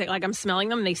opposite. Like I'm smelling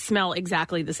them, they smell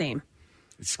exactly the same.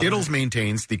 Skittles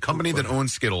maintains, the company that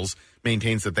owns Skittles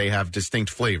maintains that they have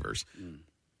distinct flavors.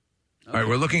 All right,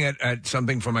 we're looking at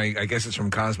something from, I guess it's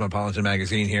from Cosmopolitan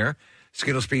magazine here.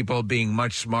 Skittles people, being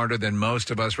much smarter than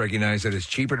most of us, recognize that it's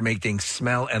cheaper to make things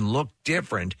smell and look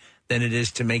different than it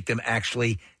is to make them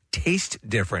actually taste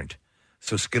different.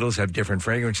 So Skittles have different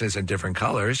fragrances and different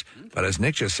colors, but as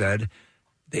Nick just said,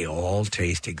 they all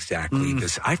taste exactly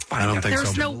this. I don't think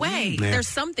There's no way. Yeah. There's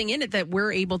something in it that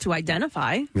we're able to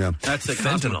identify. Yeah. That's the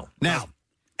fentanyl. Now,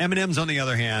 M&M's on the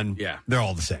other hand, they're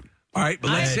all the same. All right,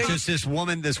 but let's say just this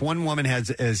one woman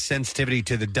has sensitivity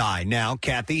to the dye. Now,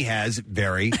 Kathy has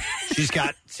she's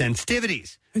got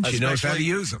sensitivities. And she knows how to especially,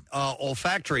 use them.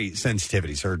 Olfactory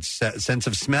sensitivities. Her sense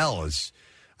of smell is,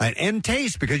 and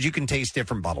taste, because you can taste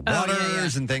different bottled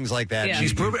waters and things like that. Yeah.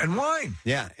 She's proven, and wine.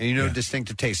 Yeah, and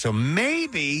distinctive taste. So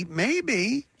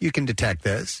maybe you can detect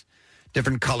this.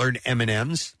 Different colored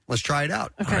M&Ms. Let's try it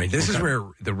out. All right, this is where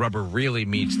the rubber really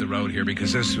meets the road here,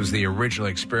 because this was the original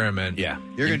experiment. Yeah.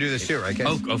 You're going to do this too, right, Case?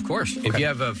 Oh, of course. If you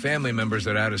have family members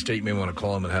that are out of state, you may want to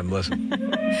call them and have them listen.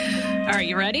 All right,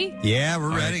 you ready? Yeah,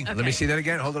 we're ready. Let me see that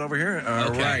again. Hold it over here.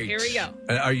 All right. Here we go.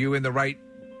 Are you in the right?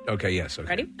 Okay, yes. Okay.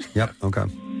 Ready? Yep, okay.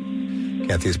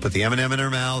 Kathy has put the M&M in her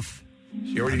mouth.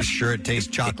 I'm sure it tastes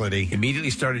chocolatey. Immediately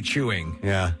started chewing.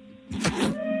 Yeah.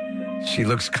 She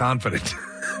looks confident.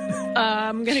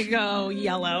 I'm going to go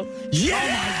yellow.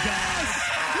 Yes!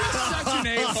 Such an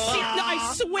a-hole. No,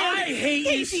 I swear. I hate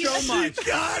you so much.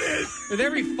 Got it. With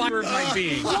every fiber of my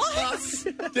being.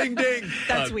 What? Ding, ding.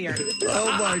 That's weird.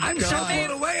 Oh, my I'm God. so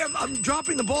blown away. I'm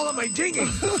dropping the ball on my dinging.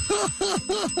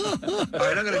 All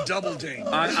right, I'm going to double ding.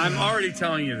 I'm already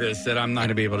telling you this, that I'm not going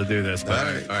to be able to do this.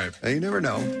 But All right. You never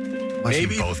know.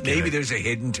 Maybe there's a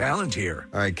hidden talent here.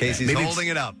 All right, Casey's Maybe holding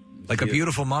it up. Like a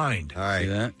beautiful mind. All right. See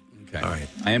that? Okay. All right.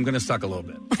 I am going to suck a little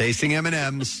bit. Tasting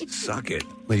M&Ms. Suck it.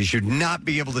 Well, you should not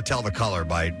be able to tell the color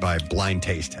by blind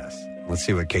taste test. Let's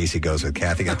see what Casey goes with.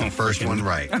 Kathy got the first one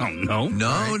right. I don't know.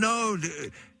 No.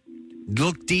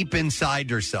 Look deep inside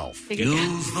yourself.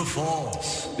 Use the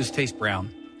force. Just taste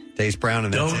brown. Taste brown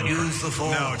and that's Don't it. use the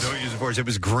force. No, don't use the force. It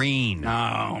was green.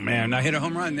 Oh, man. I hit a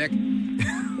home run, Nick.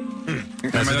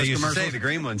 That's what those they used to say, commercials? the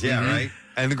green ones. Yeah, right?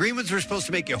 And the green ones were supposed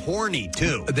to make you horny,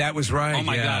 too. That was right. Oh,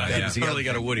 my God. that I was the totally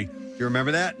other got a thing. Woody. Do you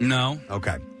remember that? No.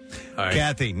 Okay. All right.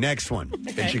 Kathy, next one.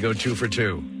 Can she go 2 for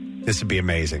 2? This would be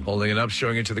amazing. Holding it up,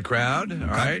 showing it to the crowd. All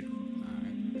right.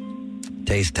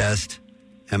 Taste test.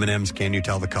 M&M's, can you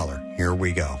tell the color? Here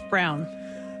we go. Brown.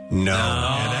 No.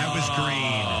 And that was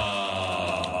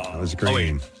green. That was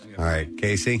green. All right.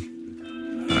 Casey?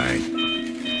 All right.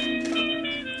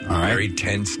 All right. Very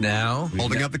tense now.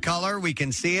 Holding up the color. We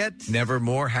can see it. Never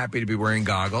more happy to be wearing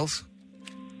goggles.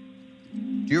 Do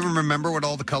you even remember what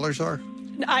all the colors are?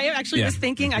 I actually was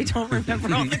thinking I don't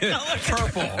remember all the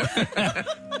colors.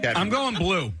 Purple. I'm going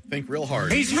blue. Think real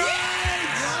hard. He's right.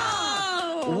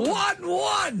 Oh.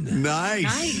 1-1.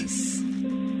 Nice.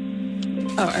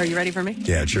 Oh, are you ready for me?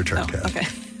 Yeah, it's your turn, Kathy. Okay.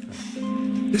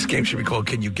 This game should be called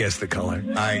Can You Guess the Color?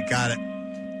 All right, got it.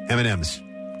 M&M's.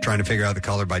 Trying to figure out the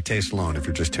color by taste alone if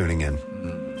you're just tuning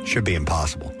in. Should be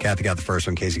impossible. Kathy got the first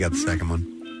one. Casey got the second one.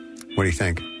 What do you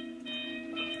think?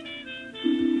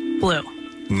 Blue.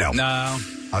 No. No.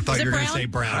 I thought you were going to brown? say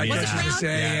brown. I yeah. was going to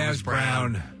say it was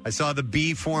brown. I saw the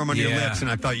B form on your Yeah. lips, and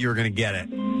I thought you were going to get it.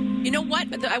 You know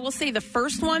what? I will say the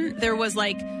first one, there was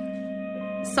like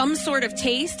some sort of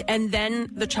taste, and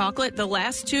then the chocolate. The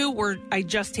last two were, I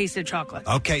just tasted chocolate.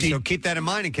 Okay, so keep that in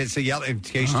mind in case, in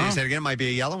case you taste that again. It might be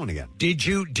a yellow one again. Did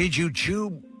you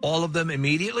chew all of them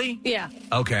immediately? Yeah.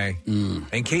 Okay.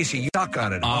 And Casey, you suck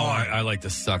on it. Oh, hard. I like to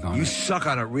suck on You it. suck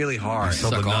on it really hard. So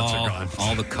the Suck nuts are gone.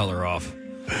 all the color off.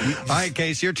 All right,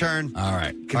 Casey, your turn. All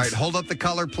right. All right, hold up the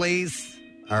color, please.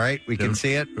 All right, we can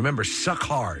see it. Remember, suck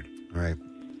hard. All right.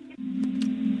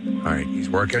 All right, he's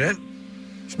working it.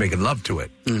 He's making love to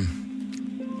it.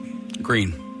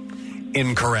 Green.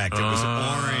 Incorrect. It was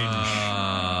orange.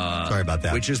 Sorry about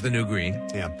that. Which is the new green.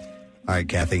 Yeah. All right,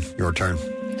 Kathy, your turn.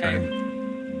 Okay.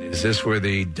 Is this where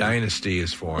the dynasty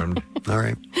is formed? All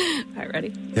right. All right,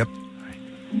 ready? Yep.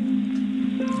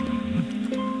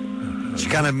 She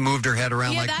kind of moved her head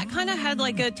around Yeah, like. that kind of had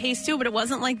like a taste too, but it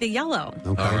wasn't like the yellow.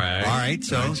 Okay. All right. All right.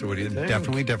 So, what do you think?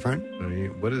 definitely different.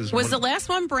 What is? Was the last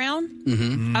one brown?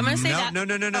 Mm-hmm. I'm going to say no,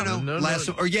 that. No. Last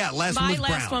one My was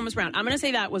last brown. one was brown. I'm going to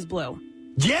say that was blue.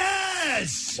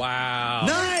 Yes. Wow.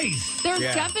 Nice. There's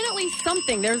definitely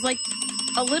something. There's like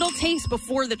a little taste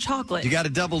before the chocolate. You got a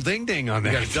double ding ding on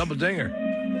that. You got a double dinger.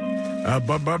 All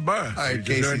right, you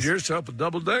just earned yourself a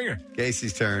double dinger.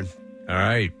 Casey's turn. All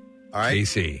right. All right.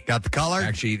 Casey. Got the color?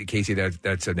 Actually, Casey,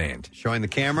 that's an and. Showing the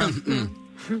camera.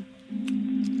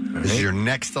 This is your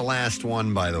next to last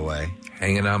one, by the way.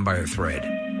 Hanging on by a thread.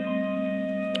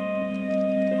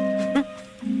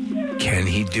 Can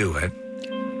he do it?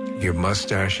 Your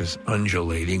mustache is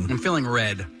undulating. I'm feeling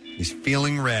red. He's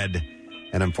feeling red,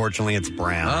 and unfortunately, it's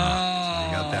brown. Oh.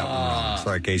 You got that one wrong.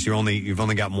 Sorry, Casey. You've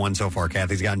only gotten one so far.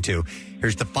 Kathy's gotten two.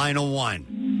 Here's the final one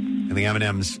in the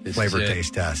M&M's flavor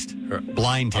taste test.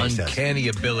 Blind taste test. Uncanny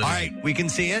ability. All right, we can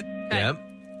see it. Yep.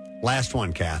 Last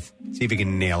one, Kath. See if you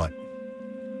can nail it.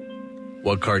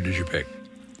 What card did you pick?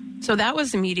 So that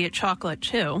was immediate chocolate,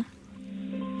 too.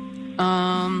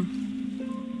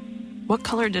 What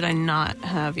color did I not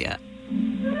have yet?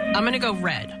 I'm going to go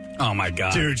red. Oh, my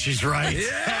God. Dude, she's right.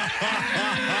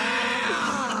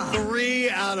 3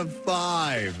 out of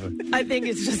 5. I think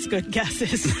it's just good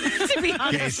guesses, to be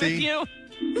honest Casey, with you.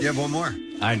 You have one more.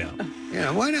 I know.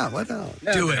 Yeah, why not? What the?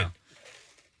 Do it.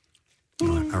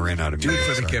 I ran out of Do it minutes,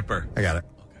 for the sorry. kipper. I got it.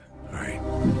 All right.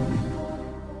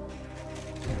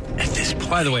 At this point.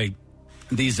 By the way,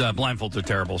 these blindfolds are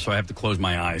terrible, so I have to close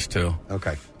my eyes, too.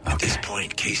 Okay. At this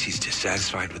point, Casey's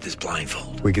dissatisfied with his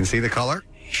blindfold. We can see the color.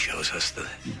 He shows us the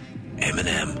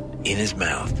M&M in his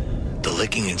mouth. The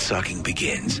licking and sucking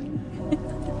begins.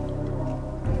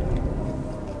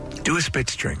 Do a spit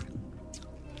string.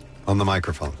 On the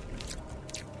microphone.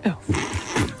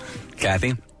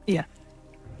 Kathy? Yeah.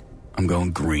 I'm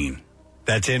going green.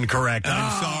 That's incorrect.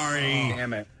 I'm sorry.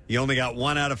 Damn it. You only got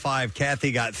 1 out of 5.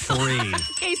 Kathy got 3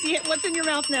 Casey, what's in your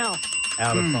mouth now?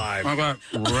 out of 5. I got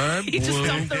red, He just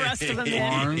dumped the rest of them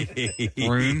in.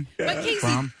 green. But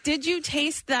Casey, did you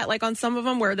taste that like on some of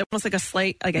them where there was like a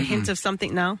slight, like a hint of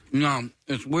something? No? No,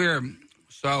 it's weird.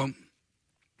 So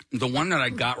the one that I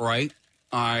got right,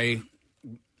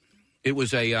 it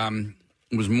was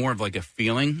more of like a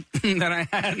feeling that I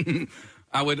had.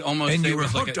 I would almost And say you were it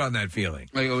was hooked like on that feeling.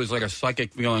 Like it was like a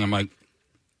psychic feeling. I'm like,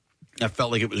 I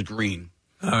felt like it was green.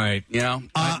 All right. You know?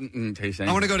 I didn't taste anything.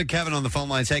 I want to go to Kevin on the phone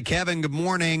line. Say, Kevin, good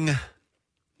morning.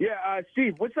 Yeah,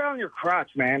 Steve, what's that on your crotch,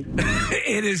 man?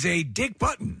 It is a dick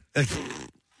button.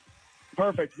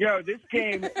 Perfect. Yo, this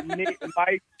game,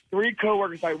 my 3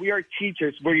 coworkers, we are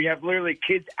teachers where you have literally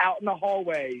kids out in the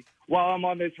hallway while I'm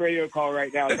on this radio call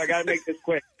right now. So I got to make this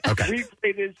quick. Okay. We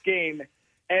play this game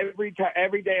every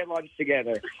day at lunch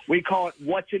together. We call it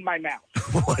 "What's in My Mouth."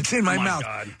 What's in my mouth?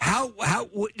 God. How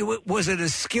was it a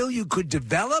skill you could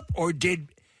develop, or did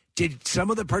some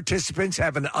of the participants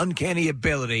have an uncanny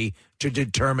ability to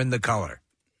determine the color?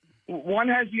 One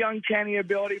has the uncanny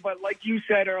ability, but like you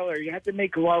said earlier, you have to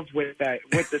make love with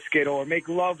the Skittle, or make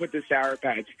love with the Sour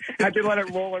Patch. Have to let it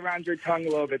roll around your tongue a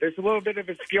little bit. There's a little bit of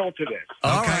a skill to this.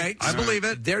 All right, I believe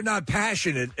it. They're not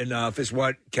passionate enough, is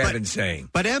what Kevin's saying.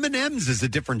 But M&M's is a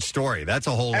different story. That's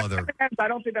a whole other. I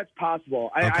don't think that's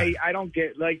possible. Okay. I don't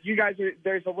get, like, you guys,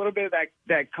 there's a little bit of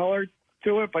that color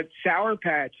to it, but Sour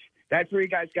Patch, that's where you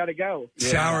guys got to go.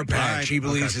 Sour Patch, All right. he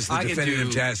believes, is the I could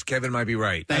definitive do- test. Kevin might be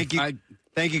right. Thank you.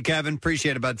 Thank you, Kevin.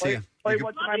 Appreciate it, bud. See you. Play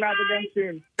What's in My Mouth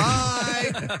again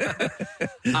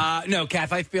soon. No,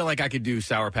 Kath, I feel like I could do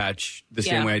Sour Patch the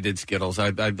same way I did Skittles.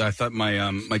 I thought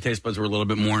my taste buds were a little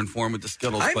bit more informed with the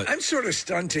Skittles. But I'm sort of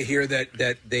stunned to hear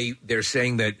that they're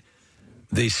saying that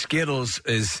the Skittles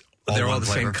they're all one the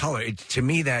flavor. same color.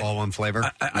 That all one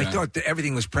flavor. I thought that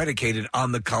everything was predicated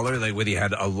on the color, like whether you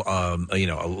had a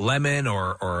lemon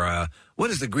or what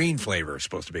is the green flavor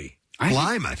supposed to be?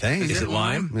 Lime, I think. Is it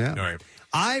lime? Yeah. All right.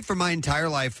 I, for my entire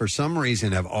life, for some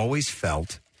reason, have always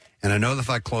felt, and I know that if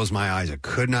I closed my eyes, I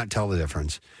could not tell the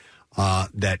difference,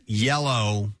 that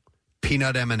yellow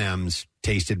peanut M&Ms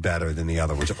tasted better than the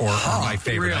other ones, or are my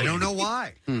favorite. Really? I don't know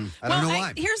why. I don't Well, know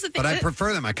why. here's the thing. But I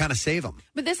prefer them. I kind of save them.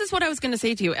 But this is what I was going to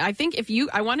say to you. I think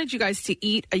I wanted you guys to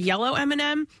eat a yellow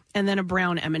M&M and then a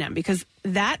brown M&M, because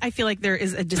that, I feel like there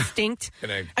is a distinct.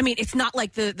 I mean, it's not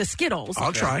like the Skittles.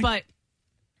 I'll try. But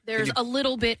there's a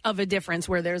little bit of a difference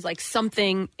where there's like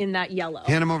something in that yellow.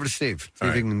 Hand them over to Steve. See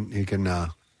if he can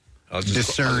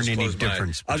discern any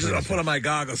difference. I'll between put on my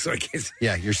goggles so I can see.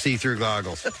 Yeah, your see-through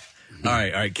goggles. All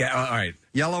right.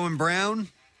 Yellow and brown?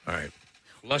 All right.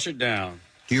 Flush it down.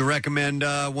 Do you recommend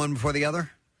one before the other?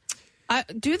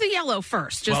 Do the yellow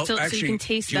first, just so you can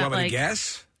taste do you that. want me like, to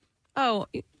guess? Oh,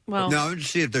 well. No, just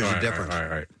see if there's All a right, difference. All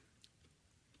right.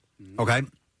 Okay. All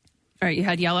right, you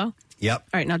had yellow? Yep.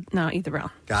 All right, now eat the brown.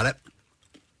 Got it.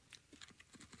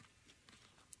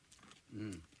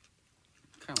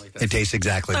 It tastes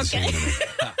exactly the same to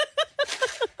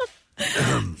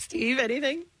me. Steve,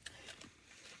 anything?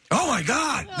 Oh, my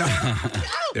God. No.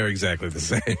 They're exactly the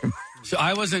same. So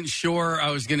I wasn't sure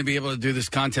I was going to be able to do this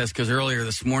contest because earlier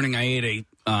this morning I ate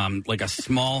a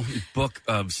small book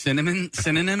of synonyms,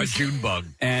 a June bug,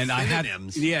 and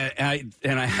synonyms.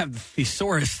 I have the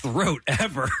thesaurus throat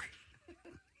ever.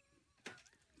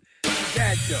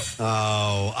 Dad joke.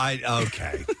 Oh,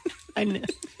 okay. I know.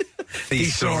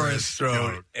 Thesaurus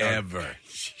throat ever.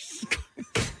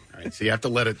 All right, so you have to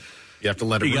let it. You have to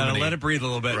let it. You got to ruminate. let it breathe a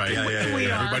little bit. Right. Yeah.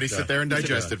 Everybody sit there and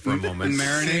digest it for a moment.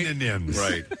 Marinate. Synonyms.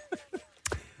 Right.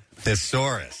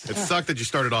 Thesaurus. It sucked that you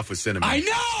started off with cinnamon. I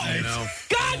know.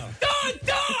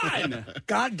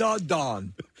 God dog.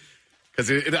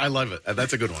 Because I love it.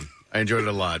 That's a good one. I enjoyed it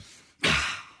a lot.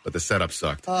 But the setup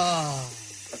sucked.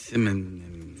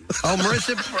 Cinnamon. Oh,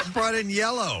 Marissa brought in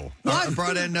yellow. What?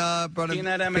 Brought in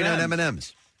Peanut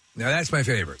M&Ms. Now that's my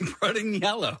favorite. Brought in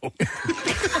yellow.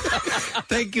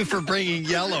 Thank you for bringing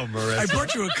yellow, Marissa. I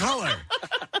brought you a color.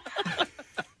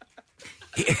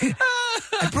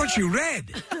 I brought you red.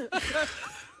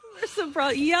 Marissa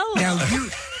brought yellow. Now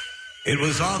it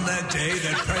was on that day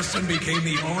that Preston became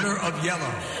the owner of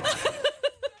Yellow.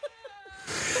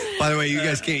 By the way, you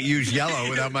guys can't use yellow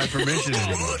without my permission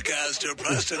anymore. Broadcaster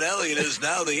Preston Elliott is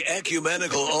now the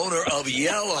ecumenical owner of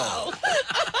Yellow.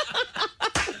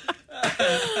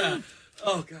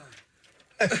 Oh, God.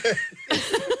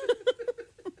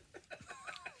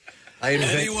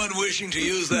 Anyone wishing to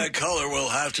use that color will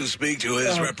have to speak to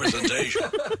his representation.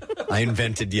 I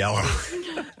invented yellow.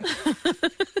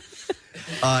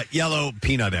 Yellow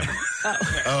peanut M.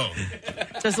 Oh.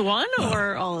 Just one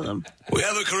or all of them? We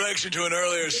have a correction to an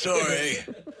earlier story.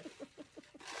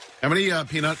 How many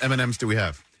peanut M&Ms do we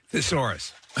have?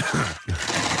 Thesaurus.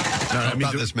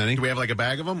 Not this many. Do we have like a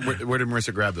bag of them? Where did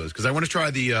Marissa grab those? Because I want to try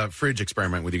the fridge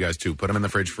experiment with you guys too. Put them in the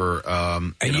fridge for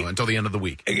until the end of the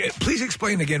week. Please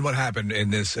explain again what happened in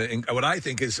this. What I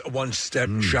think is one step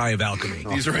shy of alchemy.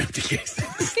 These are empty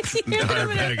cases. The entire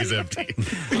bag is empty.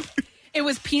 It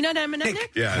was peanut M&M.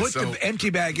 Yeah, Put the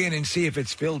empty bag in and see if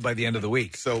it's filled by the end of the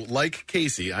week. So, like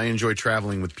Casey, I enjoy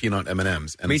traveling with peanut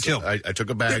M&Ms. And Me too. I took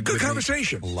a bag Good with me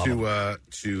conversation.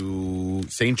 to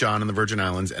St. John and the Virgin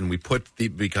Islands, and we put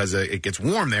because it gets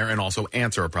warm there, and also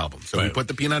ants are a problem. So we put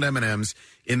the peanut M&Ms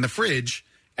in the fridge,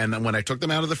 and then when I took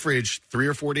them out of the fridge 3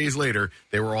 or 4 days later,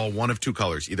 they were all one of two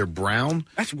colors, either brown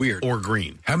That's weird. or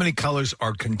green. How many colors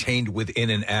are contained within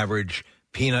an average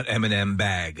peanut M&M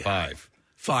bag? 5.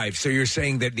 5. So you're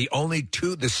saying that the only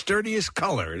two, the sturdiest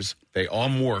colors, they all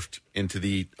morphed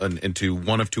into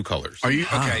one of two colors. Are you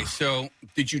okay? So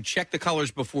did you check the colors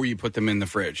before you put them in the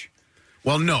fridge?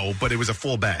 Well, no, but it was a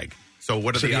full bag. So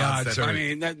what are the odds? I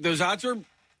mean, those odds are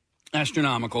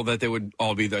astronomical that they would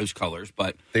all be those colors,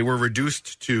 but they were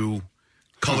reduced to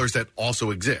colors that also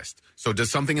exist. So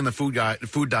does something in the food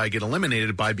dye get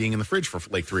eliminated by being in the fridge for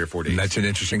like 3 or 4 days? That's an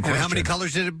interesting question. And how many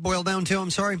colors did it boil down to?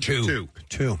 I'm sorry? Two.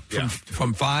 Yeah.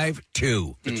 From 5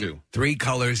 to 2. 3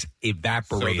 colors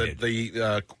evaporated. So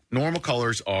the normal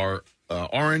colors are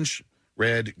orange,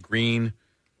 red, green,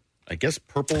 I guess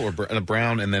purple or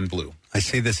brown, and then blue. I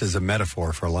see this as a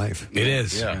metaphor for life. It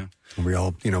is. Yeah. We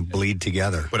all, bleed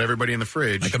together. Put everybody in the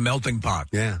fridge. Like a melting pot.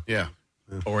 Yeah. Yeah.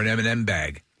 Or an M&M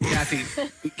bag.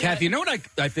 Kathy, you know what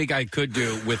I think I could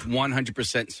do with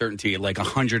 100% certainty, like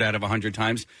 100 out of 100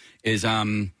 times, is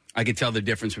I could tell the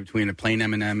difference between a plain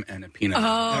M&M and a peanut.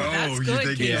 That's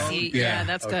good, Casey. Yeah,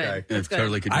 that's good. That's good.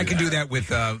 Totally could do I can that. do that with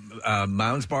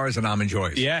Mounds bars and Almond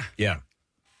Joys. Yeah. Yeah.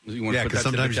 You want to Yeah, put because that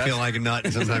to the sometimes you feel test? like a nut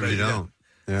and sometimes you don't.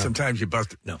 Yeah. Sometimes you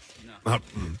bust it. No. All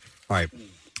right.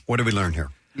 What did we learn here?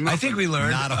 I think we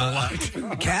learned Not a whole lot.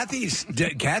 Kathy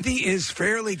is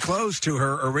fairly close to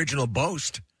her original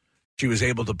boast. She was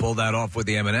able to pull that off with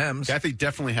the M&Ms. Kathy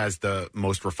definitely has the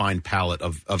most refined palate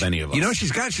of any of us. You know,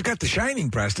 she's got the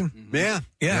shining, Preston. Yeah.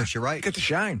 Yeah. Yes, you're right. Got the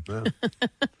shine. Yeah.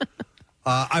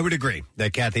 I would agree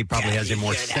that Kathy probably has a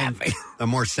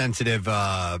more sensitive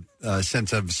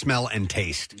sense of smell and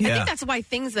taste. I think that's why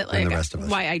things that Than the rest of us.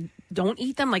 why I don't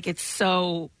eat them, like it's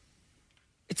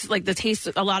like the taste.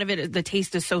 A lot of it, the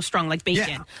taste is so strong, like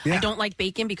bacon. Yeah. I don't like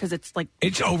bacon because it's like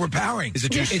It's overpowering. Is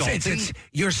it too salty? It's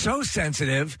you're so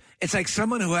sensitive. It's like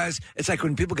someone who has. It's like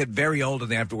when people get very old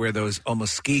and they have to wear those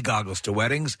almost ski goggles to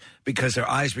weddings because their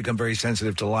eyes become very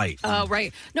sensitive to light. Oh,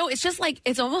 right. No, it's just like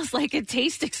it's almost like a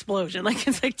taste explosion. Like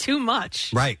it's like too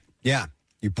much. Right. Yeah.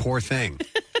 You poor thing.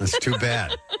 That's too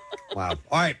bad. Wow.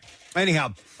 All right. Anyhow,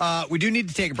 we do need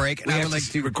to take a break. And We I have would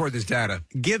like to record this data.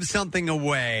 give something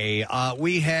away.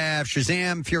 We have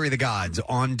Shazam! Fury of the Gods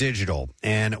on digital,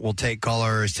 and we'll take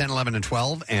callers 10, 11, and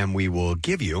 12, and we will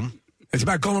give you... It's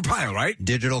about Gomer Pyle, right?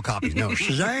 Digital copies. No,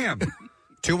 Shazam!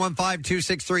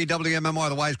 215-263-WMMR,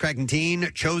 the wisecracking teen,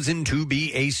 chosen to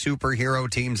be a superhero,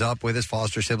 teams up with his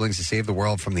foster siblings to save the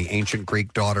world from the ancient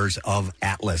Greek daughters of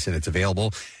Atlas, and it's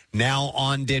available now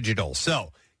on digital.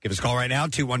 So give us a call right now,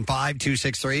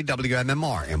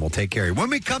 215-263-WMMR, and we'll take care of you.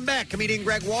 When we come back, comedian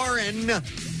Greg Warren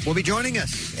will be joining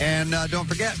us. And don't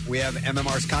forget, we have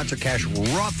MMR's Concert Cash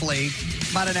roughly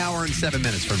about an hour and 7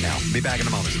 minutes from now. Be back in a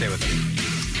moment. Stay with us.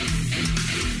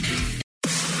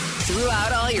 Threw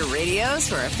out all your radios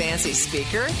for a fancy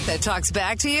speaker that talks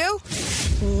back to you?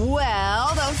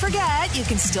 Well, don't forget, you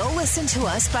can still listen to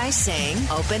us by saying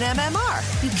Open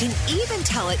MMR. You can even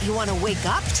tell it you want to wake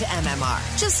up to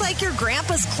MMR, just like your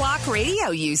grandpa's clock radio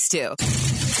used to.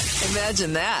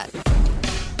 Imagine that.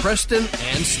 Preston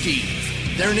and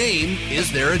Steve. Their name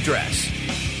is their address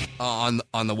on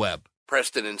the web,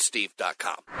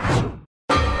 PrestonandSteve.com.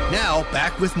 Now,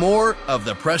 back with more of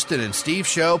the Preston and Steve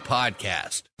Show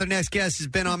podcast. The next guest has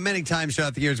been on many times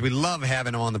throughout the years. We love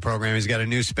having him on the program. He's got a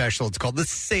new special. It's called The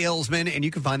Salesman, and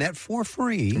you can find that for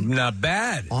free. Not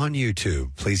bad. On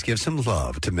YouTube. Please give some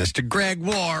love to Mr. Greg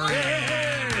Warren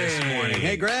this morning.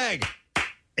 Hey, Greg.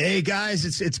 Hey,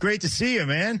 guys. It's great to see you,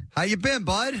 man. How you been,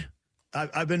 bud?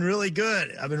 I've been really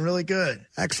good.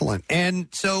 Excellent. And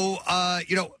so,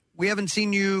 we haven't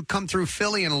seen you come through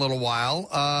Philly in a little while.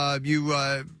 You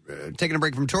taking a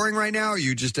break from touring right now, or are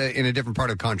you just in a different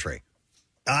part of the country?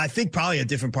 I think probably a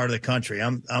different part of the country.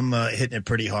 I'm hitting it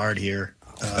pretty hard here.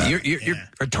 You're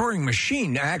a touring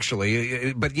machine,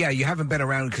 actually. But, yeah, you haven't been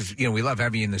around because, we love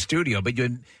having you in the studio. But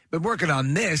you've been working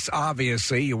on this,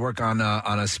 obviously. You work on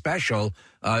a special.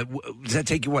 Does that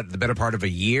take you, the better part of a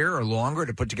year or longer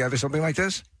to put together something like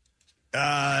this?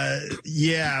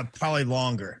 Yeah, probably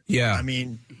longer. Yeah. I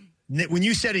mean, when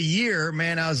you said a year,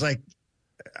 man, I was like,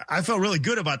 I felt really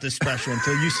good about this special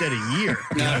until you said a year.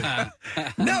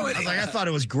 No, I thought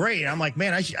it was great. I'm like,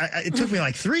 man, it took me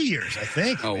like 3 years, I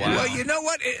think. Oh, wow. Well, you know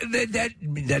what?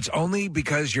 That's only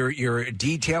because you're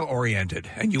detail oriented,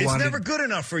 and It's never good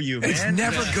enough for you, man. It's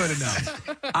never good enough.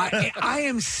 I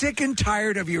am sick and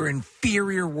tired of your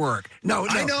inferior work. No.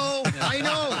 I know.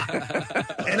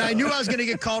 And I knew I was going to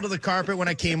get called to the carpet when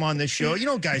I came on this show.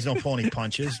 Guys don't pull any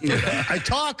punches. But, I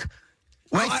talk.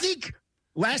 Well, I think.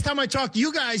 Last time I talked to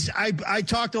you guys, I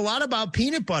talked a lot about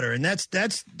peanut butter, and that's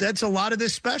a lot of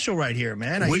this special right here,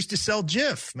 man. I used to sell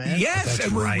Jif, man. Yes,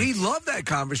 and we love that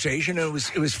conversation. It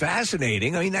was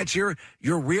fascinating. I mean, that's your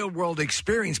real world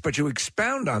experience, but you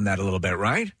expound on that a little bit,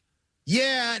 right?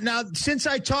 Yeah. Now, since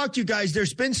I talked to you guys,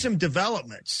 there's been some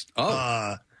developments.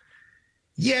 Oh.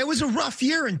 Yeah, it was a rough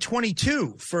year in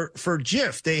 22 for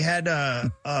Jif. They had a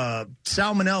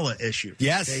salmonella issue.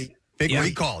 Yes, big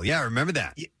recall. Yeah, I remember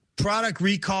that. Product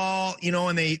recall,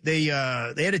 and they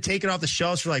had to take it off the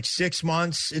shelves for like 6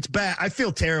 months. It's bad. I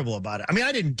feel terrible about it. I mean,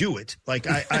 I didn't do it. Like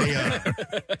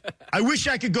I wish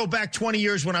I could go back 20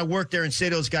 years when I worked there and say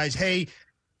to those guys, hey,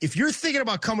 if you're thinking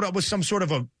about coming up with some sort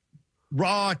of a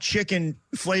raw chicken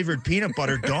flavored peanut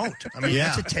butter, don't. I mean,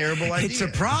 that's a terrible idea. It's a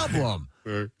problem.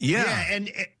 Yeah.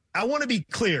 And I want to be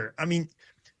clear. I mean,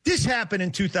 this happened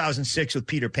in 2006 with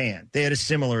Peter Pan. They had a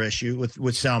similar issue with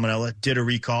salmonella, did a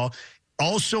recall.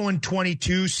 Also in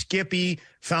 22, Skippy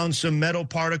found some metal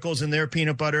particles in their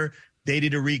peanut butter. They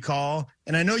did a recall.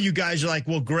 And I know you guys are like,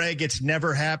 well, Greg, it's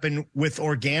never happened with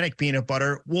organic peanut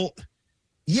butter. Well,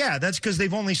 yeah, that's because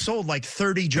they've only sold like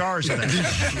 30 jars of that.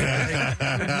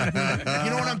 You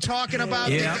know what I'm talking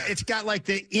about? Yeah. It's got like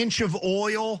the inch of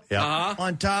oil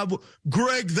on top.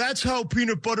 Greg, that's how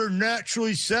peanut butter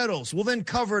naturally settles. Well, then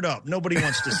cover it up. Nobody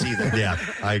wants to see that. Yeah,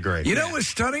 I agree. You know what's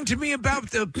stunning to me about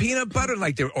the peanut butter,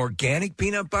 like the organic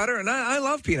peanut butter? And I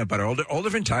love peanut butter, all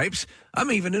different types. I'm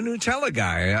even a Nutella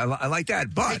guy. I like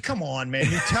that. But hey, come on, man.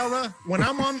 Nutella, when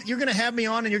I'm on, you're going to have me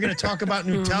on and you're going to talk about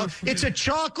Nutella. It's a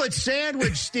chocolate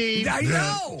sandwich, Steve. I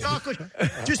know. Chocolate.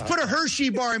 Just put a Hershey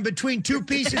bar in between two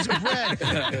pieces of bread.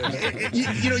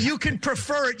 You can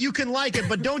prefer it. You can like it,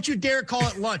 but don't you dare call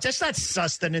it lunch. That's not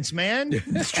sustenance, man.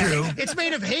 It's true. It's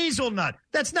made of hazelnut.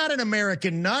 That's not an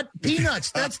American nut.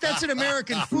 Peanuts. That's an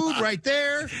American food right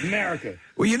there. America.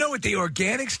 Well, you know what? The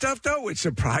organic stuff, though, what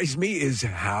surprised me is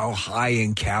how high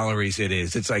in calories it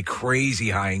is. It's like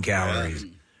crazy high in calories.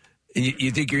 And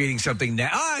you think you're eating something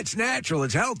it's natural,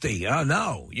 it's healthy. Oh,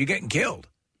 no, you're getting killed.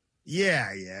 Yeah.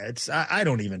 I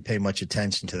don't even pay much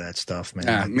attention to that stuff,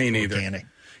 man. Me neither. Organic.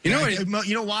 You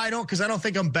know why I don't? Because I don't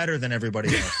think I'm better than everybody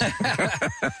else.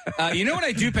 You know what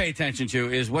I do pay attention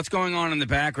to is what's going on in the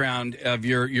background of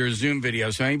your Zoom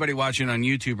video. So anybody watching on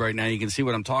YouTube right now, you can see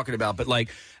what I'm talking about. But like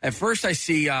at first I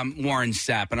see Warren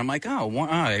Sapp, and I'm like,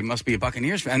 it must be a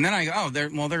Buccaneers fan. And then I go,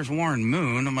 there's Warren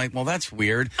Moon. I'm like, well, that's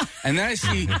weird. And then I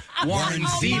see Warren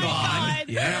Zevon,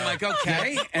 and I'm like,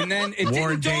 okay. And then it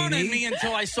didn't dawn on me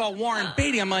until I saw Warren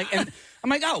Beatty. I'm like,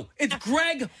 oh, it's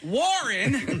Greg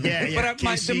Warren. Yeah. But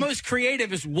the most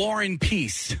creative is Warren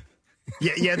Peace.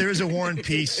 Yeah. There is a Warren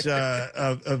Peace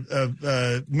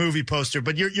movie poster,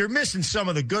 but you're missing some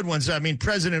of the good ones. I mean,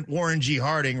 President Warren G.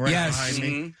 Harding behind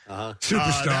me,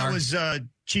 superstar. That was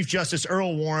Chief Justice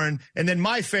Earl Warren, and then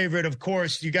my favorite, of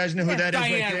course. You guys know who that is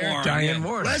right there? Diane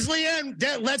Warren. Leslie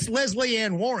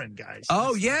Ann Warren, guys.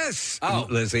 Oh yes.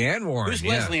 Leslie Ann Warren. Who's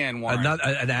Leslie Ann Warren?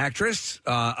 An actress.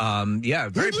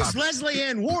 Very Who's Leslie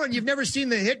Ann Warren? You've never seen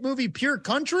the hit movie Pure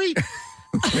Country?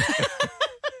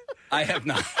 I have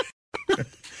not.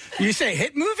 You say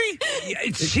hit movie?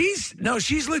 She's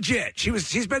legit.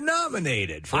 She's been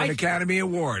nominated for an Academy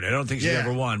Award. I don't think she's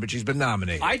ever won, but she's been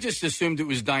nominated. I just assumed it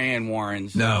was Diane Warren.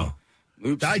 So. No.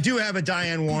 Oops. I do have a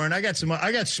Diane Warren. I got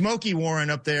Smokey Warren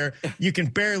up there. You can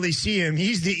barely see him.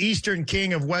 He's the Eastern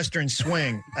King of Western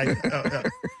swing.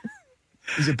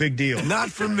 He's a big deal. Not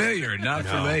familiar.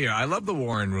 I love the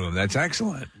Warren Room. That's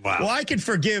excellent. Wow. Well, I can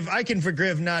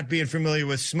forgive not being familiar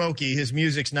with Smokey. His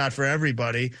music's not for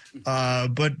everybody.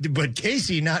 But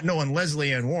Casey not knowing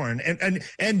Leslie Ann Warren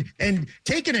and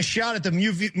taking a shot at the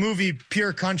movie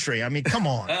Pure Country. I mean, come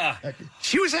on.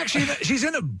 She's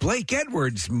in a Blake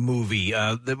Edwards movie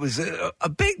that was a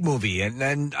big movie,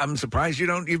 and I'm surprised she's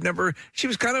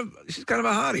kind of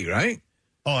a hottie, right?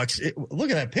 Oh, look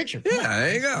at that picture.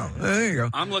 Yeah, there you go.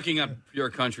 I'm looking up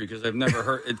Pure Country because I've never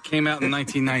heard. It came out in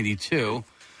 1992.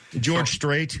 George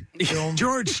Strait film.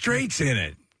 George Strait's in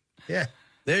it. Yeah.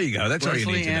 There you go. That's all you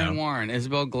need to know. Leslie Ann Warren,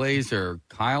 Isabel Glazer,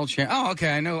 Kyle Chan. Oh,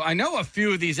 okay. I know a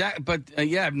few of these, but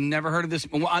I've never heard of this.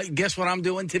 Well, guess what I'm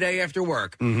doing today after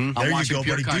work? Mm-hmm. I'm there you go,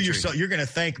 Pure buddy. Country. Do yourself. You're going to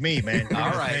thank me, man.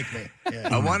 All right. Thank me.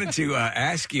 Yeah. I wanted to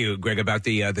ask you, Greg, about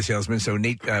the salesman. So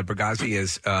Nate Bargatze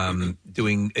is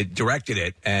directed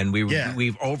it, and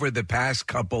we've over the past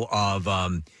couple of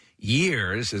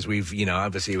years, as we've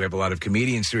obviously we have a lot of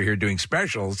comedians through here doing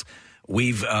specials.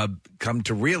 We've come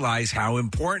to realize how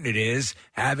important it is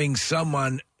having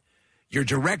your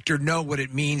director, know what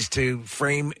it means to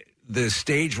frame the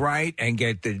stage right and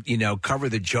get cover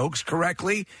the jokes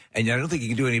correctly. And I don't think you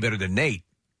can do any better than Nate.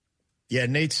 Yeah,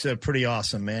 Nate's pretty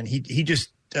awesome, man. He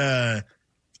just kind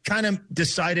of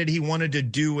decided he wanted to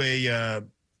do a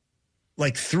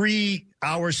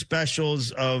 3-hour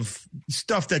specials of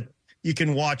stuff that you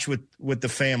can watch with the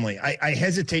family. I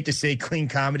hesitate to say clean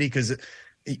comedy because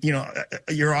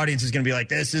your audience is going to be like,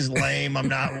 this is lame. I'm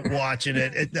not watching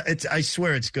it. I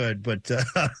swear it's good, but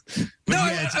I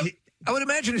would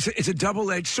imagine it's a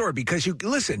double-edged sword because there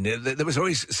was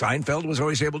always Seinfeld was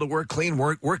always able to work clean.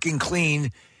 Working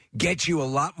clean gets you a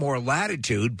lot more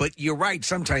latitude, but you're right.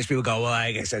 Sometimes people go, well,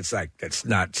 I guess that's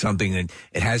not something that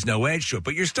it has no edge to it,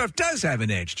 but your stuff does have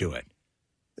an edge to it.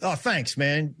 Oh, thanks,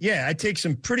 man. Yeah, I take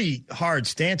some pretty hard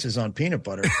stances on peanut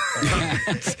butter.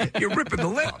 You're ripping the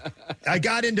lip. I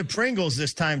got into Pringles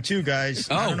this time, too, guys.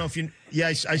 Oh. I don't know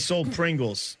if I sold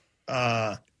Pringles. Okay.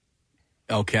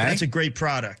 That's a great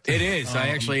product. It is. I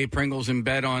actually ate Pringles in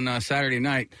bed on Saturday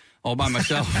night all by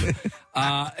myself.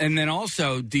 And then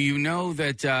also, do you know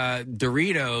that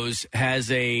Doritos has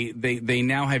they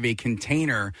now have a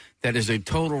container that is a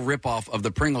total ripoff of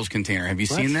the Pringles container. Have you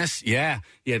seen this? Yeah.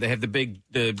 Yeah, they have the big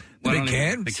can?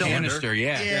 The canister,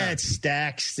 Yeah, it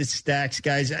stacks. It stacks,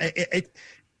 guys.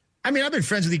 I mean, I've been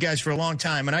friends with you guys for a long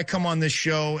time, and I come on this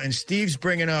show, and Steve's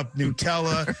bringing up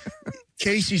Nutella.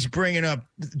 Casey's bringing up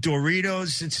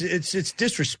Doritos. It's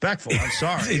disrespectful. I'm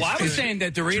sorry. Well, I was saying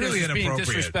that Doritos really is being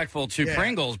disrespectful to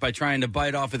Pringles by trying to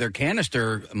bite off of their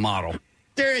canister model.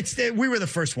 We were the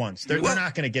first ones. They're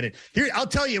not going to get it. Here, I'll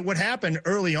tell you what happened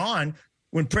early on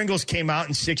when Pringles came out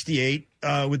in '68.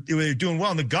 They were doing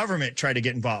well, and the government tried to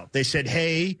get involved. They said,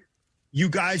 "Hey, you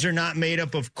guys are not made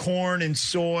up of corn and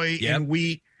soy and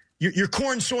wheat. You're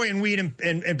corn, soy, and wheat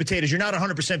and potatoes. You're not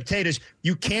 100% potatoes.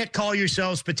 You can't call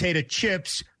yourselves potato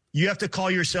chips. You have to call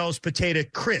yourselves potato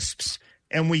crisps."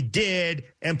 And we did,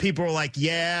 and people were like,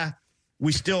 yeah,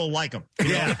 we still like them.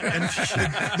 Yeah. And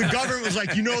the government was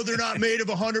like, they're not made of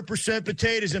 100%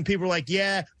 potatoes. And people were like,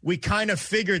 yeah, we kind of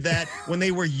figured that when they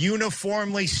were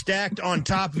uniformly stacked on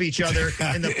top of each other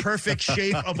in the perfect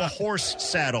shape of a horse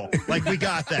saddle. Like, we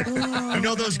got that.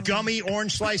 Those gummy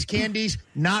orange slice candies?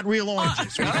 Not real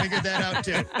oranges. We figured that out,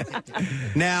 too.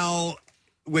 Now,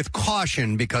 with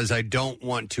caution because I don't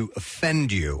want to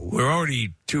offend you. We're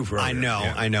already too far. I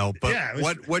know.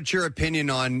 But what's your opinion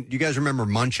on? You guys remember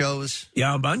Munchos?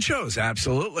 Yeah, Munchos,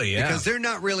 absolutely. Yeah, because they're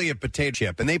not really a potato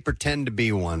chip, and they pretend to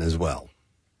be one as well.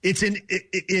 It's an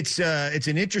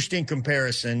interesting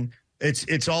comparison.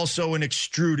 It's also an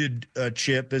extruded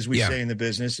chip, as we say in the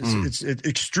business. It's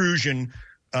extrusion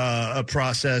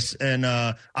process, and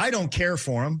I don't care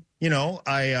for them.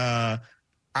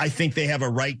 I think they have a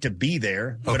right to be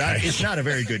there, but it's not a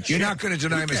very good chip. You're not going to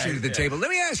deny them a seat at the table. Let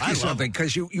me ask you something,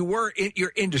 because you were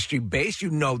you're industry based.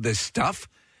 You know this stuff.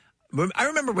 I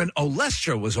remember when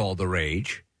Olestra was all the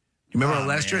rage. You remember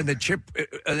Olestra in the chip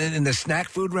in the snack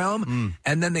food realm,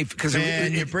 and then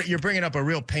you're bringing up a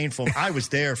real painful. I was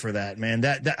there for that, man.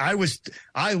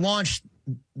 I launched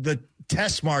the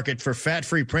test market for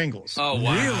fat-free Pringles. Oh,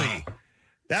 wow. Really?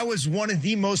 That was one of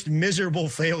the most miserable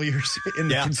failures in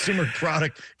the consumer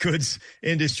product goods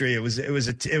industry. It was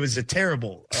a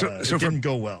terrible. It didn't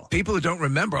go well. People who don't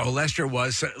remember, Olestra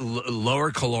was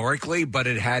lower calorically, but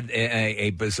it had a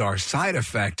bizarre side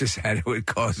effect. Just it would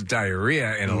cause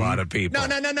diarrhea in a lot of people. No.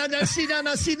 See,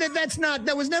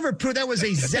 that was never proved. That was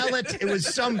a zealot. It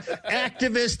was some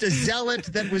activist, a zealot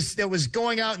that was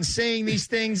going out and saying these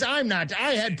things. I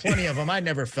had plenty of them. I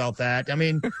never felt that. I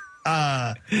mean.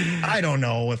 I don't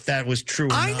know if that was true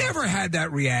or I not. never had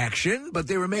that reaction, but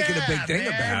they were making a big thing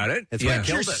about it. It's like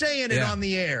you're saying it on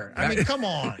the air. I mean, come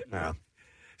on.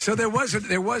 So there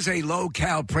was a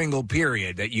low-cal Pringle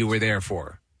period that you were there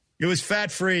for. It was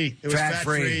fat-free. It was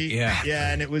fat-free.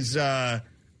 Yeah, and it was it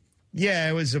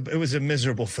was a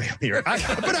miserable failure.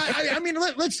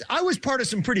 I was part of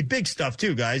some pretty big stuff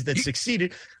too, guys, that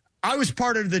succeeded. I was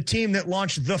part of the team that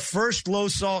launched the first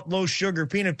low-salt, low-sugar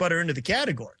peanut butter into the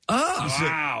category. Oh,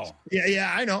 wow.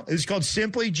 Yeah, I know. It was called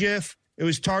Simply Jif. It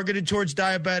was targeted towards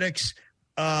diabetics.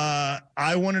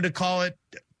 I wanted to call it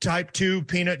Type 2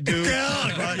 Peanut Dew.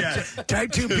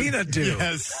 Type 2 Peanut Dew.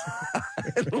 Yes.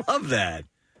 I love that.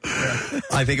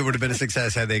 I think it would have been a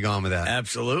success had they gone with that.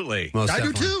 Absolutely. Most I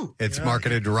do definitely. too. It's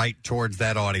marketed right towards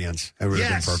that audience. It would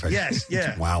have been perfect.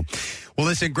 Yes. Wow. Well,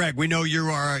 listen, Greg, we know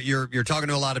you're talking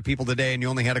to a lot of people today, and you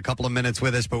only had a couple of minutes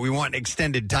with us, but we want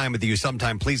extended time with you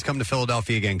sometime. Please come to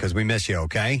Philadelphia again because we miss you,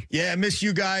 okay? Yeah, I miss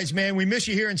you guys, man. We miss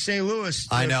you here in St. Louis.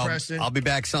 I know. Preston. I'll be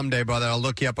back someday, brother. I'll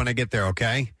look you up when I get there,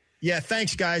 okay? Yeah,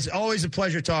 thanks, guys. Always a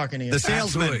pleasure talking to you. The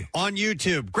Salesman on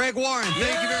YouTube. Greg Warren,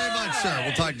 thank you very much, sir.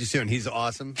 We'll talk to you soon. He's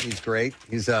awesome. He's great.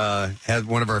 He's has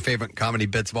one of our favorite comedy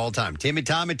bits of all time. Timmy,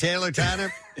 Tommy, Taylor,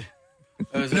 Tanner.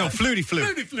 No, Flutie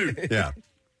Flute. Flutie Flute. Yeah.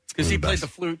 Because he played the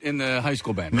flute in the high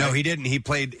school band, right? No, he didn't. He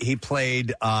played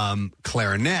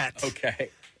clarinet. Okay.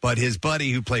 But his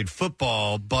buddy who played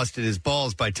football busted his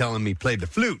balls by telling him he played the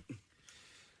flute.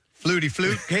 Flutie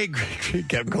Flute. Hey, Greg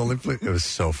kept calling flute. It was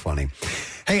so funny.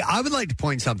 Hey, I would like to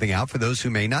point something out for those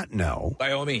who may not know.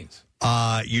 By all means.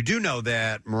 You do know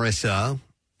that Marissa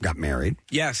got married.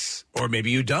 Yes. Or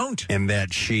maybe you don't. And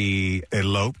that she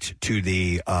eloped to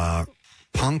the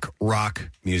Punk Rock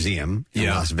Museum in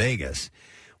Las Vegas.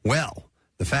 Well,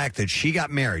 the fact that she got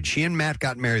married, she and Matt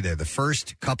got married there, the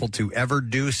first couple to ever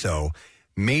do so,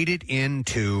 made it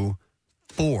into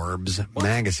Forbes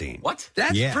magazine. What?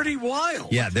 That's pretty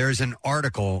wild. Yeah, there's an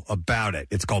article about it.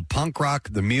 It's called Punk Rock,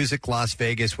 the music Las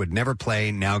Vegas would never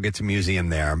play, now gets a museum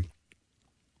there.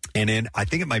 And I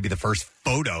think it might be the first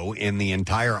photo in the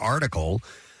entire article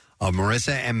of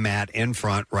Marissa and Matt in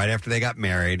front right after they got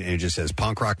married, and it just says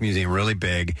Punk Rock Museum, really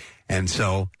big. And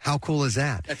so, how cool is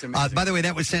that? That's amazing. By the way,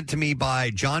 that was sent to me by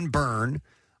John Byrne,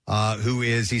 who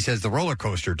is, he says, the roller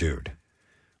coaster dude.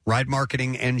 Ride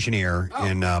marketing engineer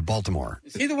in Baltimore.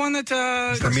 Is he the one that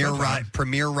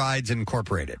Premier Rides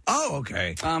Incorporated? Oh,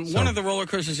 okay. One of the roller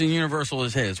coasters in Universal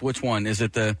is his. Which one is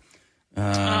it?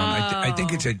 I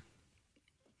think it's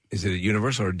Is it at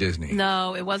Universal or Disney?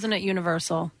 No, it wasn't at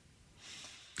Universal.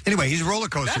 Anyway, he's a roller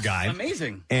coaster guy.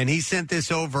 Amazing. And he sent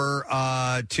this over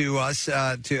to us.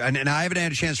 And I haven't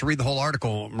had a chance to read the whole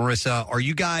article, Marissa. Are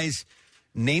you guys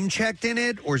name checked in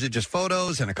it, or is it just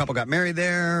photos and a couple got married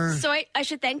there? So I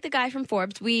should thank the guy from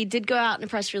Forbes. We did go out in a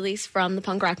press release from the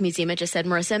Punk Rock Museum. It just said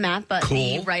Marissa and Matt, but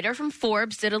the writer from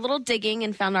Forbes did a little digging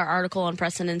and found our article on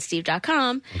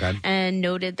PrestonandSteve.com and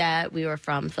noted that we were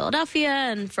from Philadelphia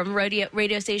and from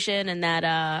radio station, and that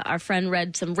our friend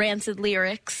read some Rancid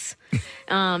lyrics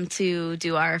to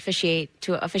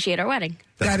officiate our wedding.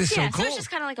 That is so So cool. it's just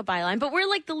kind of like a byline, but we're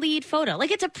like the lead photo. Like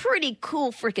it's a pretty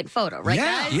cool freaking photo, right,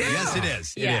 guys? Yes, it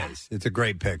is. Yeah. It is. It's a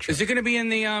great picture. Is it going to be in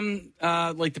the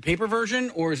like the paper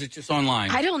version, or is it just online?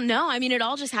 I don't know. I mean, it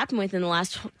all just happened within the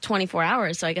last 24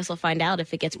 hours, so I guess we'll find out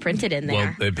if it gets printed in there.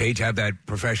 Well, they paid to have that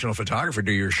professional photographer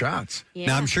do your shots. Yeah.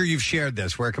 Now, I'm sure you've shared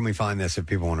this. Where can we find this if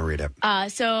people want to read it?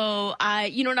 So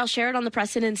you know what? I'll share it on the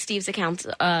Preston and Steve's account,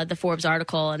 the Forbes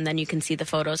article, and then you can see the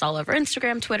photos all over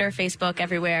Instagram, Twitter, Facebook,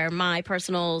 everywhere. My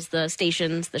personals, the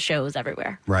stations, the shows,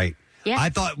 everywhere. Right. Yeah. I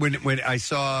thought when I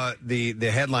saw the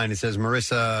headline, it says,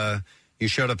 Marissa, you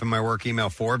showed up in my work email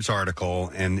Forbes article,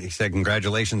 and he said,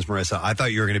 congratulations, Marissa. I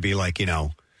thought you were going to be like,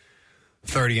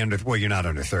 30 under, well, you're not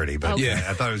under 30, but Okay.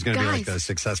 I thought it was going to be like Guys. the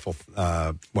successful,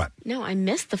 what? No, I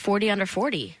missed the 40 under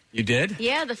 40. You did?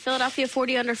 Yeah, the Philadelphia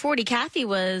 40 under 40. Kathy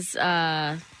was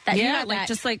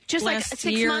just like like last 6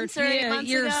 year, months or 8 months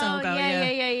year ago. or so ago,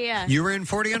 Yeah. You were in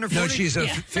 40 under 40? No, she's a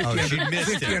 50 Oh, she under, missed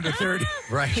 50 it. under 30.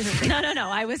 Right. No,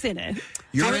 I was in it.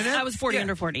 You were I was, in it? I was 40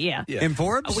 under 40, yeah. In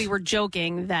Forbes? We were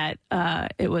joking that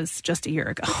it was just a year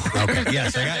ago. Okay,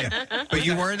 yes, I got you. But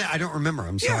you were in it? I don't remember.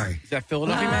 I'm sorry. Is that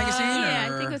Philadelphia Magazine? Yeah,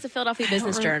 I think it was the Philadelphia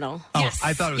Business Journal. Oh,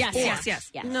 I thought it was Forbes. Yes.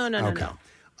 No. Okay.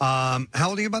 How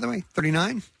old are you, by the way?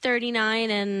 39?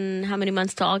 39 and how many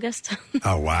months to August?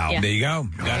 Oh, wow. Yeah. There you go.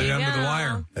 Got There it you under the go.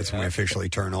 wire. That's when we officially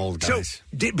turn old, guys.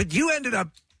 So, but you ended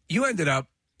up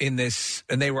in this,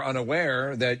 and they were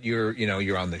unaware that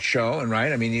you're on the show, and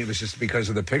right? I mean, it was just because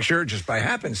of the picture, just by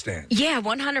happenstance. Yeah,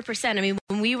 100%. I mean,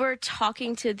 when we were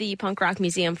talking to the Punk Rock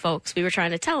Museum folks, we were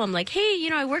trying to tell them, like, hey,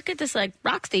 I work at this, like,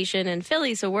 rock station in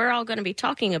Philly, so we're all going to be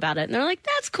talking about it. And they're like,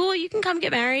 that's cool. You can come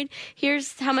get married.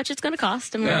 Here's how much it's going to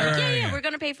cost. And we're like, yeah, we're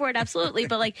going to pay for it, absolutely.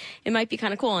 But, like, it might be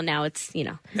kind of cool. And now it's,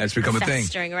 That's become a thing.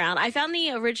 festering around. I found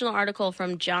the original article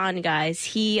from John, guys.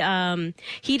 He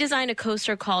designed a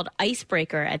coaster called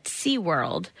Icebreaker at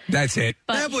SeaWorld. That's it.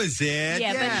 That was it.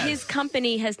 Yeah, but his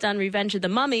company has done Revenge of the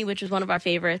Mummy, which is one of our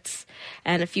favorites,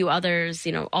 and a few others,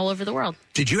 all over the world.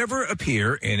 Did you ever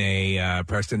appear in a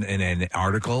Preston in an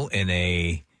article in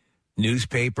a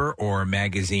newspaper or a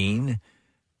magazine?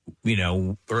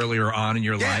 Earlier on in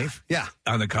your life, yeah,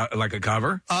 on the like a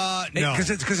cover. No, because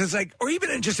it's like, or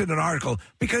even just in an article,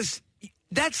 because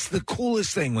that's the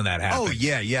coolest thing when that happens. Oh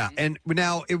yeah. And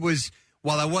now it was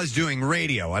while I was doing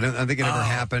radio. I think it ever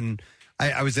happened.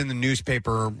 I was in the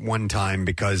newspaper one time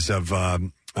because of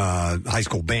high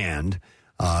school band.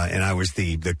 And I was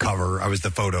the cover. I was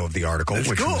the photo of the article,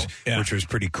 That's cool. which was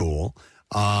pretty cool.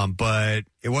 But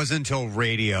it wasn't until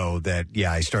radio that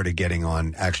I started getting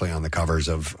on the covers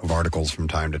of articles from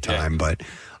time to time. Yeah.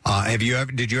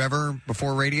 But did you ever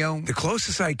before radio? The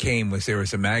closest I came was there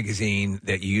was a magazine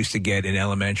that you used to get in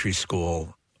elementary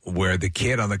school where the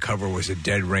kid on the cover was a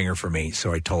dead ringer for me.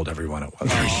 So I told everyone it was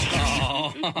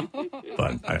me.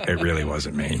 But it really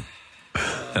wasn't me.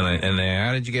 And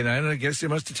how did you get? I guess they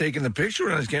must have taken the picture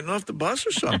when I was getting off the bus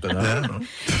or something. I don't know.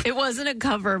 It wasn't a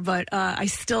cover, but I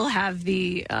still have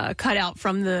the cutout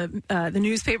from the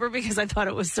newspaper because I thought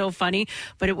it was so funny.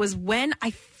 But it was when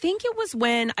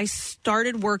I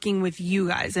started working with you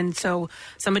guys, and so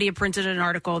somebody had printed an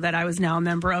article that I was now a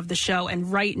member of the show, and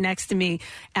right next to me,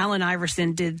 Allen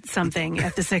Iverson did something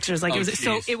at the Sixers. Like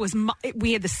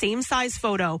we had the same size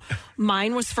photo.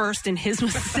 Mine was first, and his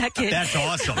was second. That's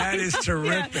awesome. That is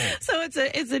terrific. Yeah. So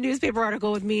it's a newspaper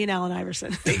article with me and Allen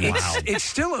Iverson. It's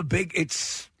still a big.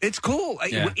 It's cool.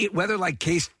 Yeah. Whether like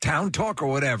Case Town Talk or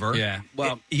whatever. Yeah.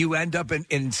 Well, you end up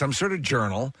in some sort of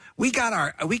journal. We got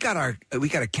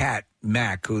a cat,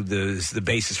 Mac, who is the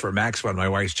basis for Mac's Fund, my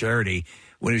wife's charity.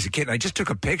 When he was a kid, and I just took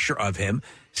a picture of him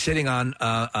sitting on.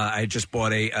 I just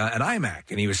bought an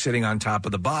iMac, and he was sitting on top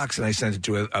of the box, and I sent it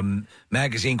to a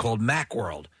magazine called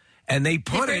Macworld. And they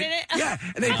put it. Yeah,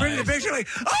 and they printed a picture like,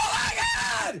 oh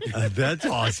my God! That's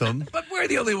awesome. But we're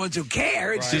the only ones who care.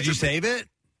 Right. Did you save it?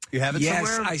 You have it somewhere?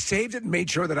 Yes, I saved it and made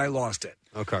sure that I lost it.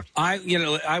 Okay.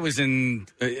 I was in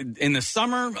the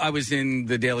summer. I was in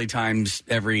the Daily Times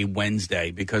every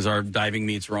Wednesday because our diving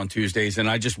meets were on Tuesdays, and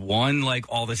I just won like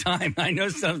all the time. I know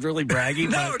it sounds really braggy.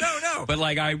 No. But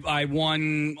like I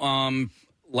won,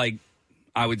 like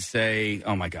I would say,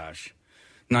 oh my gosh,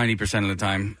 90% of the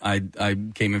time I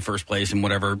came in first place in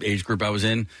whatever age group I was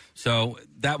in. So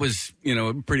that was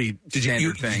a pretty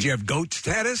standard thing. Did you have GOAT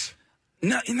status?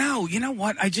 No. You know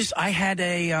what? I had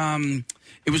a.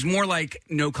 It was more like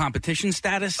no competition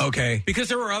status. Okay. Because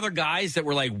there were other guys that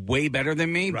were like way better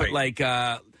than me, Right.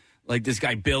 but like this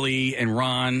guy Billy and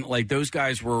Ron, like those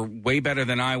guys were way better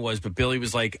than I was, but Billy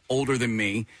was like older than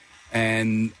me.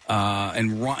 and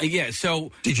Ron. Yeah,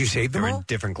 so did you save them They were all? in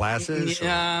different classes?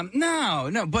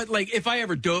 No. But like, if I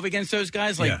ever dove against those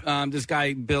guys, like this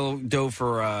guy Bill dove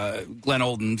for Glenn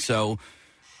Olden. So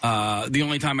the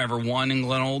only time I ever won in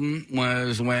Glen Olden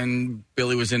was when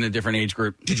Billy was in a different age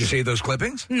group. Did you save those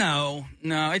clippings? No.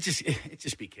 It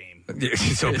just became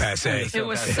so passe. It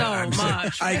was so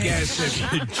much. I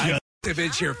guess if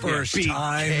it's your first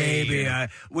time, maybe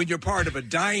when you're part of a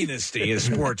dynasty, a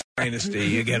sports dynasty,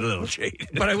 you get a little shady.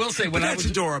 But I will say, when that's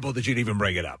adorable that you'd even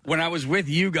bring it up. When I was with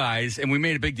you guys, and we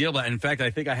made a big deal about it. In fact, I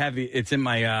think I have it's in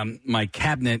my my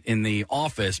cabinet in the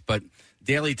office. But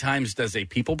Daily Times does a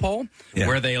people poll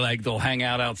where they'll hang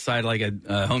out outside like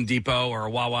a Home Depot or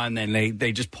a Wawa, and then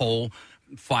they just poll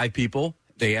 5 people.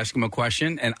 They ask them a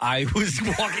question, and I was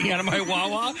walking out of my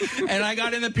Wawa, and I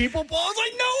got in the people poll. I was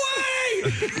like, no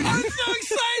way! I'm so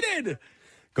excited!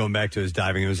 Going back to his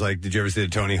diving, it was like, did you ever see the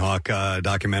Tony Hawk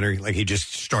documentary? Like, he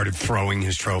just started throwing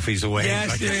his trophies away.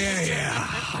 Yes,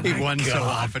 yeah. He won so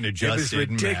often, it just was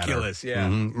didn't ridiculous, matter. yeah.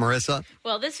 Marissa?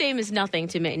 Well, this fame is nothing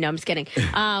to me. No, I'm just kidding.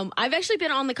 I've actually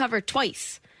been on the cover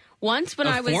twice. Once when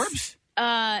I was Forbes?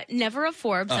 Never of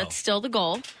Forbes. That's still the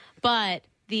goal. But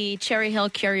the Cherry Hill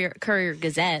Courier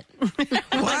Gazette when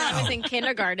I was in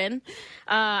kindergarten.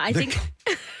 I think.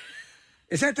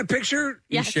 Is that the picture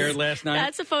you shared last night?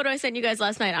 That's a photo I sent you guys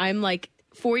last night. I'm like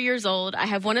 4 years old. I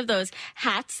have one of those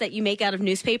hats that you make out of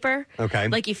newspaper. Okay.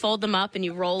 Like you fold them up and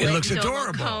you roll it. It looks into adorable.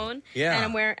 A little cone. Yeah.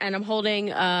 And I'm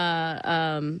holding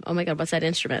oh my God, what's that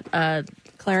instrument?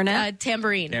 Clarinet?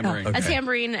 Tambourine. Tambourine. A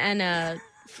tambourine and a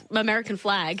American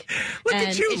flag. Look and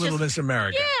at you, it's little just- Miss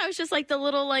America. Yeah, it was just like the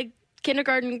little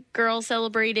kindergarten girl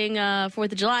celebrating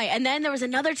 4th of July. And then there was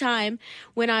another time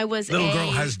when I was Little girl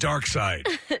has dark side.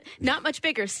 not much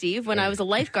bigger, Steve. When I was a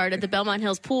lifeguard at the Belmont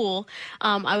Hills pool,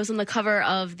 I was on the cover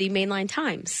of the Mainline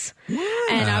Times.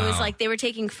 And I was like, they were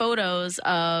taking photos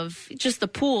of just the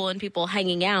pool and people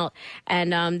hanging out.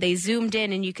 And they zoomed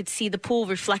in and you could see the pool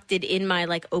reflected in my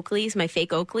Oakleys, my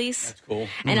fake Oakleys. That's cool.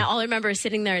 And all I remember is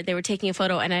sitting there, they were taking a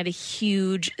photo and I had a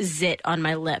huge zit on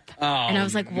my lip. And I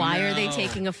was like, why are they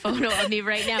taking a photo of me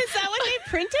right now? Is that what they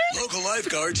printed? Local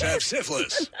lifeguards have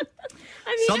syphilis.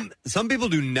 I mean, Some people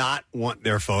do not want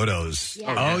their photos.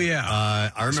 Yeah. Oh, yeah.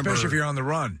 I remember. Especially if you're on the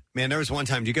run. Man, there was one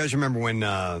time. Do you guys remember when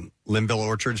Linville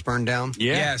Orchards burned down?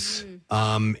 Yeah. Yes.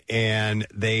 And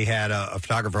they had a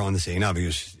photographer on the scene.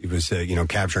 He was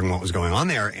capturing what was going on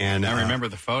there. And I remember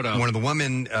the photo. One of the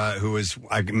women who was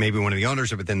maybe one of the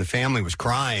owners within the family was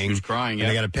crying. She was crying, And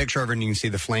they got a picture of her, and you can see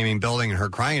the flaming building and her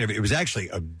crying. It was actually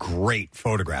a great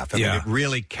photograph. I mean, it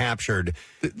really captured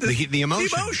the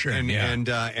emotion. The emotion,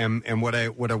 and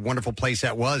what a wonderful place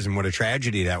that was, and what a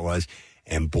tragedy that was.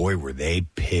 And boy, were they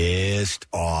pissed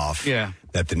off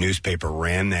that the newspaper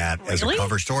ran that as a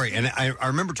cover story. And I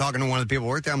remember talking to one of the people who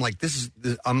worked there. I'm like,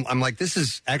 this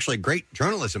is actually great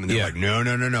journalism. And they're like,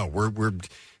 no, we're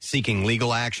seeking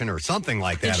legal action or something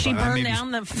like that. Did she burn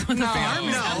down the farm?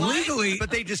 No, legally,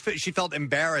 but she felt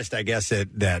embarrassed, I guess,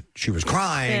 that she was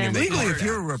crying. Yeah. And Legally, if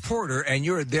you're a reporter and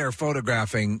you're there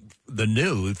photographing the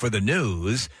news for the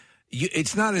news,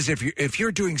 it's not as if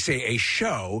you're doing, say, a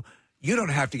show. You don't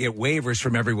have to get waivers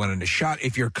from everyone in the shot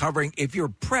if you're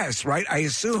press, right? I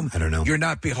assume. I don't know. You're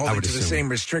not beholden to the same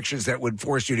restrictions that would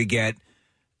force you to get,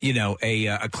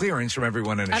 a clearance from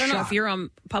everyone in a shot. I don't know if you're on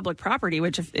public property,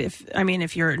 which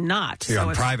if you're not. You're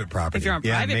on private property. If you're on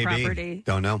private maybe. property.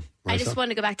 Don't know. I just want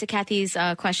to go back to Kathy's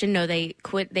question. No, they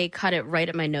cut it right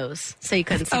at my nose, so you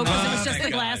couldn't see. Oh, because my it was just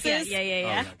the glasses?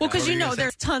 Yeah. Well, because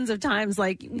there's tons of times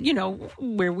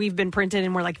where we've been printed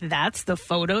and we're like, that's the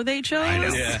photo they chose. I know.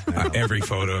 Yeah. Every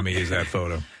photo of me is that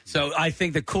photo. So I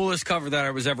think the coolest cover that I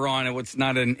was ever on, it's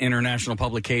not an international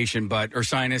publication, but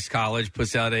Ursinus College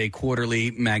puts out a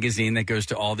quarterly magazine that goes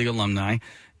to all the alumni.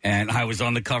 And I was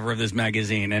on the cover of this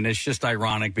magazine, and it's just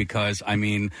ironic because,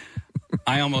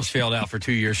 I almost failed out for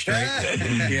 2 years straight.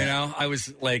 I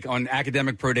was on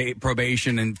academic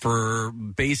probation and for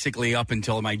basically up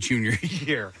until my junior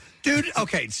year. Dude,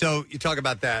 okay, so you talk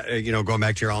about that, going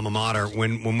back to your alma mater.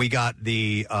 When we got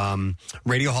the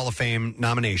Radio Hall of Fame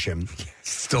nomination,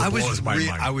 still blows my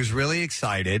mind. I was really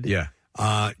excited. Yeah.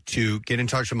 To get in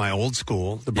touch with my old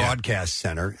school, the Broadcast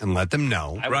Center, and let them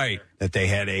know that they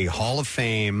had a Hall of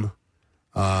Fame,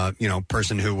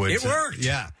 person who would. It worked.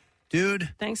 Yeah. Dude.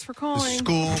 Thanks for calling.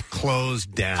 School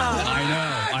closed down. I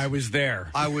know. I was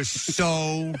there. I was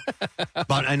so,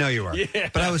 but I know you were. Yeah.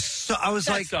 But I was That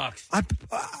like, sucks.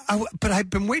 but I've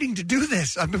been waiting to do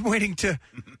this. I've been waiting to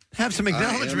have some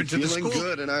acknowledgement to the school. Feeling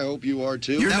good, and I hope you are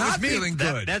too. You're not feeling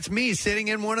good. That's me sitting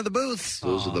in one of the booths.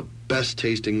 Those are the best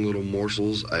tasting little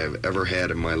morsels I have ever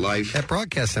had in my life. That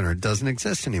broadcast center doesn't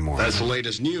exist anymore. That's the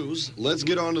latest news. Let's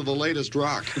get on to the latest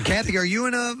rock. Kathy, are you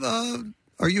in a?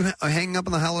 Are you hanging up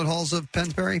in the hallowed halls of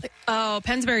Pennsbury? Oh,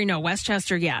 Pennsbury, no.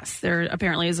 Westchester, yes. There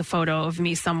apparently is a photo of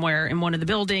me somewhere in one of the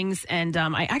buildings. And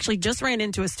I actually just ran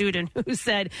into a student who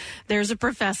said there's a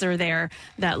professor there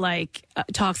that,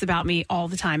 talks about me all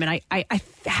the time. And I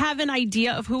have an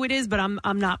idea of who it is, but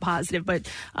I'm not positive. But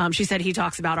she said he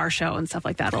talks about our show and stuff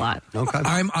like that a lot. Okay.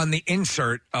 I'm on the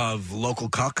insert of Local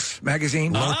Cucks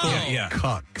magazine. Local Yeah.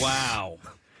 Cucks. Wow.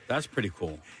 That's pretty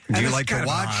cool. Do you like to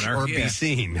watch or be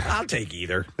seen? I'll take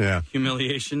either. Yeah.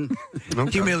 Humiliation.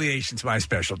 Humiliation's my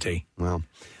specialty. Well,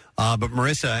 but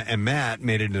Marissa and Matt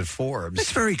made it into Forbes.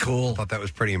 That's very cool. I thought that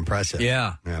was pretty impressive.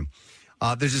 Yeah.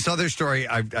 There's this other story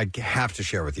I have to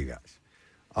share with you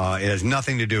guys. It has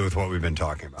nothing to do with what we've been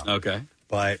talking about. Okay.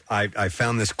 But I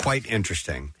found this quite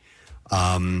interesting.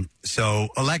 So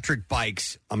electric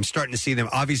bikes, I'm starting to see them.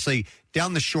 Obviously,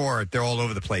 down the shore, they're all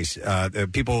over the place.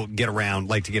 People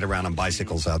like to get around on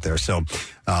bicycles out there. So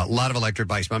a lot of electric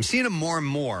bikes. But I'm seeing them more and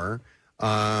more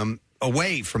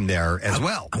away from there as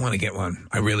well. I want to get one.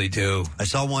 I really do. I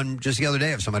saw one just the other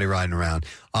day of somebody riding around.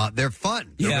 They're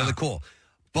fun. They're really cool.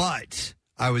 But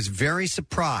I was very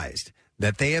surprised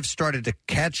that they have started to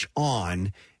catch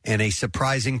on in a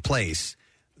surprising place.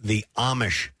 The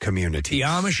Amish community. The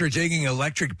Amish are taking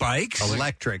electric bikes?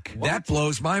 Electric. That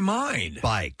blows my mind.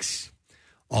 Bikes.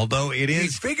 Although it is... You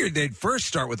figured they'd first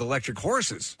start with electric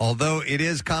horses. Although it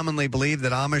is commonly believed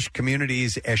that Amish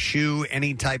communities eschew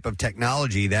any type of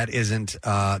technology that isn't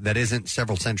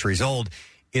several centuries old,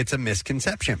 it's a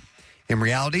misconception. In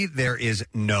reality, there is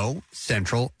no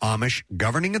central Amish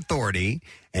governing authority,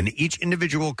 and each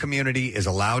individual community is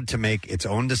allowed to make its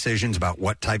own decisions about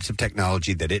what types of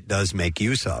technology that it does make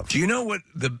use of. Do you know what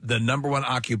the number one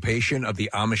occupation of the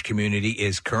Amish community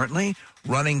is currently?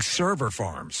 Running server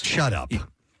farms. Shut up.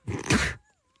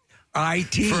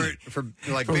 IT. For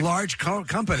large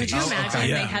companies. Could you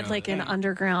imagine they had an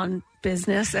underground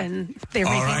business and they were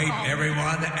All right,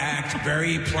 everyone, act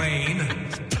very plain.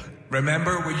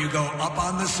 Remember, when you go up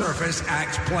on the surface,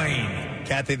 act plain.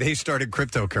 Kathy, they started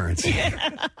cryptocurrency.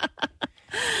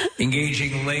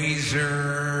 Engaging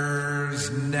lasers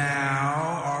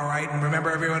now. All right, and remember,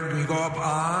 everyone, when you go up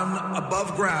on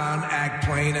above ground, act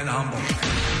plain and humble.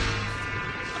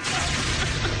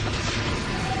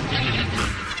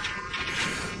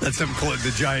 That's some cool.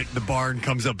 The barn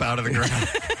comes up out of the ground.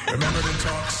 Remember to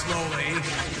talk slowly.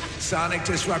 Sonic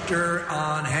Disruptor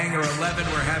on Hangar 11.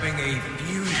 We're having a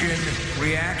fusion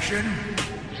reaction.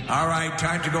 All right,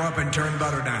 time to go up and turn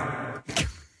butter down.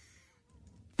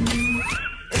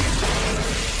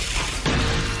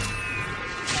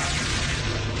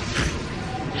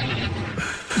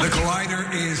 The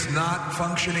collider is not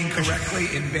functioning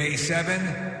correctly in Bay 7.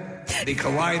 The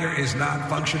collider is not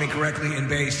functioning correctly in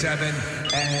Bay 7.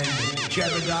 And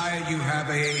Jedediah, you have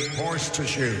a horse to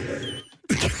shoot.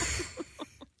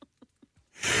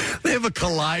 They have a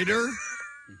collider?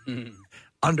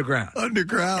 Underground.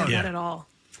 Underground. Not at all.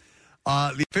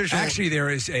 The official... Actually, there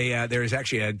is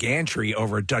actually a gantry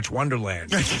over at Dutch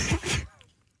Wonderland.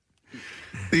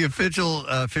 The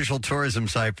official tourism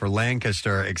site for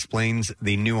Lancaster explains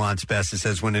the nuance best. It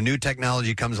says, when a new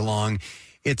technology comes along,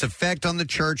 its effect on the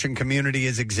church and community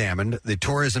is examined. The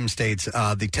tourism states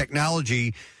the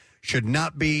technology should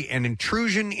not be an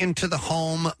intrusion into the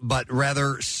home, but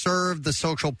rather serve the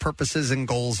social purposes and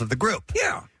goals of the group.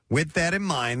 Yeah. With that in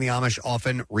mind, the Amish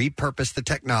often repurpose the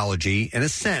technology, in a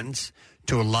sense,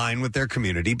 to align with their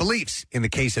community beliefs. In the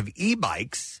case of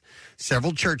e-bikes,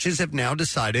 several churches have now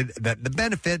decided that the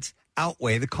benefits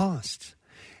outweigh the costs.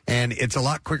 And it's a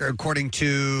lot quicker, according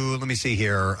to, let me see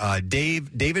here,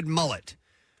 David Mullett,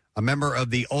 a member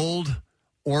of the Old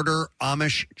Order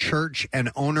Amish Church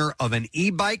and owner of an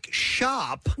e-bike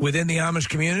shop within the Amish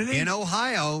community in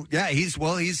Ohio. Yeah, he's a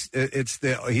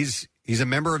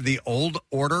member of the Old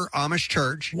Order Amish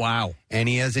Church. Wow. And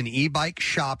he has an e-bike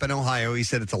shop in Ohio. He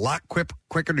said it's a lot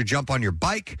quicker to jump on your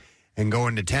bike and go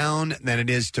into town than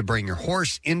it is to bring your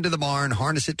horse into the barn,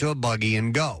 harness it to a buggy,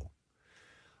 and go.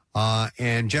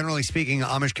 And generally speaking,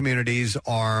 Amish communities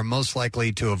are most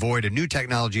likely to avoid a new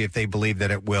technology if they believe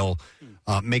that it will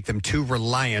make them too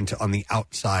reliant on the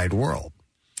outside world.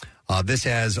 This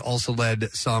has also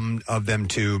led some of them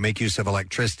to make use of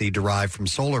electricity derived from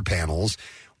solar panels,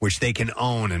 which they can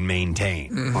own and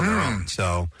maintain on their own.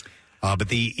 So, but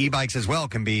the e-bikes as well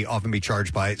can often be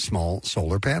charged by small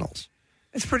solar panels.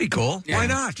 It's pretty cool. Why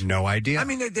not? No idea. I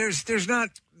mean, there's not.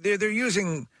 They're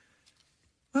using.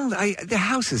 Well, the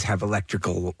houses have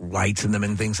electrical lights in them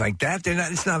and things like that. They're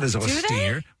not. It's not as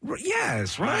austere.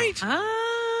 Yes, right.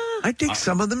 I think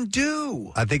some of them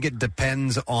do. I think it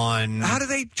depends on how do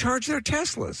they charge their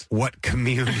Teslas. What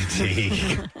community?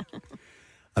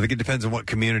 I think it depends on what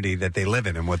community that they live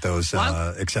in and what those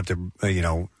accepted,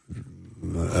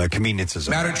 conveniences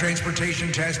are. Matter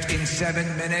transportation test in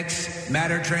 7 minutes.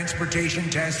 Matter transportation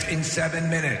test in 7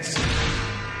 minutes.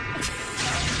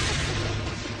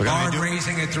 Arm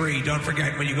raising at 3. Don't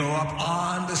forget when you go up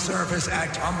on the surface,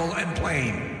 act humble and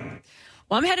plain.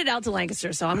 Well, I'm headed out to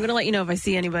Lancaster, so I'm going to let you know if I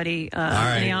see anybody,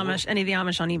 any of the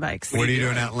Amish on e-bikes. What are you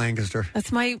doing out in Lancaster?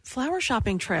 That's my flower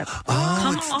shopping trip.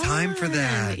 Oh, it's time for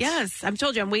that. Yes, I've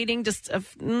told you, I'm waiting just,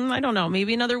 I don't know,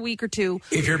 maybe another week or two.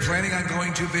 If you're planning on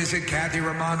going to visit Kathy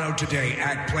Romano today,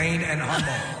 act plain and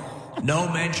humble.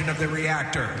 No mention of the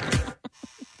reactor.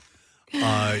 Do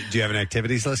you have an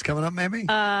activities list coming up, maybe?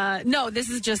 No, this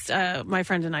is just my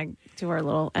friend and I do our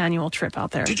little annual trip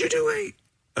out there. Did you do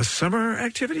a summer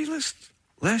activity list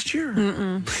last year?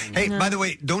 Hey, by the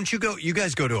way, don't you go? You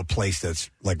guys go to a place that's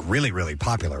like really, really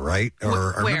popular, right? Or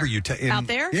Where? I remember you out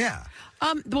there? Yeah.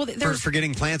 Well, there's for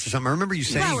getting plants or something. I remember you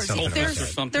saying something.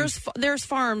 There's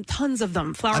tons of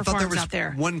them, flower farms out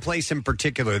there. One place in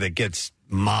particular that gets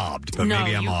mobbed, but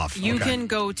maybe I'm off. You can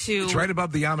go to. It's right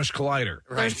above the Amish Collider.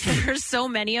 Right. There's so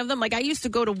many of them. Like I used to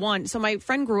go to one. So my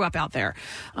friend grew up out there,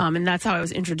 and that's how I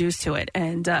was introduced to it.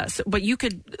 And but you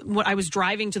could. I was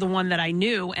driving to the one that I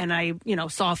knew, and I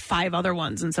saw 5 other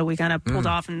ones, and so we kind of pulled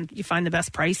off, and you find the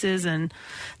best prices, and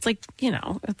it's like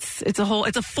it's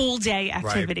a full day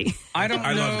activity. Right.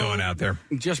 I love going out there.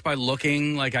 Just by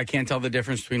looking, like I can't tell the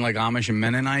difference between like Amish and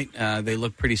Mennonite. They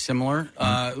look pretty similar.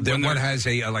 Then one has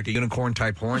a like a unicorn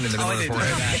type horn in the middle of the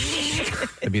forehead.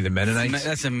 That'd be the Mennonites.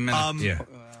 That's a Mennonite. Yeah.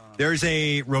 There's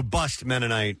a robust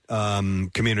Mennonite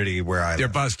community where I live. They're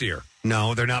bustier.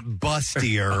 No, they're not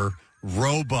bustier.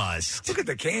 Robust. Look at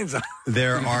the cans on.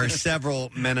 There are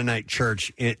several Mennonite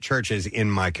churches in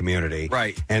my community,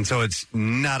 right? And so it's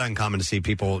not uncommon to see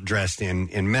people dressed in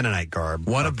Mennonite garb.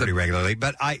 One of pretty regularly,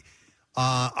 but I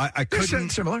couldn't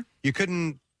similar. You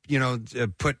couldn't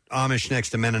put Amish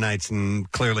next to Mennonites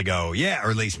and clearly go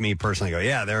or at least me personally go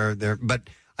they're. But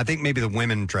I think maybe the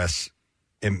women dress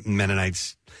in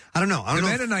Mennonites. I don't know. The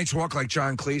Mennonites walk like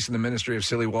John Cleese in the Ministry of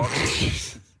Silly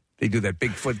Walks. They do that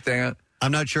Bigfoot thing.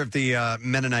 I'm not sure if the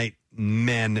Mennonite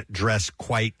men dress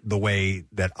quite the way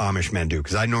that Amish men do,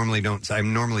 because I normally don't. I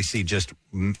normally see just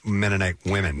Mennonite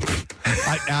women.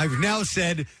 I've now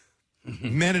said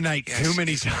Mennonite too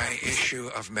many times. My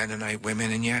issue of Mennonite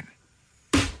women, and yet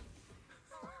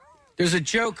there's a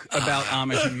joke about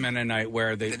Amish and Mennonite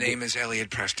where the name is Elliot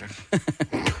Preston.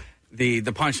 The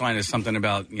punchline is something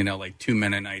about like 2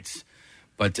 Mennonites,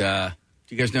 but do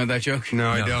you guys know that joke? No,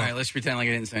 I don't. All right, let's pretend like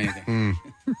I didn't say anything.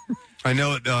 I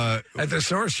know it. At the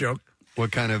source joke.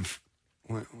 What kind of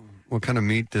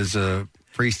meat does a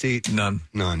priest eat? None.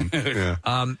 Yeah.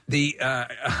 On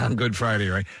Good Friday,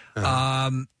 right?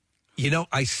 I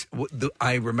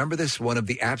remember this. One of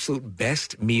the absolute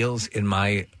best meals in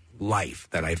my life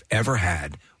that I've ever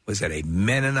had was at a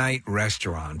Mennonite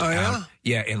restaurant. Oh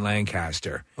yeah, in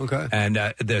Lancaster. Okay, and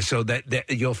so that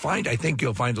you'll find. I think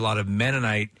you'll find a lot of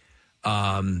Mennonites.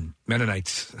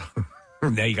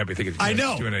 Now you got to be thinking. I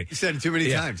know. You said it too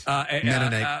many times.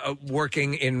 Mennonite.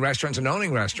 Working in restaurants and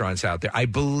owning restaurants out there, I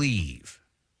believe.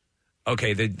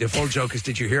 Okay, the full joke is,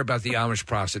 did you hear about the Amish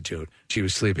prostitute? She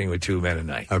was sleeping with 2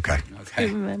 Mennonites. Okay.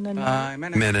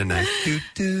 Mennonite. Do,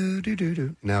 do, do, do,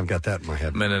 do. Now I've got that in my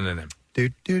head. Mennonite. Do,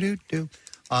 do, do, do.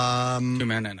 2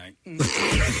 Mennonite.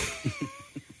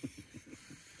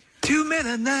 2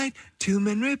 Mennonite, 2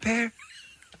 men repair.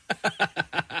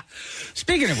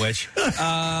 Speaking of which,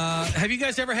 have you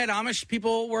guys ever had Amish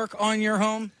people work on your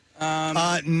home?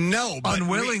 No, but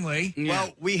unwillingly.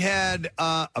 We had,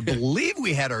 I believe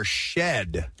we had our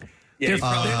shed. Yeah, you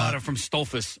probably bought it from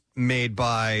Stolfus. Made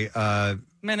by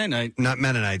Mennonite. Not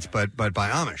Mennonites, but by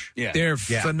Amish. Yeah. They're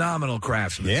phenomenal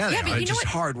craftsmen. Yeah, but you know just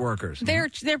what? hard workers. Their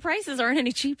prices aren't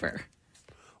any cheaper.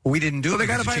 Well, we didn't do it. They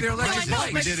got to because buy their electric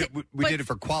cheap. bikes. We did it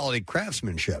for quality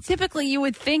craftsmanship. Typically, you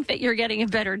would think that you're getting a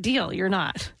better deal. You're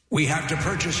not. We have to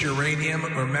purchase uranium.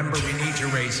 Remember, we need to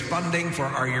raise funding for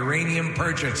our uranium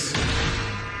purchase.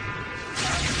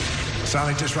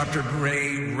 Sonic Disruptor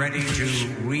Ray ready to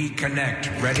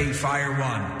reconnect. Ready, fire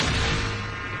 1.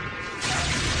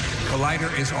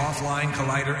 Collider is offline.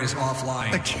 Collider is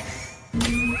offline.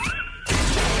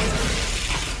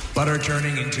 Butter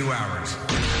churning in 2 hours.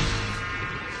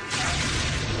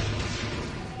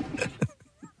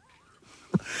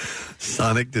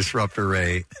 Sonic Disruptor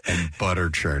Ray and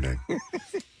butter churning.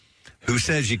 Who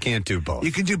says you can't do both?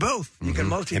 You can do both. You can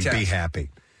multitask. And be happy.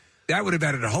 That would have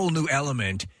added a whole new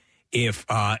element if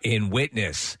in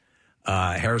Witness,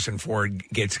 Harrison Ford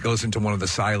goes into one of the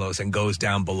silos and goes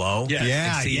down below. Yes.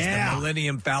 And sees the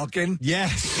Millennium Falcon.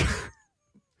 Yes.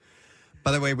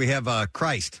 By the way, we have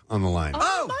Christ on the line.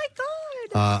 Oh my God.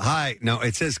 Hi. No,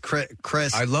 it says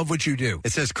Chris. I love what you do.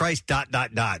 It says Christ ...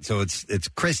 So it's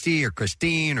Christy or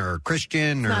Christine or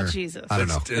Christian or not Jesus. I don't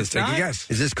know. Let's take a guess.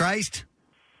 Is this Christ?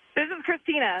 This is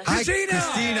Christina. Hi,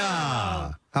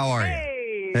 Christina. How are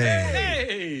you?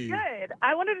 Hey. Good.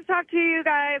 I wanted to talk to you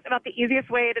guys about the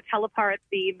easiest way to tell apart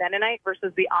the Mennonite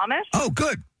versus the Amish. Oh,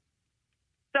 good.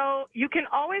 So you can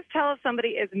always tell if somebody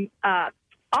is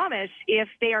Amish if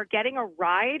they are getting a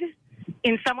ride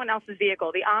in someone else's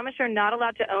vehicle. The Amish are not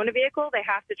allowed to own a vehicle. They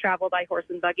have to travel by horse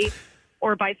and buggy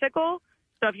or bicycle.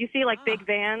 So if you see like big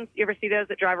vans, you ever see those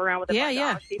that drive around with a bunch of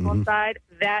Amish people inside?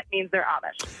 That means they're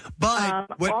Amish.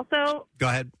 But also, go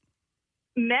ahead.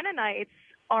 Mennonites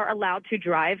are allowed to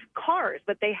drive cars,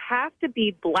 but they have to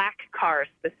be black cars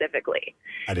specifically.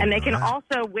 And they can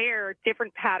also wear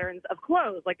different patterns of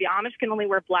clothes. Like the Amish can only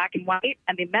wear black and white,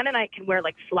 and the Mennonite can wear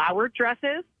like flowered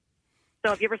dresses.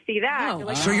 So if you ever see that, you're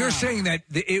like, So you're saying that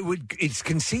it's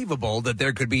conceivable that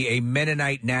there could be a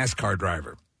Mennonite NASCAR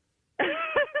driver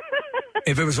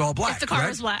if it was all black. If the car right?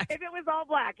 was black. If it was all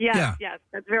black, yes, yes,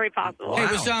 that's very possible. Hey,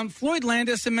 was Floyd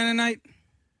Landis a Mennonite?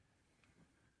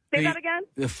 Say that again?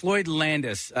 The Floyd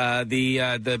Landis,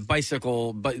 the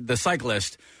bicycle, the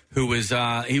cyclist who was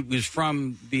he was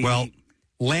from the. Well,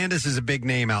 Landis is a big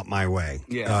name out my way.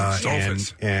 Yeah,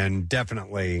 and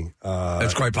definitely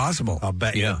that's quite possible. I'll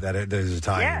bet you that there's a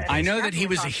tie. Yeah, I know that he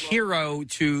was a hero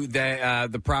to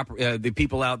the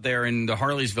people out there in the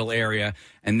Harleysville area,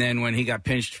 and then when he got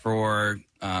pinched for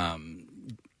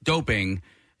doping,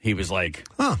 he was like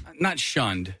not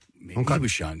shunned. He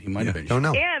was shunned. He might have been. Don't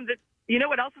know. And you know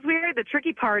what else is weird? The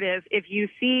tricky part is if you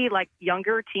see like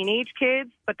younger teenage kids,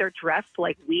 but they're dressed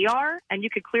like we are, and you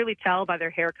could clearly tell by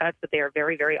their haircuts that they are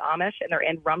very, very Amish, and they're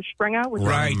in Rumspringa.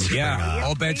 Right, yeah.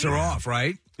 All bets are off,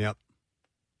 right? Yep.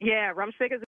 Yeah,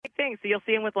 Rumspringa is a big thing. So you'll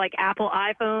see them with like Apple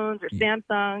iPhones or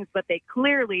Samsungs, but they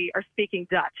clearly are speaking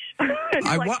Dutch.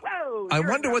 I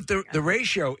wonder what the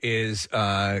ratio is,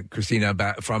 Christina,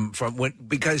 about from when,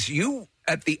 because you,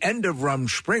 at the end of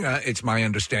Rumspringa, it's my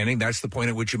understanding, that's the point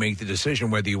at which you make the decision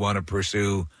whether you want to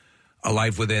pursue a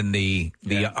life within the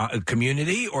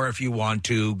community or if you want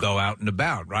to go out and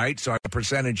about, right? So a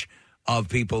percentage of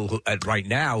people who, right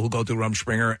now who go through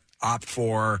Rumspringa opt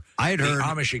for I had the heard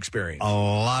Amish experience. A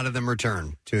lot of them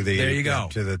return to the. There you go.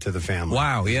 To the family.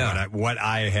 Wow, yeah. What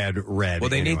I had read.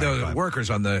 Well, they need anyway, the workers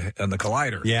on the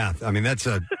collider. Yeah, I mean that's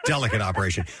a delicate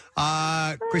operation.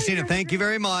 Christina, thank you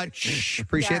very much.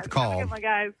 Appreciate the call. Have a good one,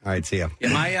 guys. All right, see ya.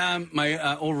 Yeah,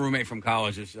 my old roommate from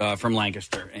college is from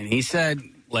Lancaster, and he said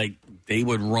like they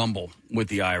would rumble with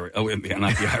the Irish. Oh, not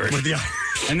the Irish. With the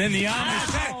Irish. And then the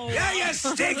Amish. Yeah, you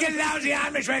stinking lousy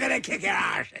Amish, we're going to kick your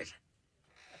asses.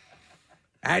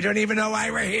 I don't even know why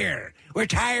we're here. We're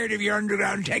tired of your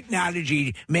underground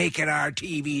technology making our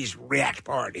TVs react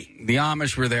party. The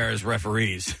Amish were there as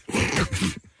referees.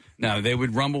 No, they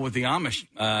would rumble with the Amish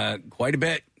quite a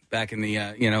bit back in the,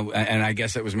 and I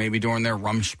guess it was maybe during their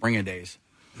Rumspringa days.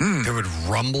 They would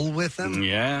rumble with them?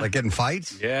 Yeah. Like getting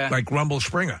fights? Yeah. Like Rumble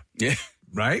Springer. Yeah.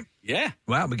 Right? Yeah.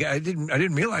 Wow, I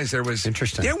didn't realize there was...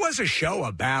 Interesting. There was a show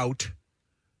about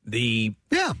the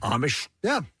Amish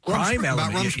crime about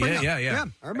element. Rumspringa. Yeah,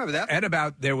 I remember that. And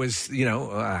about there was,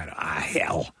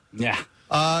 hell. Yeah.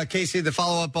 Casey, the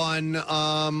follow-up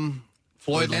on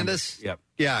Floyd Landis? Yep.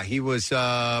 Yeah, he was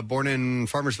born in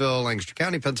Farmersville, Lancaster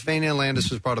County, Pennsylvania. Landis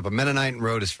was brought up a Mennonite and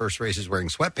rode his first races wearing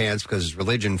sweatpants because his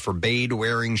religion forbade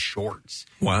wearing shorts.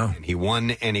 Wow. And he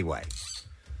won anyway.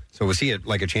 So was he a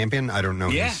champion? I don't know.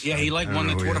 Yeah, he won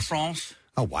the Tour de France.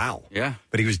 Oh, wow. Yeah.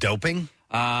 But he was doping?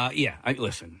 Yeah,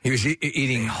 listen. He was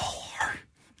eating...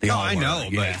 I know,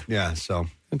 but yeah, so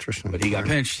interesting. But he got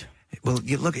pinched. Well,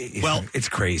 you look. It's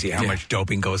crazy how much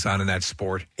doping goes on in that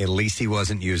sport. At least he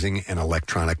wasn't using an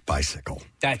electronic bicycle.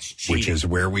 That's cheating. Which is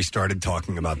where we started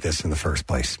talking about this in the first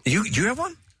place. Do you have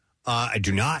one? I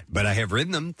do not, but I have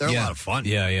ridden them. They're a lot of fun.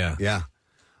 Yeah.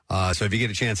 So if you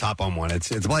get a chance, hop on one.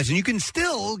 It's a blast, and you can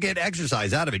still get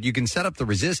exercise out of it. You can set up the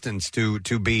resistance to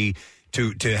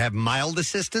have mild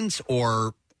assistance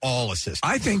or all assistance.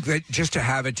 I think that just to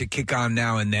have it to kick on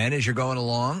now and then as you're going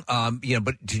along,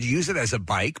 but to use it as a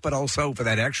bike, but also for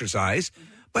that exercise.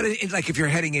 But like if you're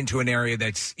heading into an area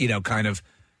that's kind of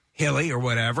hilly or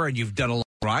whatever, and you've done a long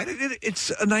ride, it's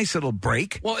a nice little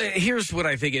break. Well, here's what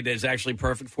I think it is actually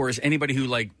perfect for is anybody who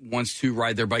like wants to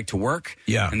ride their bike to work.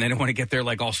 Yeah. And they don't want to get there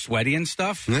like all sweaty and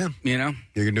stuff. Yeah. You know?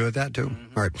 You can do it that too.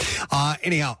 All right.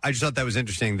 Anyhow, I just thought that was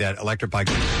interesting that electric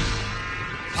bikes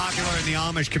popular in the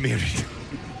Amish community.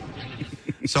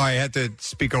 Sorry, I had to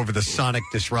speak over the sonic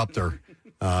disruptor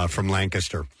from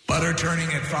Lancaster. Butter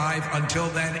turning at 5. Until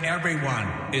then,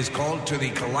 everyone is called to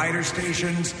the collider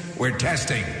stations. We're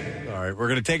testing. All right, we're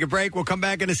going to take a break. We'll come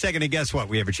back in a second. And guess what?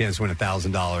 We have a chance to win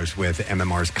 $1,000 with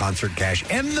MMR's Concert Cash.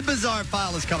 And the Bizarre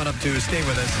File is coming up, too. Stay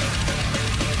with us.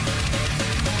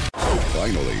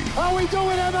 Finally, How we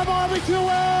doing,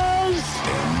 MMRBQers?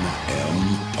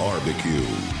 MM Barbecue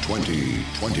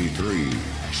 2023,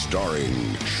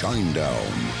 starring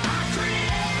Shinedown.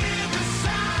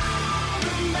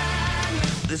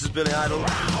 This is Billy Idol.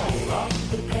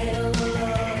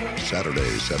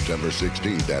 Saturday, September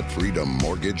 16th at Freedom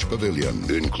Mortgage Pavilion,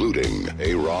 including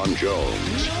Aaron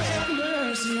Jones,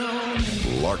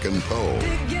 Larkin Poe,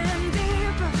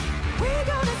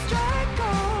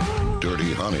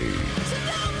 Dirty Honey,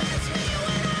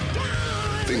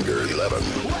 Finger 11,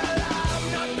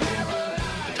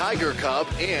 Tiger Cub,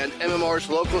 and MMR's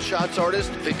local shots artist,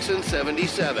 Vixen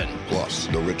 77. plus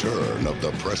the return of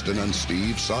the Preston and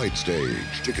Steve side stage.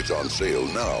 Tickets on sale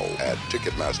now at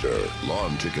Ticketmaster.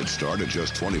 Lawn tickets start at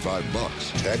just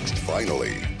 $25. Text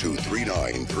FINALLY to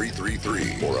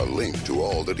 39333 for a link to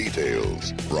all the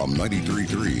details. From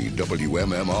 93.3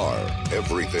 WMMR,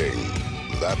 everything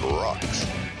that rocks.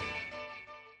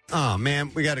 Oh,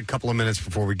 man, we got a couple of minutes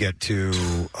before we get to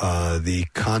the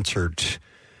concert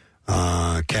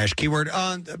cash keyword.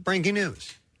 Breaking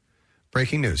news.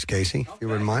 Breaking news, Casey, if you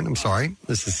wouldn't mind. I'm sorry.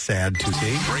 This is sad to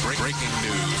see. Breaking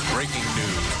news. Breaking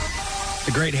news.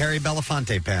 The great Harry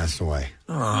Belafonte passed away.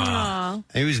 Aww.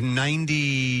 He was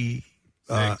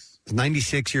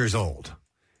 96 years old.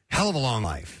 Hell of a long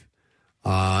life.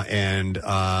 And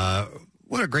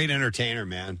what a great entertainer,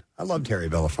 man. I loved Harry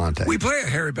Belafonte. We play a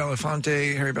Harry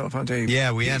Belafonte.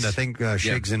 Yeah, we piece. end. I think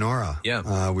Shake Zenora.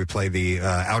 Yeah. We play the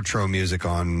outro music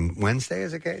on Wednesday,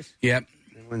 is it, Case? Yep.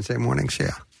 Wednesday mornings,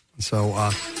 yeah. So,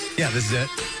 yeah, this is it.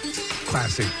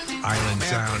 Classic island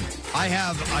sound. I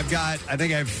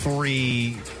think I have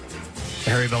 3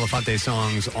 Harry Belafonte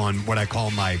songs on what I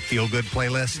call my feel-good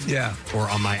playlist. Yeah. Or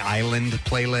on my island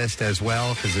playlist as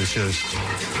well, because it's just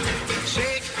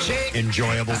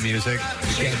enjoyable music.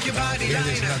 Shake your body, hear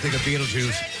this and I think of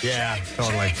Beetlejuice. Yeah,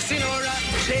 totally. Sinora,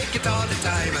 shake it all the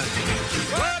time.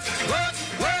 Work,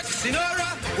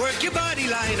 Sinora, work your body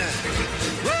liner.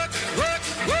 Work,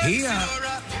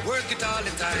 Sinora, work it all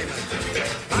the time.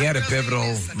 He had a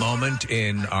pivotal moment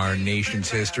in our nation's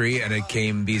history, and it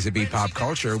came vis-a-vis pop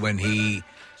culture when he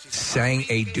sang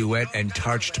a duet and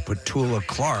touched Petula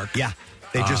Clark. Yeah.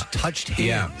 They just touched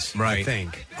hands, right, I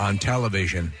think. On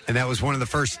television. And that was one of the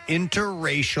first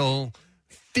interracial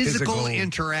physical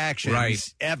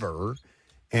interactions ever.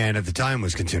 And at the time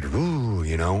was considered,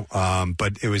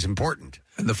 but it was important.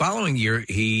 And the following year,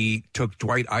 he took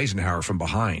Dwight Eisenhower from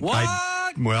behind. What?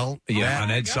 On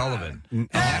Ed Sullivan.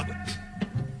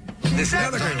 This is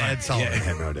another great Ed Sullivan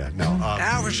had no doubt. No.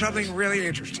 Now for something really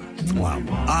interesting. Wow.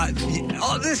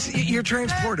 You're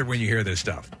transported when you hear this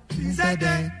stuff.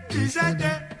 I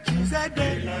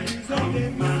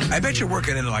bet you're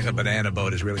working in like a banana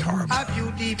boat is really horrible. A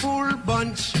beautiful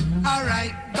bunch, all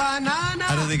right, banana.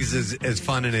 I don't think it's as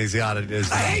fun and exotic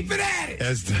as I hate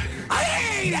bananas.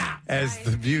 As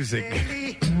the music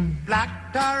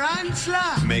Black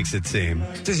tarantula. makes it seem.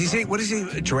 Does he say, what is he,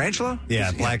 tarantula?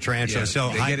 Yeah, black tarantula. Yeah, so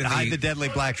they get in hide the deadly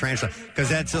black tarantula, because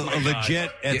that's a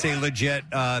legit. It's a legit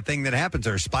thing that happens.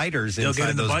 There are spiders They'll inside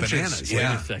get in the those bunches. bananas. Wait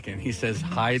a second. He says,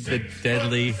 hide the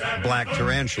deadly black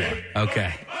tarantula.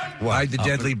 Okay. Hide the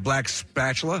deadly black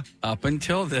spatula? Up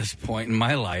until this point in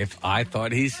my life, I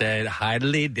thought he said, hide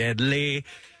the deadly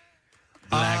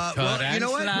black tarantula. Well, you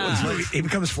know what? He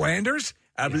becomes Flanders?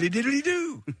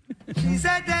 Abbly-diddly-doo.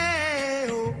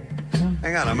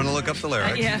 Hang on, I'm going to look up the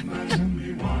lyrics. Yeah.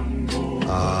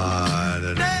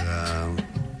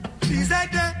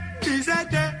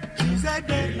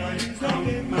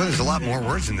 Well, there's a lot more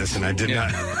words in this than I did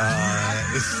not.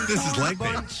 This is lengthy.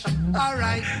 All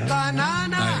right,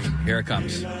 banana. Here it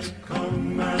comes.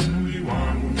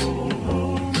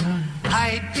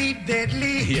 Hide the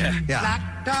deadly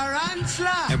black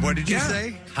tarantula. And what did you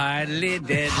say? Highly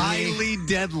deadly. Highly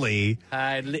deadly.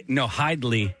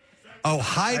 Hidely. Oh,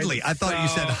 Hidely. I thought you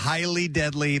said highly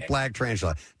deadly black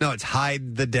tarantula. No, it's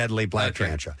hide the deadly black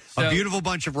tarantula. A beautiful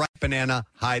bunch of ripe banana,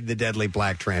 hide the deadly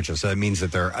black tarantula. So it means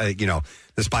that they're,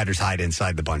 the spiders hide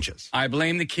inside the bunches. I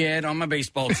blame the kid on my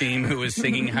baseball team who was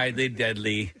singing highly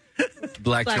deadly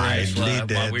Black tarantula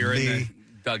while we were in the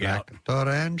dugout. Black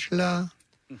tarantula.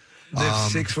 The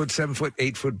 6 foot, 7 foot,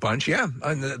 8 foot bunch, yeah.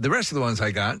 And the rest of the ones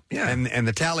I got, yeah. And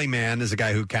the tally man is a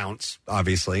guy who counts,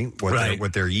 obviously,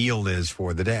 what their yield is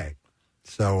for the day.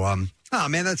 So, oh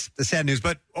man, that's the sad news,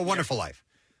 but a wonderful life.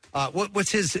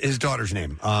 What's his daughter's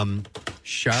name?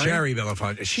 Sherry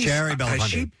Belafonte. Sherry Belafonte. Has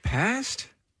she passed?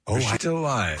 Oh, is she still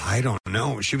alive? I don't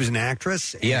know. She was an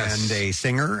actress and a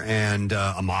singer and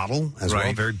a model as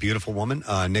well. Very beautiful woman.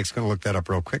 Nick's going to look that up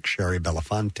real quick. Sherry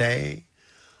Belafonte.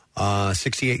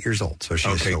 68 years old, so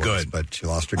she's still with us, but she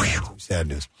lost her dad. Sad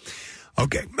news.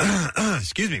 Okay.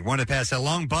 Excuse me. Wanted to pass that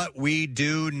along, but we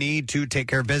do need to take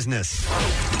care of business.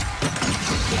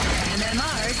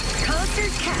 MMR's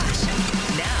Concert Cash.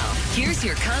 Now, here's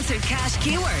your Concert Cash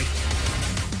keyword.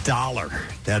 Dollar.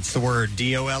 That's the word.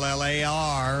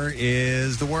 DOLLAR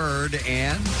is the word,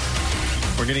 and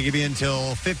we're going to give you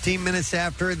until 15 minutes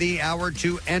after the hour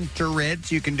to enter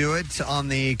it. You can do it on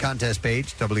the contest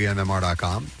page,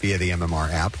 WMMR.com, via the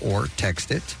MMR app, or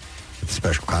text it with the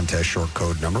special contest short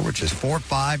code number, which is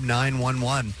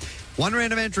 45911. One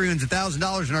random entry wins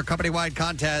 $1,000 in our company-wide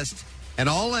contest, and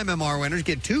all MMR winners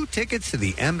get 2 tickets to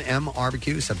the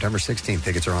Barbecue, September 16th.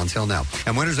 Tickets are on sale now.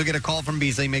 And winners will get a call from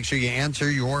Beasley. Make sure you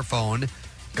answer your phone.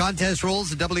 Contest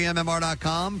rules at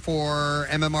WMMR.com for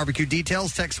MMRBQ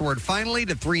details. Text the word finally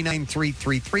to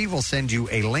 39333. We'll send you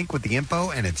a link with the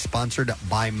info, and it's sponsored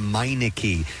by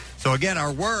Meineke. So again,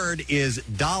 our word is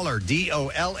dollar,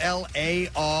 DOLLAR.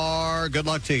 Good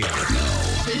luck to you.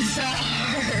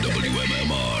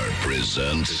 WMMR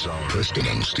presents Preston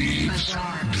and Steve's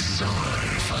Bizarre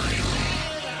File.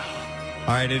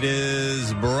 All right, it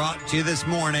is brought to you this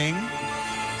morning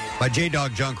by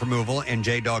J-Dog Junk Removal and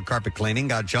J-Dog Carpet Cleaning.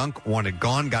 Got junk, want it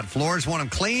gone. Got floors, want them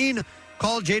clean.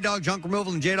 Call J-Dog Junk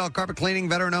Removal and J-Dog Carpet Cleaning,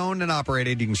 veteran-owned and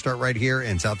operated. You can start right here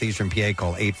in southeastern PA.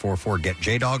 Call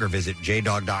 844-GET-JDOG or visit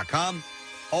jdog.com.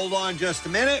 Hold on just a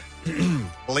minute.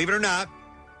 Believe it or not,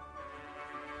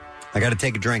 I got to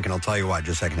take a drink, and I'll tell you why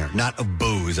just a second here. Not of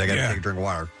booze. I got to take a drink of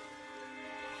water.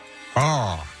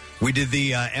 Oh. We did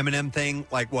the M&M thing,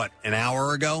 an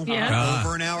hour ago? Yeah.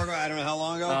 Over an hour ago? I don't know how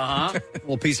long ago. Uh-huh. A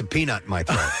little piece of peanut in my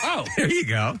throat. Oh. There you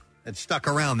go. It stuck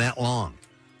around that long.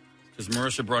 Because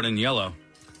Marissa brought in yellow.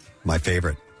 My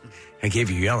favorite. I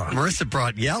gave you yellow. Marissa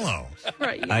brought yellow.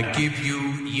 Right. I give you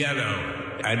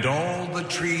yellow and all the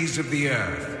trees of the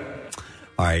earth.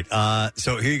 All right.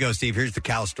 So here you go, Steve. Here's the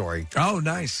cow story. Oh,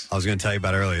 nice. I was going to tell you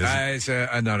about it earlier. It's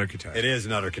another catastrophe. It is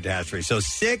another catastrophe. So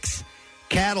 6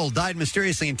 cattle died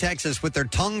mysteriously in Texas with their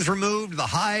tongues removed, the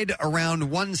hide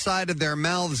around one side of their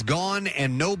mouths gone,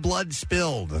 and no blood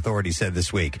spilled, authorities said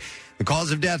this week. The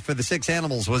cause of death for the 6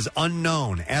 animals was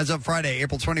unknown. As of Friday,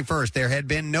 April 21st, there had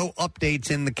been no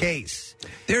updates in the case.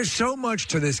 There's so much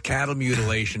to this cattle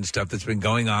mutilation stuff that's been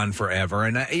going on forever,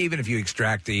 and even if you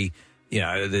extract the,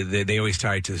 they always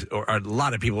tie to, or a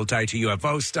lot of people tie to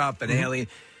UFO stuff and alien.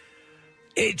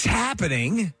 It's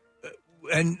happening.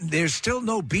 And there's still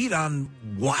no beat on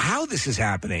how this is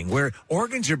happening, where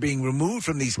organs are being removed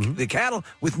from the cattle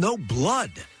with no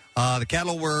blood. The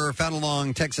cattle were found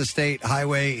along Texas State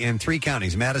Highway in 3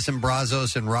 counties, Madison,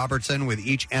 Brazos, and Robertson, with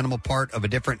each animal part of a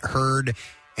different herd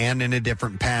and in a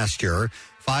different pasture.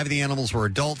 5 of the animals were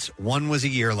adults. 1 was a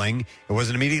yearling. It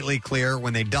wasn't immediately clear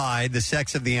when they died. The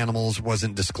sex of the animals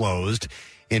wasn't disclosed.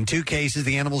 In 2 cases,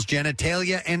 the animals'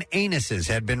 genitalia and anuses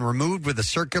had been removed with a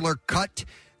circular cut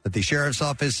that the sheriff's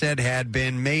office said had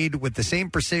been made with the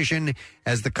same precision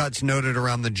as the cuts noted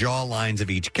around the jaw lines of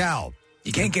each cow.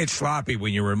 You can't get sloppy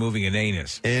when you're removing an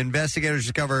anus. Investigators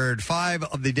discovered 5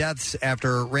 of the deaths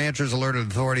after ranchers alerted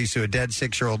authorities to a dead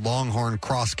 6-year-old longhorn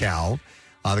cross cow.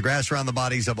 The grass around the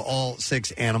bodies of all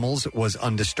 6 animals was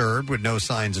undisturbed, with no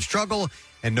signs of struggle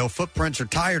and no footprints or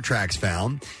tire tracks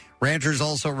found. Ranchers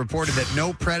also reported that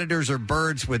no predators or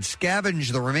birds would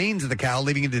scavenge the remains of the cow,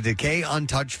 leaving it to decay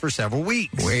untouched for several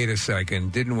weeks. Wait a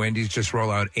second. Didn't Wendy's just roll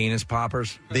out anus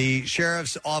poppers? The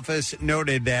sheriff's office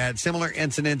noted that similar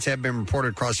incidents have been reported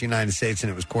across the United States,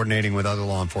 and it was coordinating with other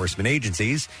law enforcement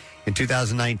agencies. In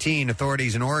 2019,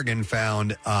 authorities in Oregon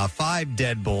found 5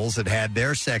 dead bulls that had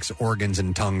their sex organs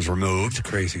and tongues removed.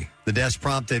 Crazy. The deaths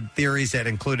prompted theories that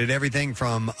included everything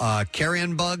from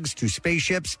carrion bugs to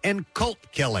spaceships and cult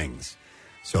killings.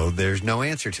 So there's no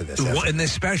answer to this. In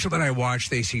this special that I watched,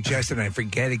 they suggested, and I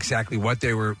forget exactly what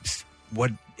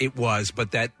it was,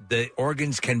 but that the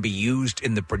organs can be used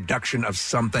in the production of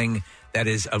something that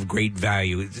is of great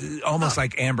value. Almost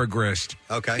like ambergris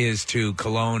is to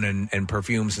cologne and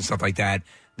perfumes and stuff like that.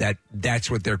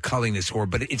 that's what they're culling this for.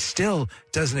 But it still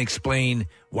doesn't explain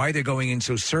why they're going in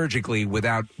so surgically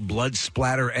without blood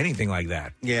splatter or anything like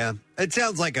that. Yeah. It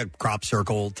sounds like a crop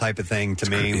circle type of thing to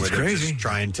me. It's where they're crazy. just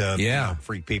trying to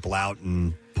freak people out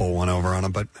and pull one over on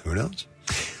them, but who knows?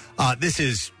 This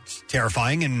is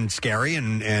terrifying and scary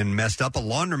and messed up. A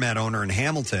laundromat owner in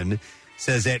Hamilton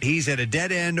says that he's at a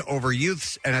dead end over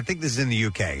youths, and I think this is in the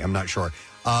UK, I'm not sure,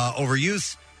 over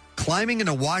youths climbing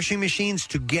into washing machines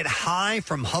to get high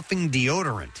from huffing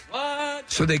deodorant. What?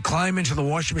 So they climb into the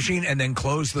washing machine and then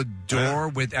close the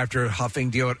door after huffing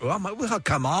deodorant. Oh,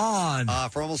 come on.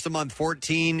 For almost a month,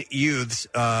 14 youths,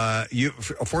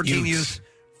 14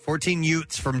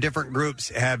 youths from different groups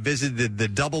have visited the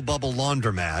Double Bubble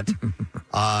Laundromat.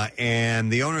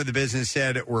 And the owner of the business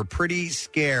said, "We're pretty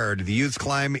scared. The youths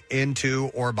climb into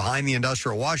or behind the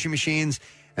industrial washing machines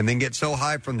and then get so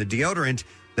high from the deodorant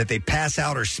that they pass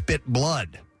out or spit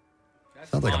blood."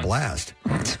 Sounds like a blast.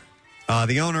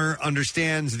 The owner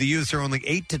understands the youths are only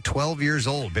 8 to 12 years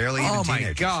old, barely even teenagers. Oh,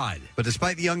 my God. But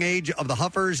despite the young age of the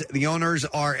huffers, the owners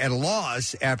are at a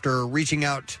loss after reaching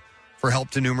out for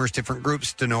help to numerous different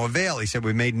groups to no avail. He said,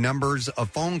 "We made numbers of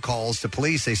phone calls to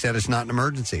police. They said it's not an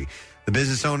emergency." The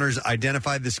business owners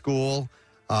identified the school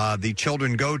the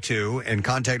children go to and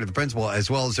contacted the principal as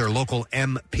well as their local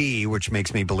MP, which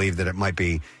makes me believe that it might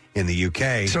be in the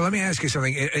UK. So let me ask you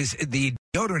something. Is the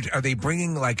deodorant, are they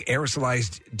bringing like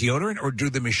aerosolized deodorant, or do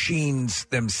the machines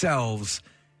themselves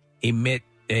emit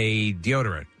a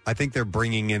deodorant? I think they're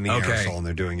bringing in the aerosol and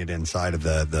they're doing it inside of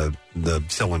the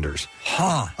cylinders.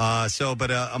 Huh.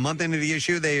 But a month into the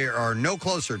issue, they are no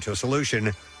closer to a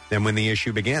solution than when the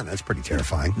issue began. That's pretty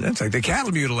terrifying. That's like the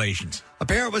cattle mutilations. A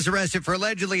parent was arrested for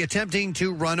allegedly attempting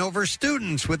to run over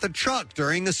students with a truck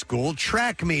during a school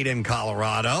track meet in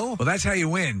Colorado. Well, that's how you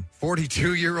win.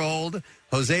 42-year-old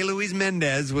Jose Luis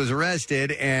Mendez was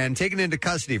arrested and taken into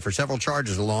custody for several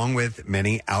charges, along with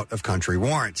many out-of-country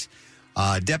warrants.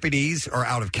 Deputies are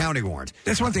out-of-county warrants.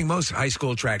 That's one thing. Most high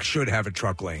school tracks should have a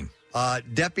truck lane.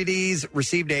 Deputies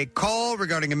received a call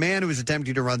regarding a man who was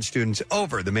attempting to run students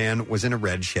over. The man was in a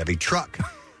red Chevy truck.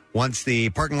 Once the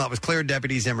parking lot was cleared,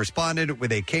 deputies then responded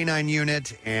with a K-9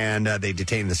 unit, and they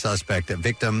detained the suspect. The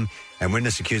victim and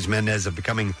witness accused Mendez of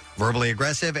becoming verbally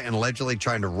aggressive and allegedly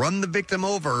trying to run the victim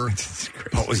over,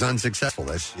 but was unsuccessful.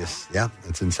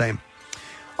 That's insane.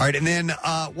 All right, and then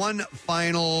one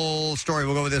final story.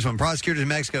 We'll go with this one. Prosecutors in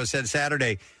Mexico said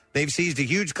Saturday they've seized a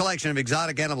huge collection of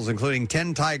exotic animals, including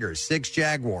 10 tigers, 6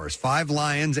 jaguars, 5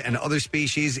 lions, and other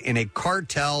species in a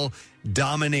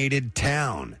cartel-dominated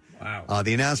town. Wow.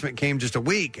 The announcement came just a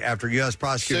week after U.S.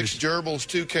 prosecutors... 6 gerbils,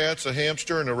 2 cats, a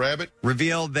hamster, and a rabbit.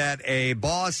 ...revealed that a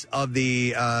boss of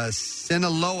the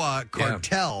Sinaloa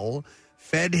cartel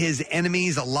fed his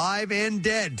enemies alive and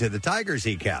dead to the tigers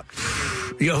he kept.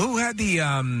 Who had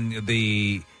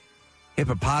the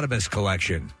hippopotamus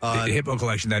collection, the hippo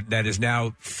collection that is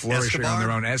now flourishing on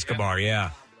their own? Escobar, yeah.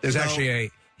 There's actually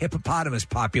a hippopotamus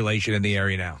population in the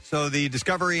area now. So the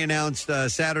discovery announced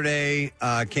Saturday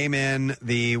came in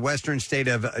the western state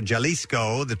of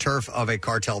Jalisco, the turf of a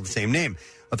cartel of the same name.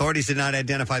 Authorities did not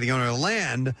identify the owner of the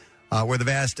land where the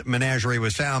vast menagerie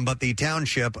was found, but the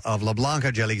township of La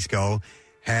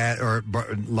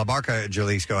Barca,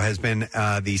 Jalisco has been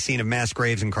the scene of mass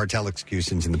graves and cartel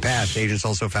executions in the past. Agents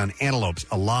also found antelopes,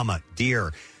 a llama,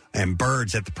 deer, and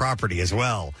birds at the property as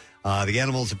well. The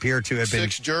animals appear to have been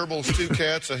 6 gerbils, 2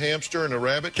 cats, a hamster, and a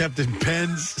rabbit. Kept in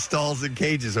pens, stalls, and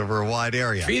cages over a wide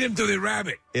area. Feed him to the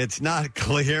rabbit. It's not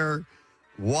clear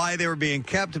why they were being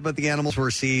kept, but the animals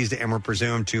were seized and were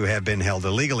presumed to have been held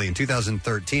illegally. In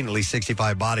 2013, at least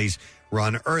 65 bodies were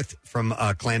unearthed from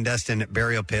clandestine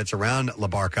burial pits around La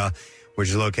Barca, which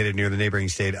is located near the neighboring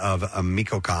state of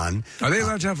Michoacan. Are they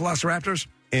allowed to have velociraptors?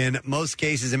 In most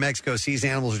cases in Mexico, seized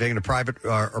animals are taken to private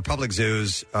or public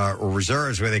zoos or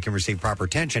reserves where they can receive proper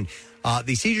attention.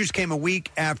 The seizures came a week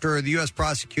after U.S.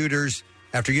 prosecutors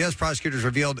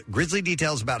revealed grisly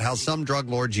details about how some drug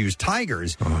lords use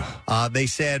tigers. They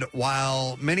said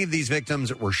while many of these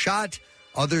victims were shot,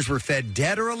 others were fed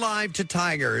dead or alive to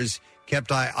tigers kept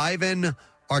by Ivan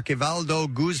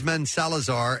Archivaldo Guzman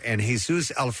Salazar and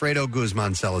Jesus Alfredo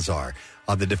Guzman Salazar,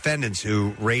 the defendants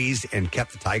who raised and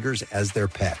kept the tigers as their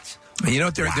pets. You know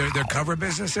what their cover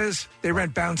business is? They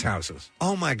rent bounce houses.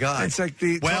 Oh, my God. It's like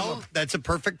that's a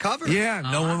perfect cover. Yeah,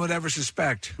 no one would ever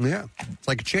suspect. Yeah, it's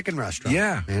like a chicken restaurant.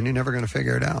 Yeah. And you're never going to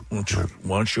figure it out.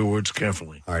 Watch your words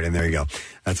carefully. All right, and there you go.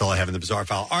 That's all I have in the Bizarre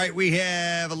File. All right, we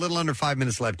have a little under 5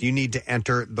 minutes left. You need to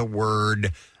enter the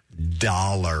word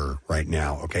dollar right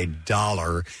now, okay?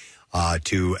 Dollar.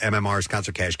 to MMR's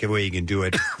Concert Cash Giveaway. You can do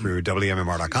it through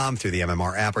WMMR.com, through the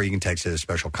MMR app, or you can text it a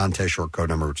special contest short code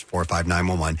number, which is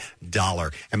 45911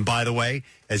 $. And by the way,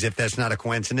 as if that's not a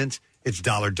coincidence, it's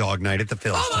Dollar Dog Night at the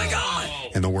Phil's. Oh, my God.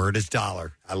 And the word is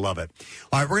dollar. I love it.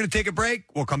 All right, we're going to take a break.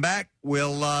 We'll come back.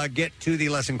 We'll get to the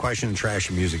lesson question and trash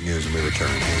and music news when we return.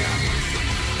 Hang on.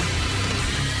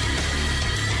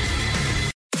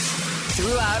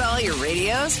 Threw out all your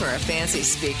radios for a fancy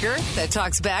speaker that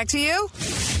talks back to you?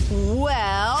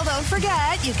 Well, don't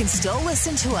forget, you can still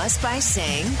listen to us by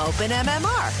saying Open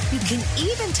MMR. You can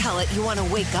even tell it you want to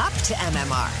wake up to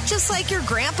MMR, just like your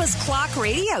grandpa's clock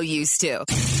radio used to.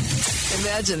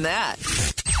 Imagine that.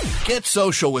 Get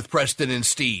social with Preston and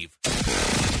Steve.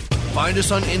 Find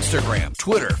us on Instagram,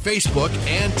 Twitter, Facebook,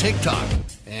 and TikTok.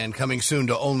 And coming soon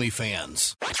to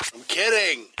OnlyFans. I'm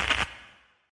kidding.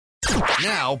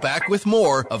 Now, back with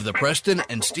more of the Preston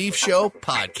and Steve Show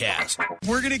podcast.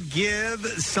 We're going to give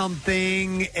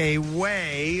something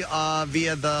away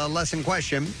via the lesson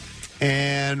question.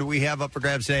 And we have up for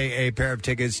grabs today a pair of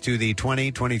tickets to the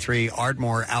 2023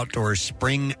 Ardmore Outdoor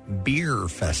Spring Beer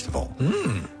Festival.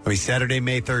 It'll be Saturday,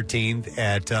 May 13th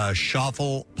at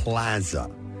Schaffel Plaza.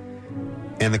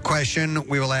 And the question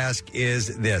we will ask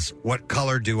is this: What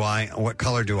color do I own?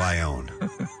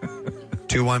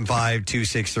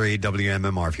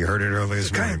 215-263-WMMR. If you heard it earlier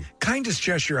this morning. Kindest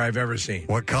gesture I've ever seen.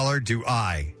 What color do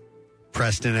I,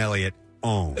 Preston Elliott,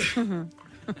 own?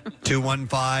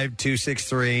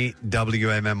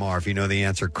 215-263-WMMR. If you know the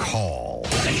answer, call.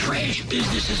 The trash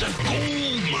business is a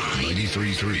gold mine.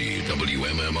 93.3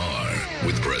 WMMR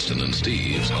with Preston and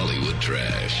Steve's Hollywood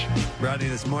Trash. Brought to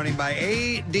you this morning by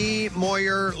A.D.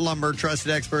 Moyer Lumber,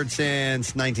 trusted expert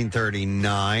since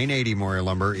 1939. A.D. Moyer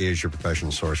Lumber is your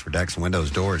professional source for decks,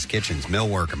 windows, doors, kitchens,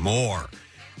 millwork, and more.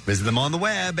 Visit them on the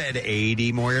web at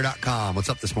admoyer.com. What's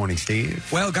up this morning,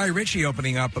 Steve? Well, Guy Ritchie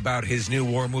opening up about his new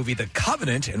war movie, The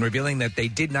Covenant, and revealing that they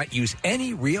did not use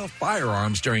any real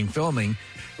firearms during filming.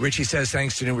 Ritchie says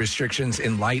thanks to new restrictions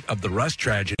in light of the Rust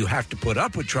tragedy, you have to put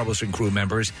up with troublesome crew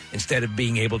members instead of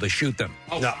being able to shoot them.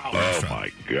 Oh, my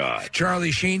God.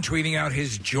 Charlie Sheen tweeting out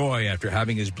his joy after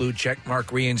having his blue check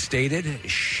mark reinstated.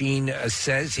 Sheen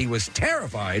says he was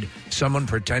terrified someone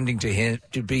pretending to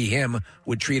be him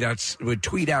would tweet out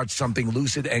something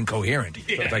lucid and coherent.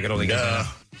 So if I could only get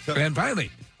that. And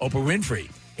finally, Oprah Winfrey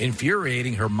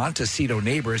infuriating her Montecito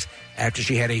neighbors after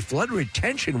she had a flood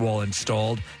retention wall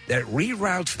installed that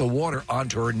reroutes the water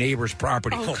onto her neighbor's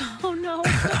property. Oh no.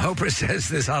 Oprah says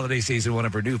this holiday season, one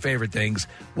of her new favorite things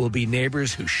will be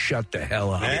neighbors who shut the hell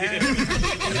up.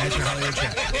 That's your Hollywood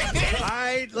Chat. All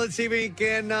right, let's see if we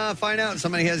can find out.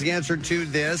 Somebody has the answer to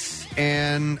this.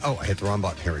 And, I hit the wrong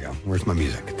button. Here we go. Where's my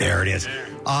music? There it is.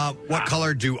 What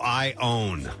color do I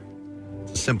own?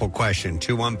 Simple question.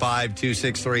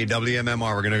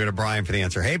 215-263-WMMR. We're going to go to Brian for the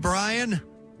answer. Hey, Brian.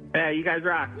 Hey, you guys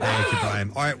rock. Thank you,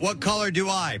 Brian. All right, what color do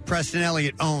I, Preston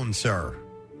Elliott, own, sir?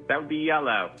 That would be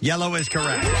yellow. Yellow is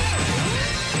correct.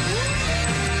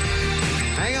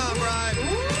 Hang on, Brian.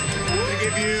 I'm going to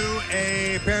give you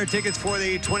a pair of tickets for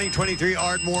the 2023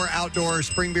 Ardmore Outdoor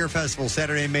Spring Beer Festival,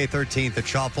 Saturday, May 13th at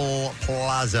Schaffel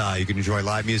Plaza. You can enjoy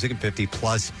live music and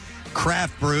 50-plus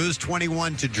craft brews,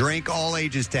 21 to drink, all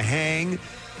ages to hang.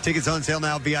 Tickets on sale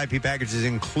now. VIP packages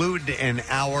include an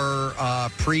hour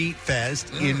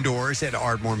pre-fest indoors at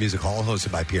Ardmore Music Hall,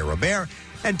 hosted by Pierre Robert,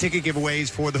 and ticket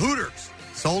giveaways for the Hooters.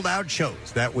 Sold-out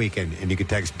shows that weekend, and you can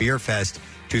text BeerFest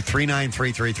to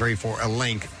 39333 for a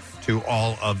link to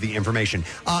all of the information.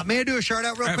 May I do a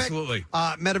shout-out real quick? Absolutely.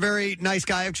 Met a very nice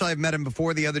guy. Actually, I've met him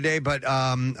before the other day, but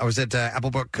I was at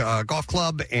Applebrook Golf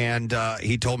Club, and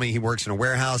he told me he works in a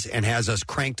warehouse and has us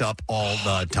cranked up all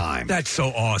the time. That's so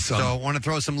awesome. So I want to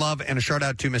throw some love and a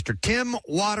shout-out to Mr. Tim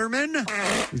Waterman.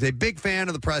 He's a big fan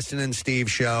of the Preston and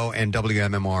Steve show and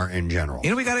WMMR in general.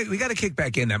 You know, we got to kick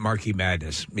back in that Marquee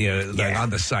Madness, like on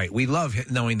the site. We love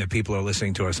knowing that people are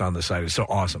listening to us on the site. It's so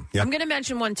awesome. I'm going to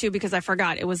mention one, too, because I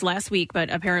forgot. It was last week, but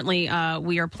apparently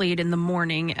we are played in the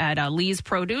morning at Lee's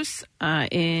Produce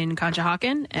in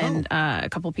Conshohocken, and a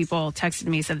couple people texted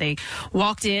me, said they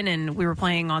walked in and we were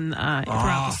playing on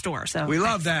throughout the store. So we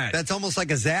love that. That's almost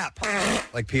like a zap,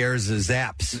 like Pierre's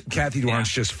zaps. Kathy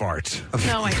wants just farts.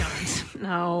 No, I don't.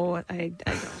 No, I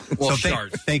don't. Well,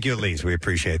 thank you, Elise. We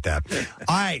appreciate that.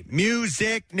 All right,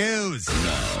 music news.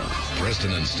 Now,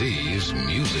 Preston and Steve's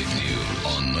Music News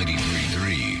on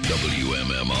 93.3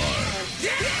 WMMR.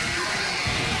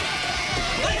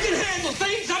 I can handle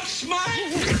things. I'm smart.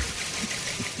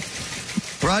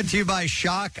 Brought to you by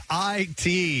Shock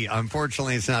IT.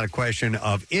 Unfortunately, it's not a question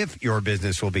of if your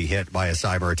business will be hit by a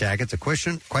cyber attack. It's a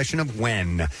question of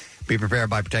when. Be prepared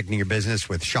by protecting your business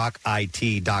with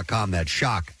ShockIT.com. That's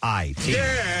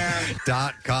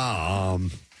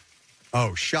ShockIT.com.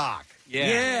 Oh, Shock.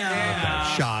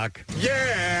 Yeah. Shock.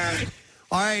 Yeah.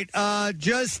 All right,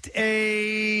 just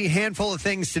a handful of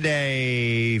things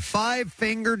today.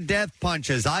 5-finger death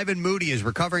punches. Ivan Moody is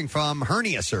recovering from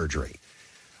hernia surgery.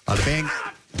 The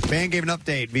band gave an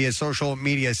update via social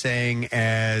media saying,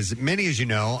 as many as you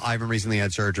know, Ivan recently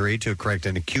had surgery to correct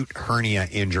an acute hernia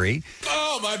injury.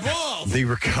 Oh, my balls! The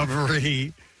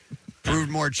recovery proved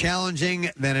more challenging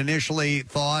than initially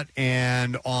thought,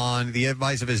 and on the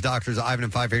advice of his doctors, Ivan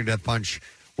and 5-Finger Death Punch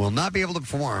will not be able to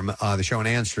perform the show in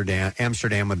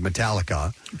Amsterdam with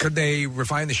Metallica. Could they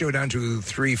refine the show down to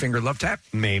 3-Finger Love Tap?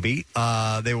 Maybe.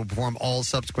 They will perform all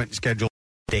subsequent scheduled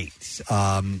dates.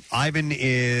 Ivan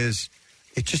is...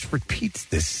 It just repeats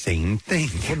the same thing.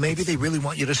 Well, maybe they really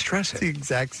want you to stress it. The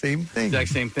exact same thing. Exact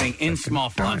same thing in small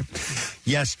font.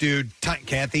 Yes, dude.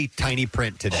 Kathy, tiny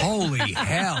print today. Holy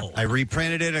hell. I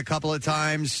reprinted it a couple of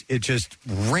times. It just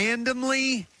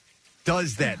randomly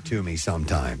does that to me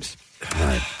sometimes.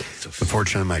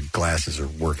 Unfortunately, my glasses are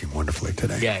working wonderfully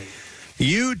today. Yeah.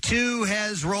 U2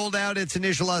 has rolled out its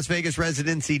initial Las Vegas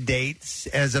residency dates.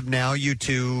 As of now,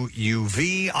 U2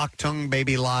 UV Achtung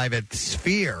Baby Live at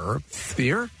Sphere.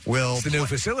 Sphere? Will It's the new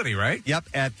facility, right? Yep,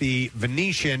 at the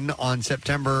Venetian on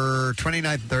September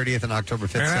 29th, 30th, and October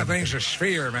 5th. Man, that 7th, thing's a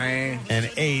sphere, man. and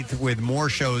 8th, with more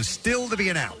shows still to be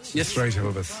announced. Yes,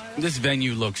 this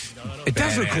venue looks. It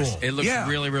does look badass. cool. It looks Yeah.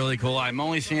 really, really cool. I'm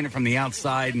only seeing it from the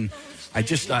outside, and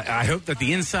I hope that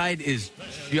the inside is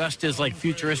just as like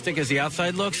futuristic as the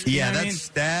outside looks. You Yeah, know what I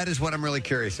that is what I'm really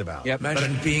curious about. Yep.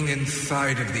 Imagine being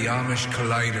inside of the Amish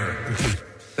Collider.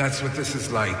 That's what this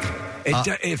is like.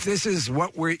 If this is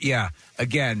what we're... Yeah,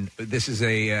 again, this is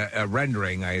a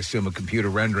rendering, I assume a computer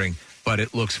rendering, but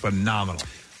it looks phenomenal.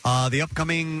 The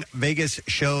upcoming Vegas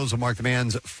shows will mark the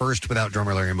band's first without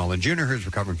drummer Larry Mullen Jr., who's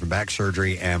recovering from back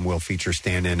surgery, and will feature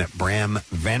stand-in Bram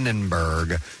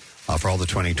Vandenberg for all the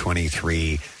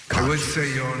 2023 I would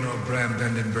say you all know Bram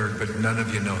Vandenberg, but none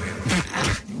of you know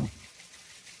him.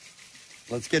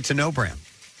 Let's get to know Bram.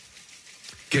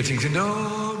 Getting to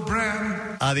know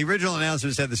Bram. The original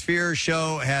announcement said the Sphere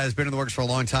show has been in the works for a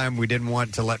long time. We didn't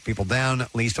want to let people down,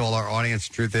 least of all our audience.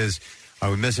 The truth is,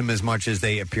 we miss them as much as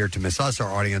they appear to miss us.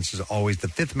 Our audience is always the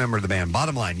fifth member of the band.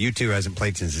 Bottom line, U2 hasn't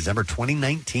played since December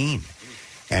 2019.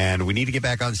 And we need to get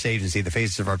back on stage and see the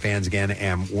faces of our fans again.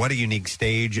 And what a unique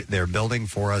stage they're building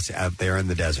for us out there in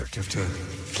the desert. We have to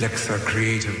flex our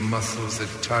creative muscles that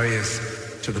tie us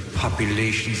to the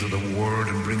populations of the world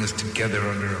and bring us together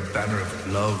under a banner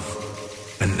of love.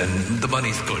 And the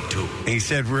money's good, too. He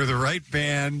said, we're the right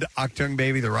band, Achtung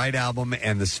Baby, the right album,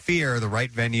 and the Sphere, the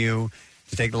right venue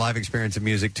to take the live experience of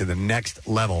music to the next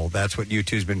level. That's what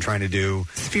U2's been trying to do.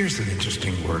 Sphere's an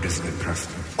interesting word, isn't it,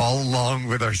 Preston? All along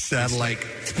with our satellite.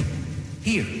 It's like,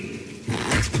 here.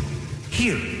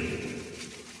 Here.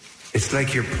 It's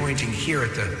like you're pointing here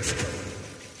at the...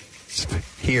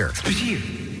 Here. Here.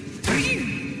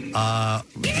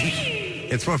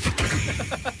 It's what...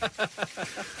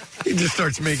 He just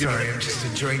starts making... Sorry, I'm just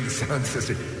enjoying the sound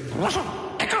system.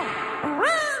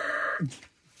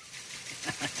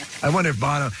 I wonder if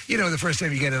Bono, the first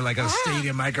time you get a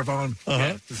stadium microphone,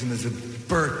 listen, there's a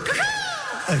bird.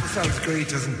 It sounds great,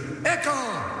 doesn't echo?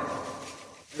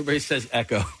 Everybody says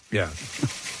echo. Yeah.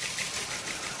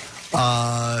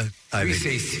 We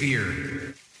say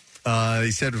sphere.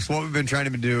 He said, it's what we've been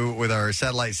trying to do with our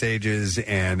satellite stages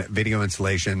and video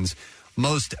installations,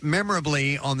 most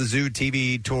memorably on the Zoo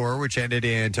TV tour, which ended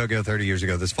in Tokyo 30 years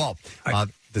ago this fall.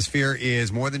 The Sphere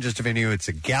is more than just a venue. It's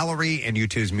a gallery, and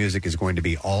U2's music is going to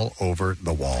be all over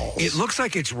the walls. It looks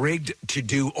like it's rigged to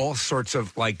do all sorts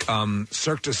of,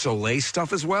 Cirque du Soleil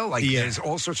stuff as well. There's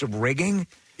all sorts of rigging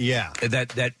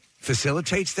that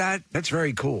facilitates that. That's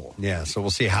very cool. Yeah, so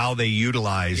we'll see how they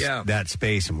utilize that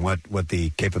space and what the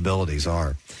capabilities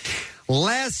are.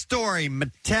 Last story,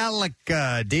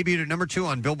 Metallica debuted at number 2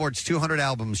 on Billboard's 200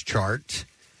 albums chart.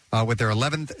 With their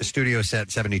 11th studio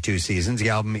set, 72 Seasons. The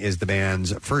album is the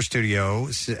band's first studio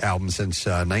album since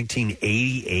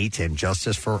 1988, and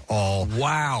Justice for All.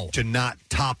 Wow. To not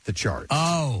top the charts.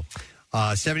 Oh.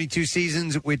 72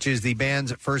 Seasons, which is the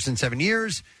band's first in 7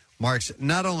 years, marks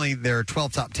not only their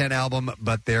 12th top 10 album,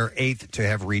 but their 8th to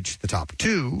have reached the top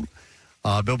 2.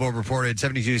 Billboard reported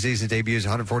 72 Seasons debuts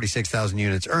 146,000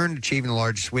 units earned, achieving the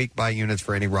largest week by units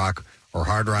for any rock or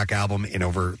hard rock album in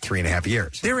over 3.5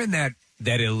 years. They're in that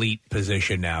elite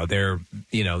position now. They're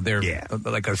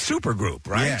like a super group,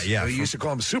 right? Yeah. They used to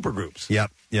call them super groups. Yep.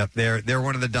 They're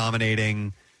one of the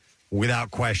dominating,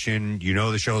 without question.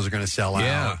 The shows are going to sell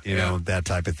out. That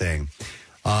type of thing.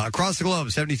 Across the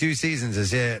globe, 72 seasons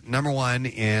is hit number one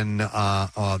in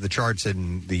the charts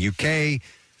in the UK,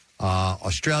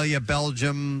 Australia,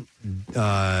 Belgium,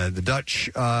 the Dutch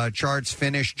charts,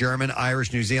 Finnish, German,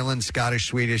 Irish, New Zealand, Scottish,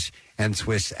 Swedish, and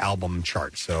Swiss album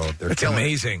charts. So That's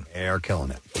amazing. They are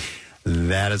killing it.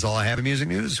 That is all I have in music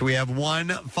news. We have one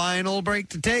final break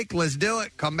to take. Let's do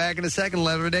it. Come back in a second.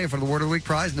 Letter of the day for the Word of the Week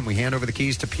prize, and then we hand over the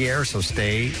keys to Pierre. So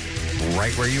stay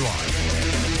right where you are.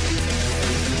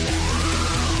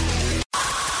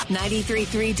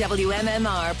 93.3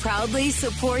 WMMR proudly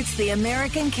supports the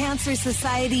American Cancer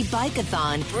Society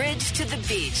Bike-a-thon Bridge to the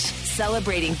Beach,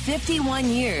 celebrating 51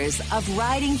 years of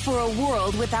riding for a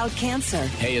world without cancer.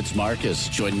 Hey, it's Marcus.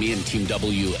 Join me and Team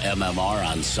WMMR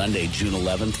on Sunday, June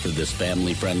 11th for this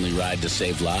family-friendly ride to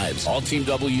save lives. All Team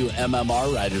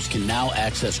WMMR riders can now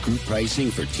access group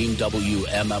pricing for Team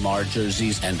WMMR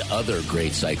jerseys and other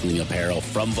great cycling apparel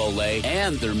from Volet,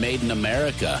 and they're made in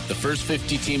America. The first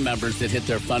 50 team members that hit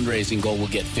their fundraising goal will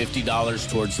get $50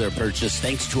 towards their purchase,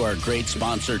 thanks to our great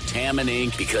sponsor, Tammin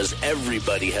Inc., because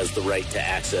everybody has the right to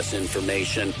access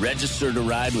information. Register to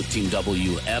ride with Team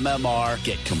WMMR.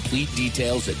 Get complete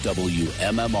details at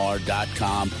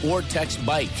WMMR.com or text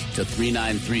BIKE to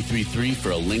 39333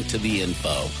 for a link to the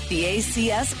info. The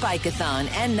ACS Bike-a-thon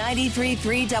and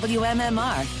 93.3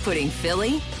 WMMR, putting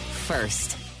Philly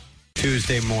first.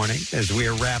 Tuesday morning as we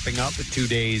are wrapping up the 2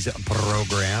 days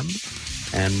program.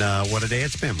 And what a day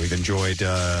it's been. We've enjoyed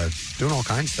doing all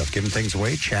kinds of stuff, giving things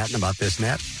away, chatting about this and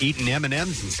that, eating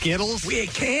M&Ms and Skittles. We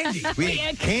ate candy. We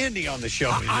ate candy on the show.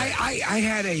 I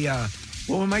had a,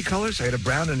 what were my colors? I had a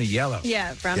brown and a yellow.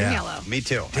 Yeah, brown and yellow. Me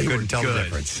too. They I couldn't were tell good. the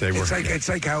difference. They were. It's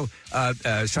like how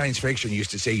science fiction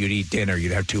used to say you'd eat dinner,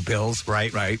 you'd have 2 pills.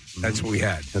 Right. That's what we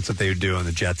had. That's what they would do on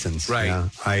the Jetsons. Right. Yeah.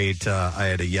 I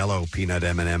had a yellow peanut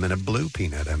M&M and a blue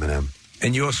peanut M&M.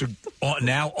 And you also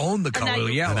now own the color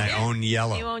yellow. And I own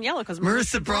yellow. You own yellow because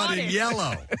Marissa brought in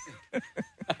yellow.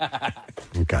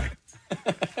 Okay.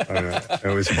 It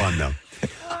was fun, though.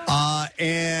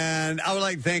 And I would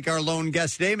like to thank our lone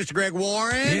guest today, Mr. Greg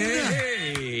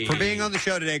Warren, for being on the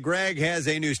show today. Greg has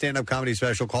a new stand-up comedy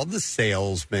special called The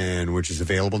Salesman, which is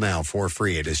available now for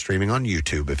free. It is streaming on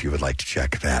YouTube if you would like to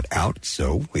check that out.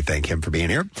 So we thank him for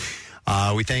being here.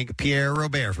 We thank Pierre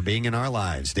Robert for being in our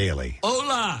lives daily.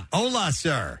 Hola. Hola,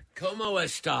 sir. ¿Cómo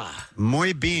está?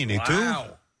 Muy bien. ¿Y tú?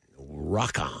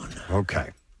 Rock on. Okay.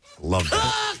 Love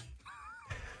that.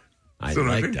 I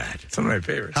like that. It's one of my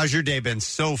favorites. How's your day been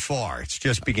so far? It's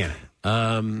just beginning.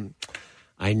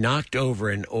 I knocked over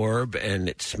an orb and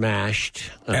it smashed.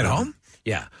 At home?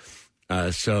 Yeah.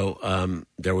 So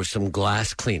there was some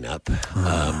glass cleanup.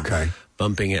 Okay.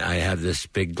 Bumping it. I have this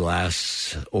big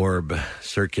glass orb,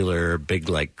 circular, big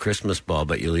like Christmas ball,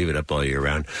 but you leave it up all year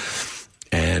round.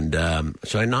 And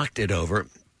so I knocked it over.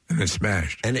 And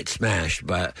it smashed.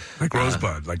 But like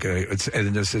Rosebud, like it's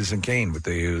Citizen Kane with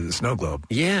the snow globe.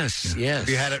 Yes. Have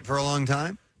you had it for a long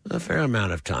time? A fair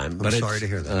amount of time. I'm sorry to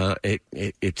hear that.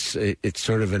 It's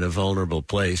sort of in a vulnerable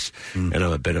place, and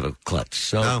I'm a bit of a klutz.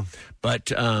 So,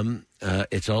 but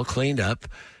it's all cleaned up.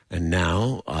 And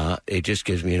now it just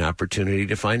gives me an opportunity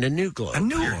to find a new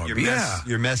globe.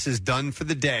 Your mess is done for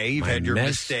the day. You've had your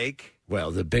mistake.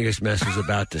 Well, the biggest mess is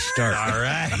about to start. All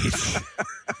right.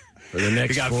 For the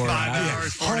next you got 4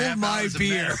 hours. Hold my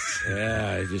beer.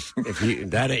 Yeah,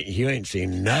 you ain't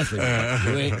seen nothing yet.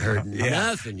 You ain't heard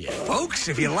nothing yet. Folks,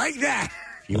 if you like that.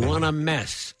 If you want a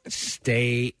mess,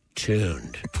 stay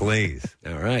tuned. Please.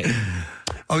 All right.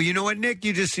 Oh, you know what, Nick?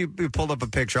 You pulled up a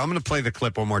picture. I'm going to play the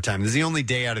clip one more time. This is the only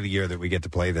day out of the year that we get to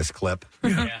play this clip.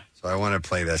 Yeah. So I want to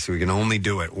play this. We can only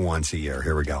do it once a year.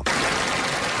 Here we go.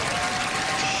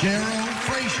 Cheryl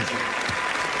Frazier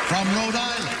from Rhode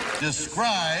Island.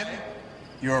 Describe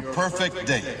your perfect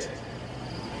date.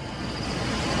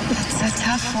 That's a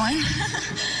tough one.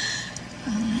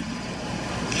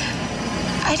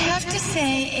 I'd have to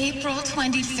say April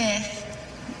 25th.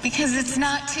 Because it's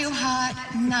not too hot,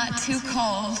 not too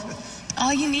cold.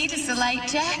 All you need is a light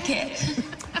jacket.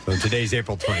 So today's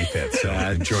April 25th, so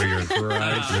enjoy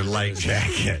your light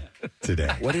jacket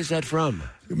today. What is that from?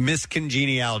 Miss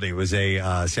Congeniality was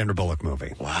a Sandra Bullock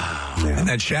movie. Wow. Yeah. And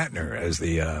then Shatner as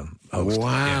the host.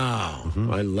 Wow. Yeah.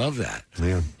 Mm-hmm. I love that.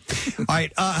 Yeah. All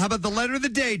right, how about the letter of the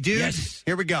day, dude? Yes.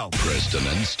 Here we go. Preston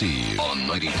and Steve on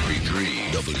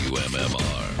 93.3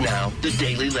 WMMR. Now, the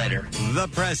Daily Letter. The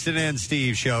Preston and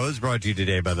Steve Show is brought to you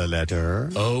today by the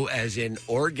letter O as in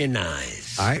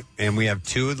organize. All right, and we have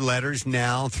 2 letters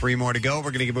now, 3 more to go. We're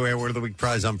going to give away a Word of the Week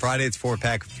prize on Friday. It's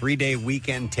 4-pack 3-day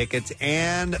weekend tickets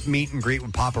and meet and greet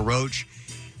with Papa Roach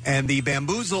And the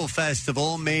Bamboozle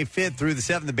Festival, May 5th through the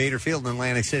 7th, the Bader Field in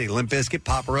Atlantic City. Limp Bizkit,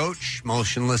 Papa Roach,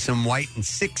 Motionless in White, and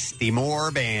 60 more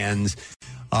bands.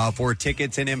 For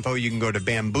tickets and info, you can go to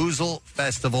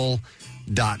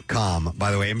bamboozlefestival.com.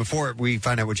 By the way, and before we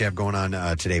find out what you have going on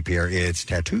today, Pierre, it's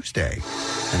Tattoos Day.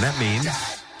 And that means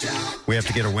we have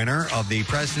to get a winner of the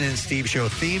Preston and Steve Show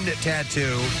themed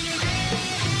tattoo.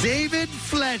 David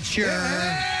Fletcher.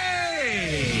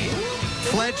 Hey!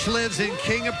 Fletch lives in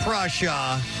King of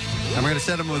Prussia. And we're going to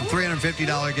send him with a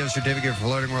 $350 gift certificate for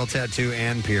Floating World Tattoo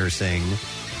and Piercing.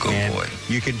 Good boy.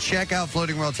 You can check out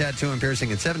Floating World Tattoo and Piercing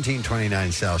at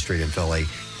 1729 South Street in Philly.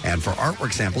 And for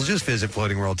artwork samples, just visit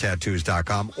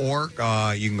floatingworldtattoos.com, or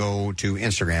you can go to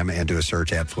Instagram and do a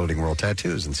search at Floating World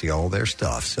Tattoos and see all their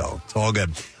stuff. So it's all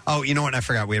good. Oh, you know what? I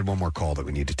forgot we had one more call that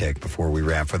we need to take before we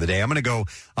wrap for the day. I'm going to go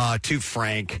to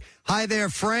Frank. Hi there,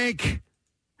 Frank.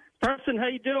 Preston, how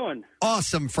you doing?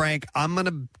 Awesome, Frank. I'm going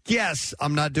to guess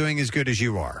I'm not doing as good as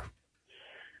you are.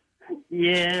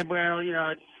 Yeah, well,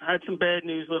 I had some bad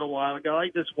news a little while ago. I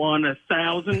just won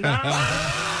 $1,000.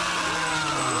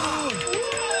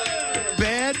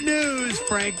 Bad news,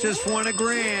 Frank just won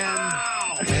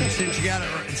 $1,000. And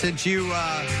since you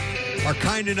are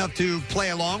kind enough to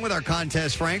play along with our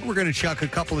contest, Frank, we're going to chuck a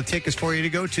couple of tickets for you to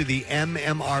go to the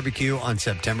MMRBQ on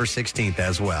September 16th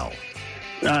as well.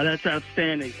 That's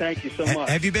outstanding. Thank you so much.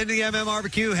 Have you been to the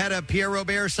MMRBQ? Had a Pierre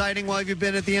Robert sighting while you've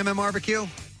been at the MMRBQ?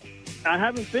 I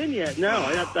haven't been yet. No,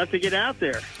 I have to get out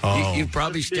there. Oh. You've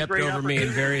probably stepped over me in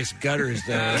various gutters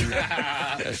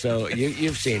then. So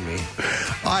you've seen me.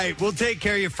 All right, we'll take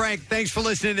care of you, Frank. Thanks for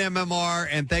listening to MMR,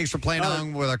 and thanks for playing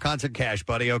along with our concert cash,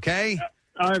 buddy, okay?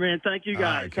 All right, man. Thank you, guys.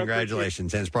 All right,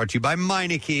 congratulations. And it's brought to you by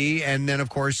Meineke. And then, of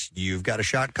course, you've got a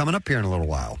shot coming up here in a little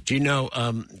while. Do you know,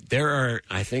 there are,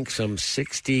 I think, some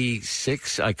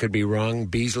 66, I could be wrong,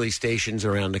 Beasley stations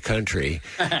around the country,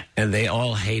 and they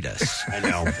all hate us. I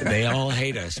know. They all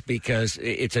hate us because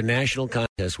it's a national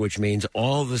contest, which means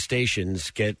all the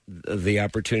stations get the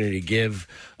opportunity to give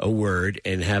a word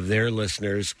and have their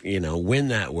listeners, win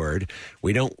that word.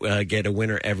 We don't get a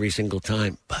winner every single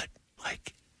time, but,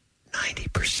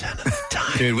 90% of the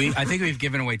time. Dude, I think we've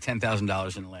given away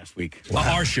 $10,000 in the last week.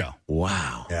 Wow. Our show.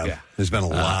 Wow. Yeah. There's been a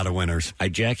lot of winners.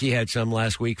 Jackie had some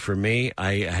last week for me.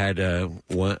 I had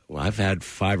I've had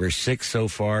 5 or 6 so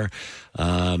far,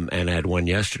 and I had one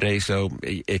yesterday. So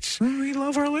it's we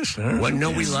love our listeners. Well,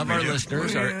 no, we love our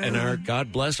listeners, and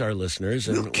God bless our listeners.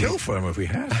 We'll kill for them if we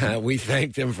had. We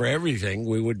thank them for everything.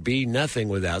 We would be nothing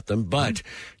without them, but.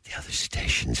 The other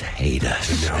stations hate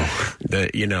us.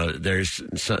 There's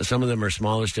some of them are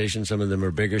smaller stations, some of them are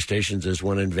bigger stations. There's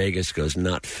one in Vegas goes,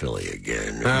 not Philly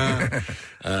again.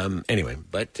 Anyway,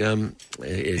 but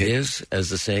it is, as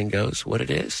the saying goes, what it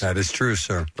is. That is true,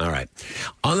 sir. All right.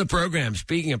 On the program,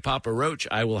 speaking of Papa Roach,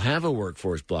 I will have a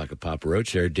workforce block of Papa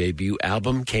Roach. Their debut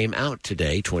album came out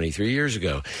today, 23 years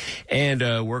ago. And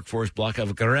a workforce block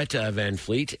of Greta Van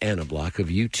Fleet and a block of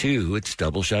U2. It's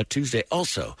Double Shot Tuesday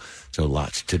also. So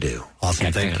lots to do.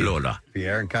 Awesome. Thank you. Lola.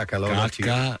 Pierre and Kaka-Lola.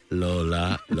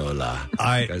 Kaka-Lola. All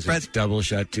right. Because it's Double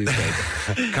Shot Tuesday.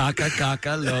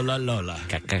 Kaka-Lola.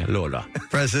 Kaka-Lola.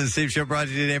 President Steve Show brought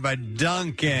to you today by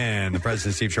Duncan. The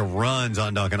President Steve Show runs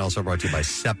on Duncan. Also brought to you by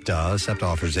SEPTA. SEPTA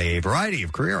offers a variety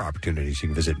of career opportunities. You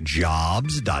can visit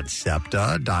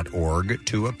jobs.septa.org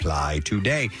to apply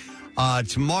today.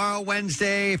 Tomorrow,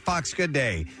 Wednesday, Fox Good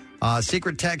Day.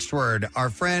 Secret text word.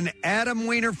 Our friend Adam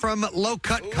Weiner from Low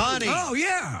Cut Connie. Oh,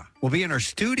 yeah. Will be in our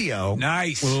studio.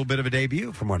 Nice. A little bit of a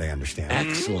debut, from what I understand.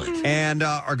 Excellent. And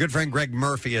our good friend Greg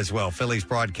Murphy as well, Phillies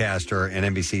broadcaster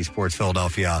and NBC Sports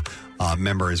Philadelphia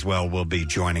member as well, will be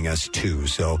joining us too.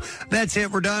 So that's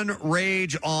it. We're done.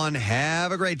 Rage on.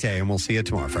 Have a great day, and we'll see you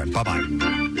tomorrow, friend. Bye-bye.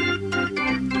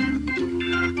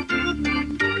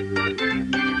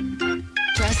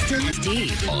 Preston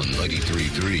Steve on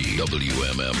 93.3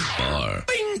 WMMR.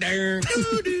 Bing there.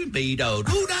 Doo doo be do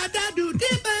doo da da doo dip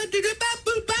doo doo ba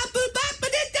boo ba boo ba ba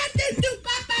doo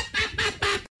ba ba.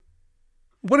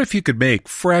 What if you could make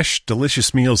fresh,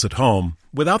 delicious meals at home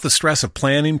without the stress of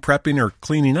planning, prepping, or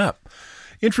cleaning up?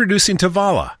 Introducing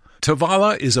Tavala.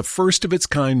 Tavala is a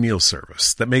first-of-its-kind meal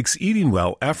service that makes eating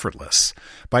well effortless.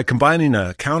 By combining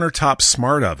a countertop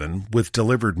smart oven with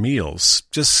delivered meals,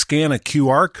 just scan a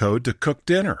QR code to cook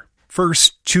dinner.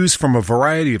 First, choose from a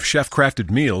variety of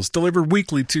chef-crafted meals delivered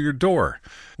weekly to your door.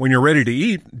 When you're ready to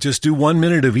eat, just do 1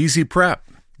 minute of easy prep.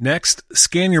 Next,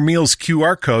 scan your meal's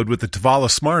QR code with the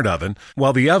Tavala Smart Oven,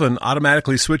 while the oven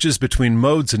automatically switches between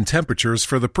modes and temperatures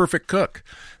for the perfect cook.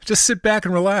 Just sit back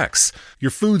and relax. Your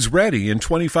food's ready in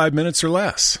 25 minutes or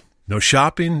less. No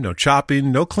shopping, no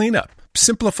chopping, no cleanup.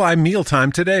 Simplify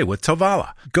mealtime today with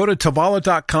Tavala. Go to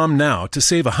Tavala.com now to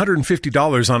save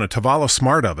 $150 on a Tavala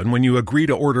Smart Oven when you agree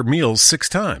to order meals 6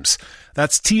 times.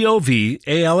 That's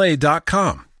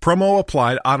Tovala.com. Promo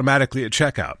applied automatically at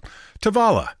checkout.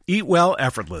 Tavala. Eat well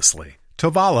effortlessly.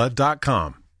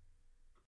 Tavala.com.